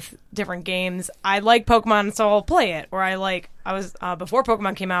week with different games. I like Pokemon, so I'll play it. Or before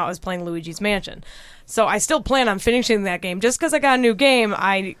Pokemon came out, I was playing Luigi's Mansion. So I still plan on finishing that game. Just because I got a new game,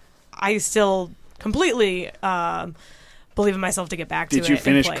 I still completely believe in myself to get back to it. Did you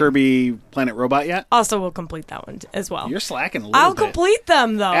finish Kirby Planet Robot yet? Also, will complete that one as well. You're slacking a little I'll bit. complete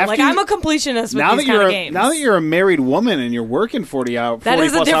them, though. I'm a completionist with these kind of games. Now that you're a married woman and you're working 40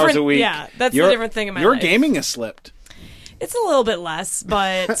 plus hours a week, yeah, that's a different thing in my your life. gaming has slipped. It's a little bit less,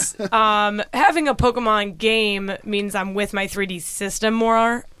 but having a Pokemon game means I'm with my 3D system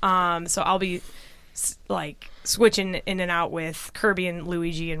more. So I'll be switching in and out with Kirby and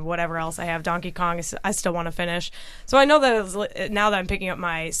Luigi and whatever else I have. Donkey Kong, I still want to finish. So I know that now that I'm picking up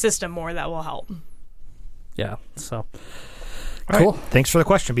my system more, that will help. Yeah, so. Cool. Right. Thanks for the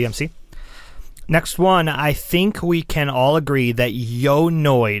question, BMC. Next one, I think we can all agree that Yo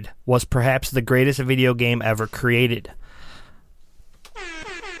Noid was perhaps the greatest video game ever created.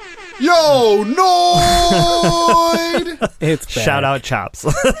 Yo Noid! It's bad. Shout out Chops.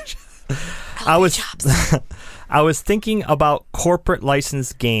 I was thinking about corporate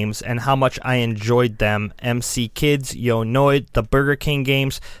licensed games and how much I enjoyed them. MC Kids, Yo Noid, the Burger King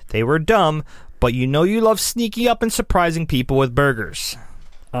games. They were dumb, but you love sneaking up and surprising people with burgers.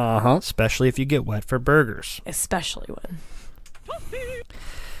 Uh-huh. Especially if you get wet for burgers. Especially when.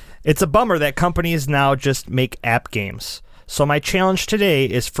 It's a bummer that companies now just make app games. So my challenge today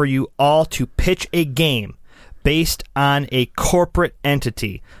is for you all to pitch a game based on a corporate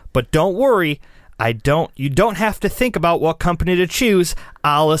entity. But don't worry, you don't have to think about what company to choose.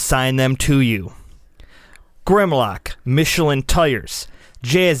 I'll assign them to you. Grimlock, Michelin Tires,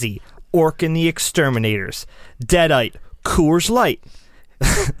 Jazzy, Orc and the Exterminators, Deadite, Coors Light,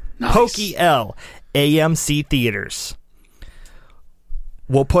 Nice. Pokey L, AMC Theaters.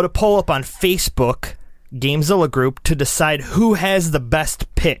 We'll put a poll up on Facebook, Gamezilla group, to decide who has the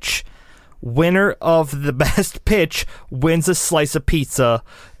best pitch. Winner of the best pitch wins a slice of pizza.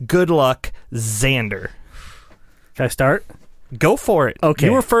 Good luck, Xander. Can I start? Go for it. Okay.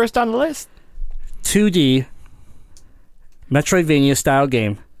 You were first on the list. 2D Metroidvania style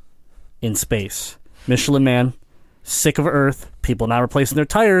game in space. Michelin Man, sick of Earth, people not replacing their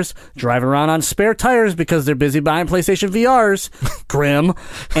tires, driving around on spare tires because they're busy buying PlayStation VRs. Grim.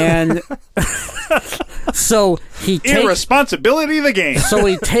 And so irresponsibility of the game. So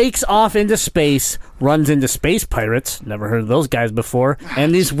he takes off into space, runs into space pirates, never heard of those guys before,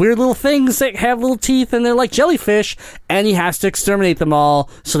 and these weird little things that have little teeth and they're like jellyfish, and he has to exterminate them all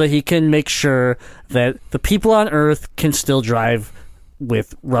so that he can make sure that the people on Earth can still drive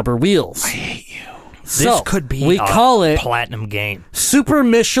with rubber wheels. I hate you. This could be we call it platinum game. Super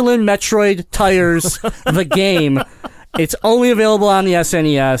Michelin Metroid Tires, the game. It's only available on the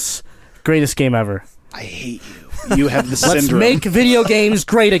SNES. Greatest game ever. I hate you. You have the syndrome. Let's make video games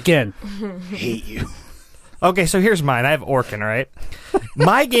great again. I hate you. Okay, so here's mine. I have Orkin, all right?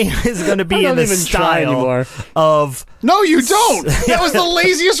 My game is going to be in the style of... No, you don't. That was the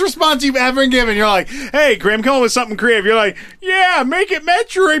laziest response you've ever given. You're like, hey, Graham, come up with something creative. You're like, yeah, make it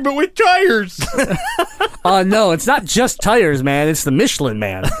Metroid, but with tires. No, it's not just tires, man. It's the Michelin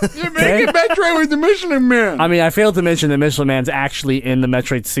Man. You make it Metroid with the Michelin Man. I mean, I failed to mention that Michelin Man's actually in the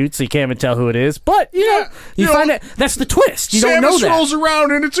Metroid suit, so you can't even tell who it is. But, you find that that's the twist. You don't know that. Samus rolls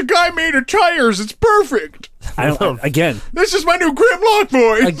around, and it's a guy made of tires. It's perfect. Again. This is my new Grimlock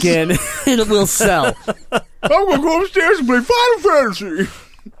voice. Again, it will sell. I'm going to go upstairs and play Final Fantasy.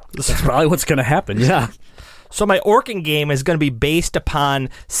 That's probably what's going to happen, yeah. So my Orkin game is going to be based upon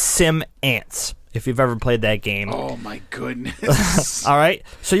Sim Ants, if you've ever played that game. Oh, my goodness. All right?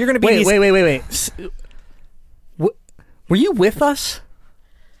 So you're going to be... Wait. Were you with us?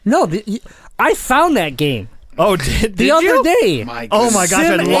 No, I found that game. Oh, did the you? other day. Oh my gosh,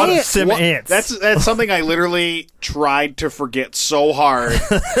 I Sim love Ant. Sim Ants. That's something I literally tried to forget so hard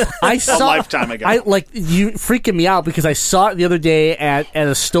I saw, a lifetime ago. You freaking me out because I saw it the other day at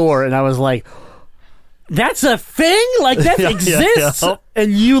a store, and I was like, "That's a thing? Like that exists?" yeah.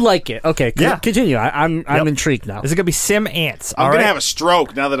 And you like it? Okay, Yeah. continue. I'm intrigued now. This is gonna be Sim Ants. I'm all going right? to have a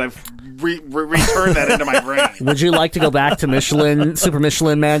stroke now that I've returned that into my brain. Would you like to go back to Super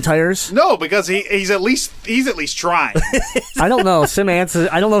Michelin Man tires? No, because he's at least trying. I don't know. Sim Ants is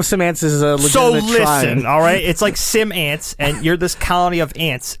a legitimate So listen, trying. all right? It's like Sim Ants, and you're this colony of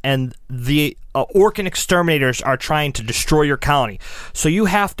ants, and the Orkin exterminators are trying to destroy your colony. So you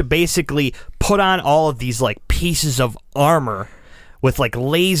have to basically put on all of these like pieces of armor with like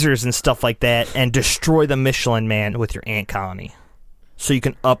lasers and stuff like that, and destroy the Michelin Man with your ant colony, so you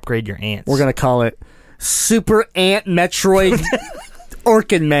can upgrade your ants. We're gonna call it Super Ant Metroid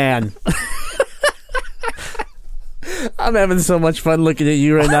Orkin Man. I'm having so much fun looking at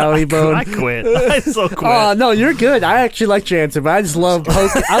you right now, E-Bone. I quit. I so quit. Oh, no, you're good. I actually like your answer, but I just love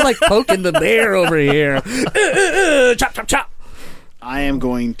poking. I like poking the bear over here. Chop, chop, chop. I am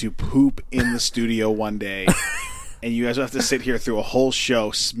going to poop in the studio one day, and you guys will have to sit here through a whole show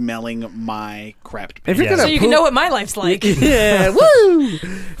smelling my crapped pants. So you can know what my life's like. Yeah, woo!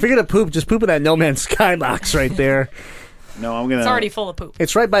 If you're gonna poop, just poop in that No Man's Sky box right there. No, I'm gonna. It's already full of poop.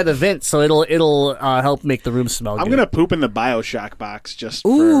 It's right by the vent, so it'll help make the room smell good. I'm gonna poop in the BioShock box just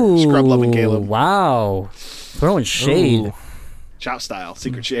for Scrub Loving Caleb. Wow, throwing shade. Ooh. Chop style,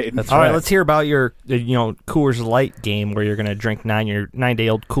 secret shade. That's All right. right, let's hear about your Coors Light game where you're going to drink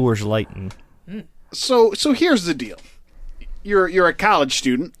 9-day-old Coors Light. And So here's the deal. You're a college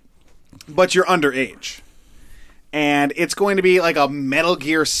student, but you're underage. And it's going to be like a Metal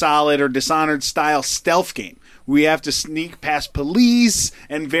Gear Solid or Dishonored style stealth game. We have to sneak past police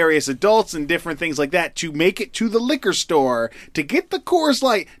and various adults and different things like that to make it to the liquor store, to get the Coors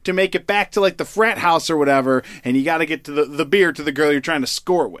Light, to make it back to like the frat house or whatever, and you got to get to the beer to the girl you're trying to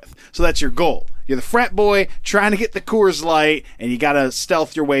score with. So that's your goal. You're the frat boy trying to get the Coors Light, and you got to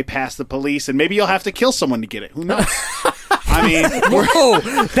stealth your way past the police, and maybe you'll have to kill someone to get it. Who knows? I mean,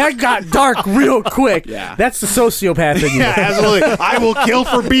 whoa, that got dark real quick. Yeah. That's the sociopath in you. yeah, absolutely. I will kill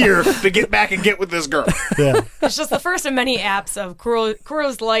for beer to get back and get with this girl. yeah. It's just the first of many apps of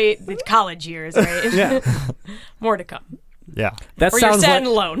Coors Light, the college years, right? Yeah. More to come. Yeah. That Or you're sounds sad like and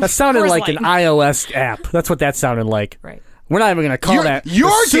alone. that sounded Coors like an Light. iOS app. That's what that sounded like. Right. We're not even going to call that Your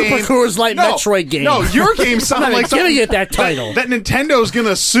the Super game, Coors Light no, Metroid game. No, your game I'm sounds not like even giving something it that title. That Nintendo's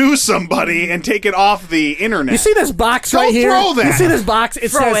gonna sue somebody and take it off the internet. You see this box Don't right here? throw that. You see this box?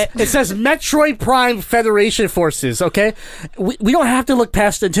 It Throw says it. it says Metroid Prime Federation Forces. Okay, we don't have to look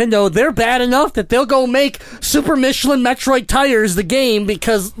past Nintendo. They're bad enough that they'll go make Super Michelin Metroid tires the game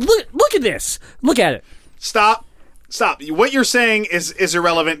because look at this. Look at it. Stop. What you're saying is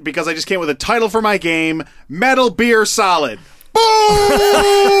irrelevant because I just came with a title for my game: Metal Beer Solid.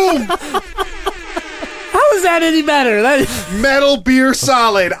 Boom! How is that any better? Metal Beer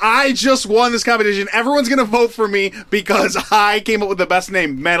Solid. I just won this competition. Everyone's gonna vote for me because I came up with the best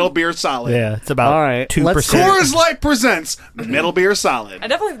name: Metal Beer Solid. Yeah, it's about All right, 2%. Coors Light presents Metal Beer Solid. I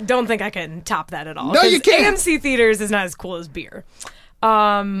definitely don't think I can top that at all. No, you 'cause can't. AMC Theaters is not as cool as beer.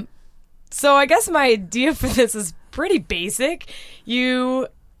 So I guess my idea for this is pretty basic. You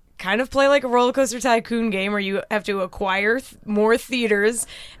kind of play like a roller coaster tycoon game where you have to acquire more theaters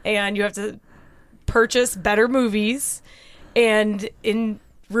and you have to purchase better movies, and in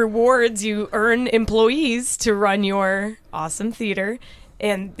rewards you earn employees to run your awesome theater,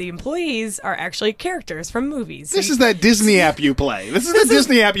 and the employees are actually characters from movies. This is that Disney app you play. This is the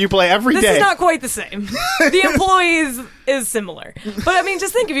Disney app you play every day. This is not quite the same. The employees is similar. But I mean,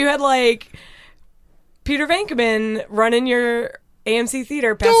 just think if you had like Peter Venkman running your AMC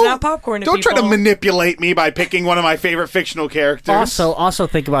theater, passing out popcorn to Don't people. try to manipulate me by picking one of my favorite fictional characters. Also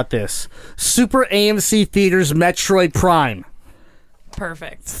think about this: Super AMC Theaters Metroid Prime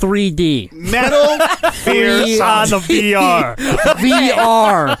Perfect. 3D. Metal Beer on Solid. the VR.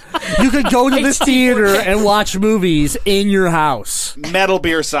 VR. You could go to this theater and watch movies in your house. Metal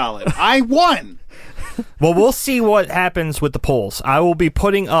Beer Solid. I won. Well, we'll see what happens with the polls. I will be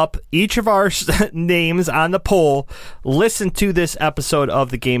putting up each of our names on the poll. Listen to this episode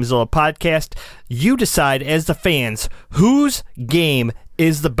of the Gamezilla podcast. You decide, as the fans, whose game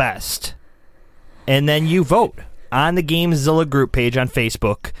is the best. And then you vote on the Gamezilla group page on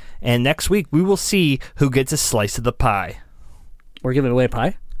Facebook. And next week, we will see who gets a slice of the pie. We're giving away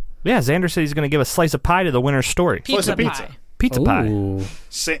pie? Yeah, Xander said he's going to give a slice of pie to the winner's story. Pizza pizza. pie. pizza pie. Ooh.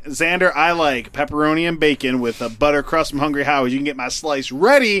 Xander, I like pepperoni and bacon with a butter crust from Hungry Howie's. You can get my slice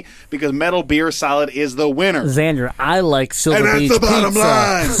ready because Metal Beer Salad is the winner. Xander, I like Silver And that's Beach the bottom Pizza.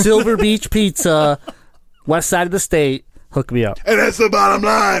 line. Silver Beach Pizza, west side of the state. Hook me up. And that's the bottom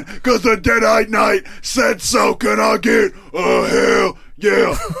line because the Deadite Knight said so. Can I get a hell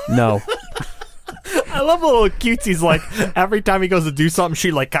yeah? No. I love little cutesie's like every time he goes to do something,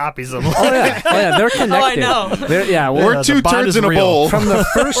 she like copies him. Oh yeah, they're connected. Oh, I know. We're two the bond turds is in a real. bowl. From the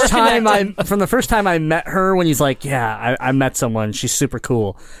first time I met her, when he's like, "Yeah, I met someone. She's super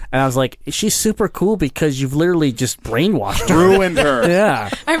cool," and I was like, "She's super cool because you've literally just brainwashed her, Ruined her. Yeah,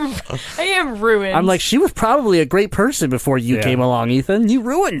 I am ruined. I'm like, she was probably a great person before you Yeah. came along, Ethan. You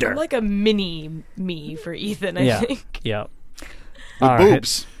ruined her. I'm like a mini me for Ethan, I think. Yeah. With All right.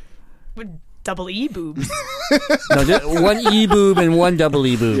 boobs. With double E boobs. No, just one E boob and one double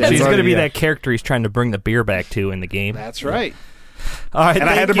E boob. She's going to be Yeah. that character he's trying to bring the beer back to in the game. That's right. All right, And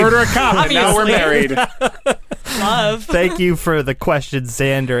I had to thank you. murder a cop, and now we're Obviously. married. Love. Thank you for the question,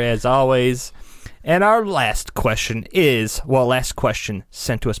 Xander, as always. And our last question last question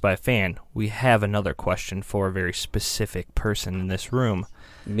sent to us by a fan. We have another question for a very specific person in this room.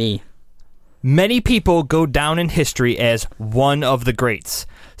 Me. Many people go down in history as one of the greats,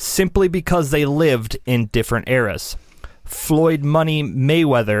 simply because they lived in different eras. Floyd Money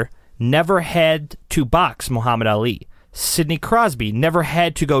Mayweather never had to box Muhammad Ali. Sidney Crosby never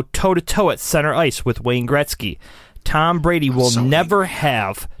had to go toe-to-toe at center ice with Wayne Gretzky. Tom Brady will never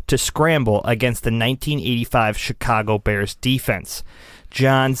have to scramble against the 1985 Chicago Bears defense.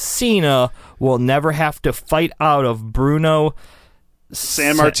 John Cena will never have to fight out of Bruno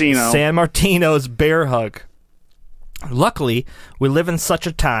San Martino's bear hug. Luckily, we live in such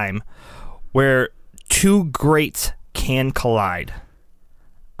a time where two greats can collide.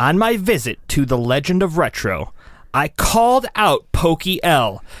 On my visit to the Legend of Retro, I called out Pokey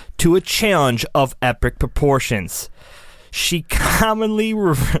L to a challenge of epic proportions. She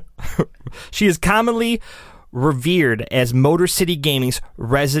is commonly revered as Motor City Gaming's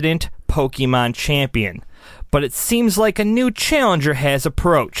resident Pokemon champion, but it seems like a new challenger has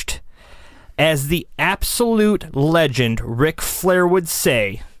approached. As the absolute legend Ric Flair would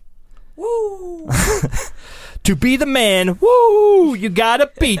say, Woo! to be the man, woo, you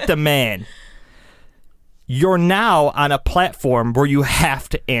gotta beat the man. You're now on a platform where you have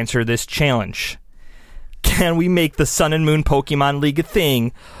to answer this challenge. Can we make the Sun and Moon Pokemon League a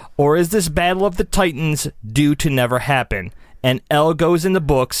thing, or is this Battle of the Titans due to never happen? And L goes in the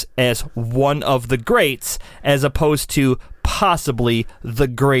books as one of the greats, as opposed to possibly the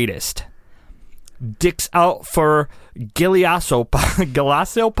greatest. Dick's out for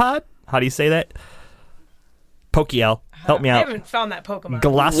Galaciopod? How do you say that? Pokey-L. Help me I out. haven't found that Pokemon.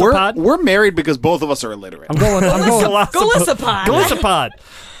 Galaciopod? We're married because both of us are illiterate. I'm going. Golisopod. Golisopod.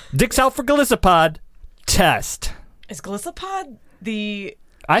 Dick's out for Golisopod. Test. Is Golisopod the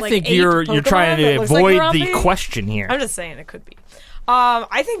I think you're trying to avoid the question here. I'm just saying it could be.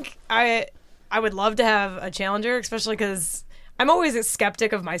 I think I would love to have a challenger, especially because I'm always a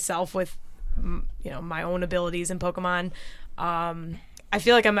skeptic of myself with my own abilities in Pokemon. I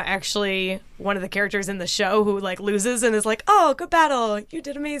feel like I'm actually one of the characters in the show who like loses and is like, "Oh, good battle, you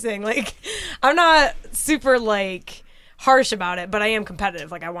did amazing." Like, I'm not super like harsh about it, but I am competitive.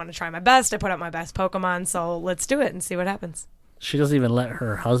 Like, I want to try my best. I put out my best Pokemon, so let's do it and see what happens. She doesn't even let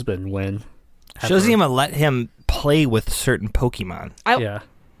her husband win. She doesn't even let him play with certain Pokemon.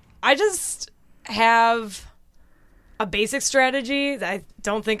 I just have a basic strategy that I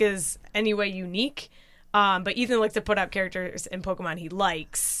don't think is any way unique. But Ethan likes to put up characters in Pokemon he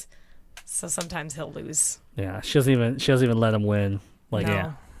likes, so sometimes he'll lose. Yeah, she doesn't even let him win. Like,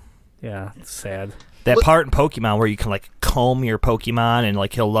 No. yeah, it's sad. That part in Pokemon where you can like comb your Pokemon and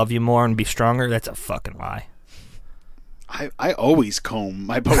like he'll love you more and be stronger, that's a fucking lie. I always comb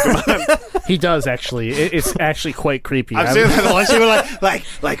my Pokemon. He does actually. It's actually quite creepy. I'm saying that unless you were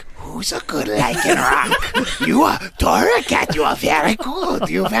like, who's a good Lycanroc? You are Torracat. You are very good.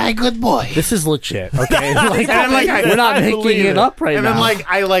 You're a very good boy. This is legit. Okay, like, And I'm like, we're not I making believe it up right and now. then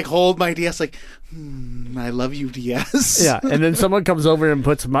I hold my DS like, I love you, DS. Yeah, and then someone comes over and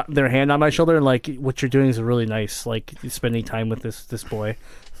puts their hand on my shoulder and like, what you're doing is really nice. Like spending time with this boy.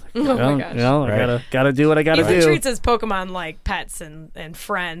 Oh my gosh. I gotta do what I gotta Ethan do. treats his Pokemon like pets and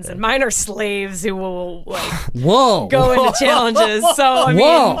friends, and mine are slaves who will like Whoa! go into challenges. So I mean,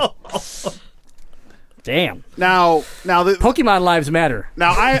 Whoa! Damn. Now the Pokemon lives matter.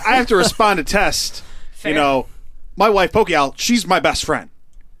 Now I have to respond to Test. Fair. You know, my wife Pokey-Al, she's my best friend.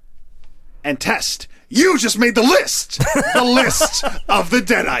 And Test, You just made the list. The list of the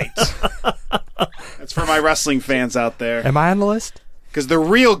Deadite. That's for my wrestling fans out there. Am I on the list? Because the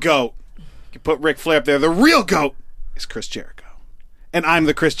real GOAT, you can put Ric Flair up there, the real GOAT is Chris Jericho. And I'm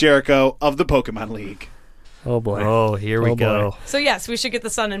the Chris Jericho of the Pokemon League. Oh, boy. Oh, here we go. So, yes, we should get the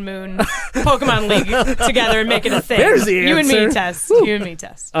Sun and Moon Pokemon League together and make it a thing. There's the You and me, answer. Test. Woo. You and me,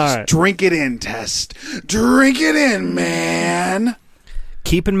 Test. All right. Drink it in, Test. Drink it in, man.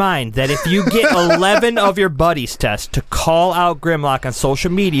 Keep in mind that if you get 11 of your buddies, Test, to call out Grimlock on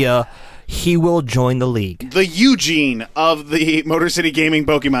social media, he will join the league. The Eugene of the Motor City Gaming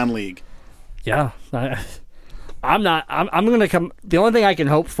Pokemon League. Yeah. I'm going to come. The only thing I can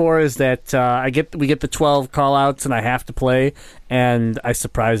hope for is that we get the 12 call-outs and I have to play and I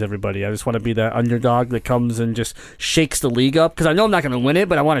surprise everybody. I just want to be the underdog that comes and just shakes the league up because I know I'm not going to win it,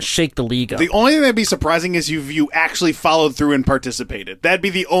 but I want to shake the league up. The only thing that'd be surprising is if you actually followed through and participated. That'd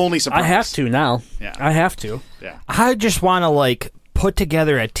be the only surprise. I have to now. Yeah. I have to. Yeah. I just want to, put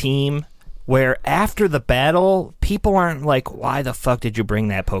together a team where after the battle, people aren't like, why the fuck did you bring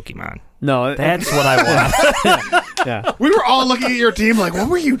that Pokemon? No. That's what I want. Yeah. We were all looking at your team like, what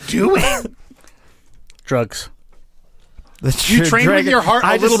were you doing? Drugs. You trained with your heart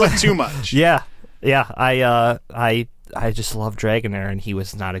a little bit too much. Yeah. I just love Dragonair, and he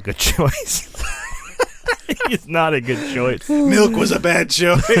was not a good choice. He's not a good choice. Milk was a bad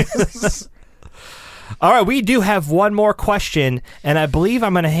choice. All right, we do have one more question, and I believe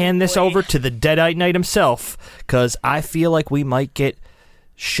I'm going to hand this over to the Deadite Knight himself, because I feel like we might get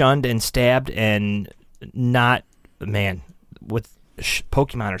shunned and stabbed and not, man, with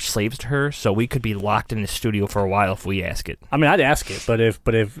Pokemon are slaves to her, so we could be locked in the studio for a while if we ask it. I mean, I'd ask it, but if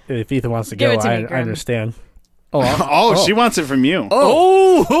Ethan wants to go, I understand. She wants it from you.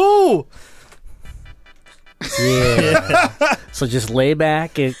 Oh! Yeah. So just lay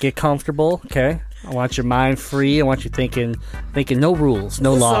back, get comfortable, okay? I want your mind free. I want you thinking no rules,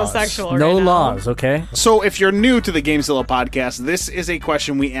 no This is so laws. sexual no right now. laws, okay? So if you're new to the Gamezilla podcast, this is a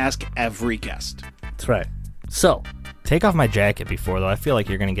question we ask every guest. That's right. So, Take off my jacket before, though. I feel like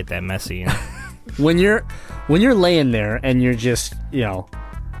you're going to get that messy. when you're laying there and you're just,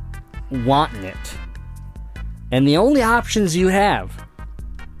 wanting it, and the only options you have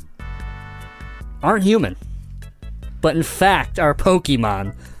aren't human, but in fact are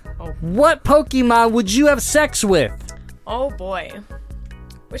Pokemon. What Pokemon would you have sex with? Oh, boy.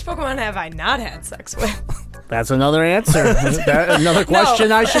 Which Pokemon have I not had sex with? That's another answer. Another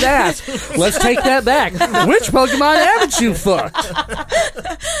question I should ask. Let's take that back. Which Pokemon haven't you fucked?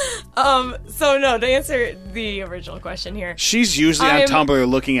 So no, to answer the original question here. She's usually on Tumblr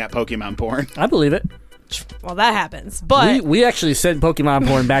looking at Pokemon porn. I believe it. Well, that happens, but we actually send Pokemon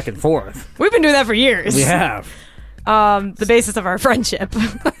porn back and forth. We've been doing that for years. We have. The basis of our friendship.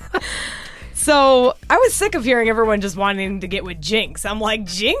 So I was sick of hearing everyone just wanting to get with Jinx. I'm like,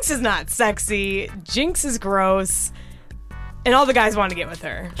 Jinx is not sexy. Jinx is gross. And all the guys want to get with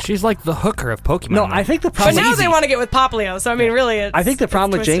her. She's like the hooker of Pokemon. No, I think the problem. But now they want to get with Popplio. So I mean, really, I think the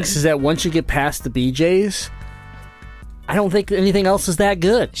problem with Jinx is that once you get past the BJs, I don't think anything else is that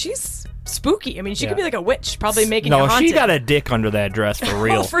good. She's spooky. I mean, she could be like a witch, probably making you No, haunted. she got a dick under that dress for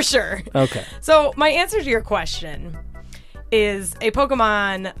real. Oh, for sure. Okay. So my answer to your question is a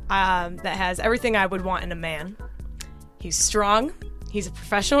Pokemon that has everything I would want in a man. He's strong. He's a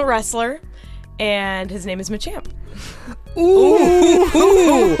professional wrestler. And his name is Machamp. Ooh.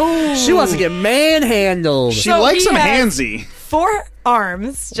 She wants to get manhandled. She likes some handsy. 4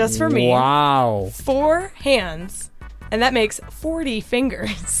 arms, just for me. Wow. 4 hands. And that makes 40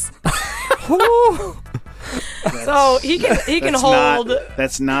 fingers. So he can hold.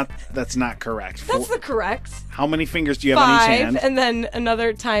 That's not correct. That's the correct. How many fingers do you have on each 5, hand? and then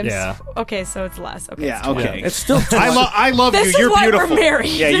another times. Yeah. Okay, so it's less. Okay. Yeah, it's 20. okay. It's still I love This you. is You're why we're beautiful. married.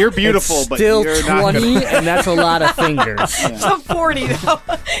 Yeah, you're beautiful, It's but still you're not 20, gonna... and that's a lot of fingers. So 40 though,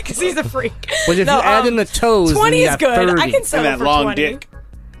 because he's a freak. But if you add in the toes, 20 then you is got good. 30. I can settle And that for long 20. dick.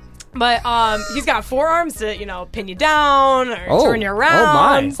 But he's got 4 arms to pin you down or Oh. turn you Oh,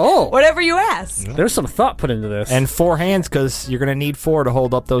 around. my. Oh. Whatever you ask. There's some thought put into this. And 4 hands, because you're going to need 4 to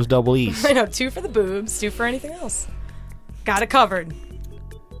hold up those double E's. I know, 2 for the boobs, 2 for anything else. Got it covered.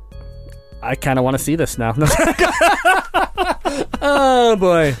 I kind of want to see this now. Oh,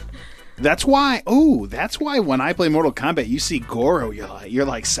 boy. That's why when I play Mortal Kombat, you see Goro, you're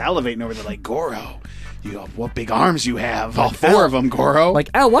like salivating over there, like, Goro, what big arms you have. All 4 of them, Goro. Like,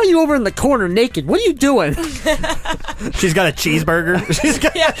 Al, why are you over in the corner naked? What are you doing? She's got a cheeseburger. She's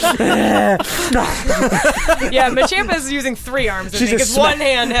got... Yeah, Machamp is using 3 arms She's because just one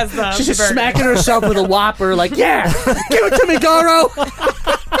hand has the She's just burger. smacking herself with a Whopper like, yeah, give it to me, Goro.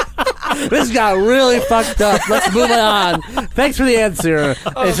 This got really fucked up. Let's move on. Thanks for the answer.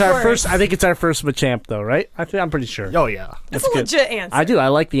 It's our first. I think it's our first Machamp, though, right? I'm pretty sure. Oh yeah, It's a legit answer. I do. I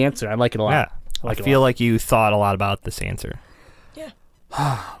like the answer. I like it a lot. yeah. I feel like you thought a lot about this answer. Yeah.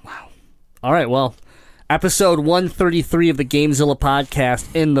 Wow. All right. Well, episode 133 of the GameZilla podcast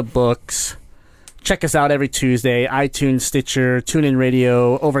in the books. Check us out every Tuesday. iTunes, Stitcher, TuneIn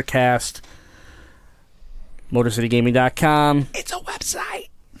Radio, Overcast, MotorCityGaming.com. It's a website.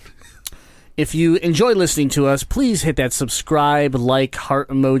 If you enjoy listening to us, please hit that subscribe, like, heart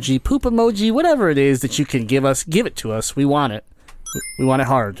emoji, poop emoji, whatever it is that you can give us. Give it to us. We want it. We want it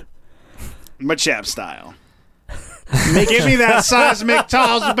hard. Machamp style. Give me that seismic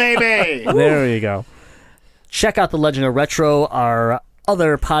toss, baby. There you go. Check out The Legend of Retro, our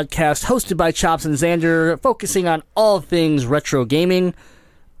other podcast hosted by Chops and Xander, focusing on all things retro gaming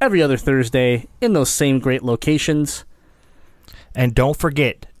every other Thursday in those same great locations. And don't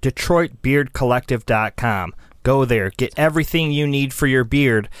forget, DetroitBeardCollective.com. Go there. Get everything you need for your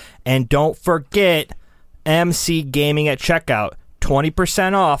beard. And don't forget MC Gaming at checkout.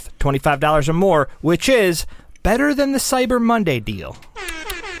 20% off, $25 or more, which is better than the Cyber Monday deal.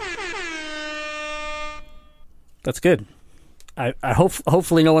 That's good. I hope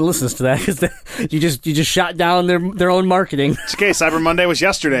hopefully no one listens to that because you just shot down their own marketing. It's okay. Cyber Monday was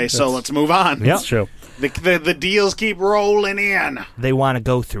yesterday, so let's move on. That's true. The deals keep rolling in. They want to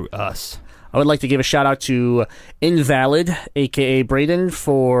go through us. I would like to give a shout out to Invalid, aka Braden,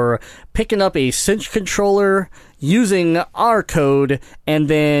 for picking up a Cinch controller using our code and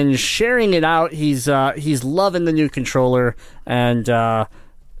then sharing it out. He's loving the new controller, and I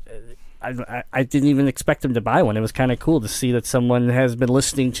didn't even expect him to buy one. It was kind of cool to see that someone has been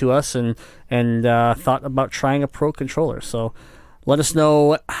listening to us and thought about trying a Pro controller. So let us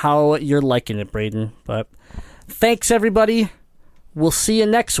know how you're liking it, Braden. But thanks, everybody. We'll see you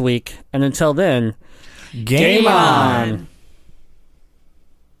next week. And until then, game on!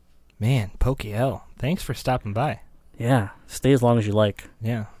 Man, Pokey-L, thanks for stopping by. Yeah, stay as long as you like.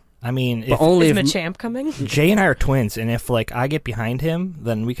 Yeah. I mean, is Machamp coming? Jay and I are twins, and if I get behind him,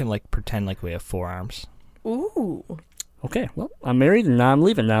 then we can pretend like we have 4 arms. Ooh. Okay, well, I'm married and I'm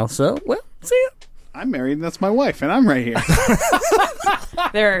leaving now, so see ya. I'm married and that's my wife, and I'm right here.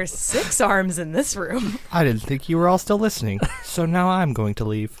 There are 6 arms in this room. I didn't think you were all still listening, so now I'm going to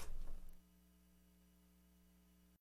leave.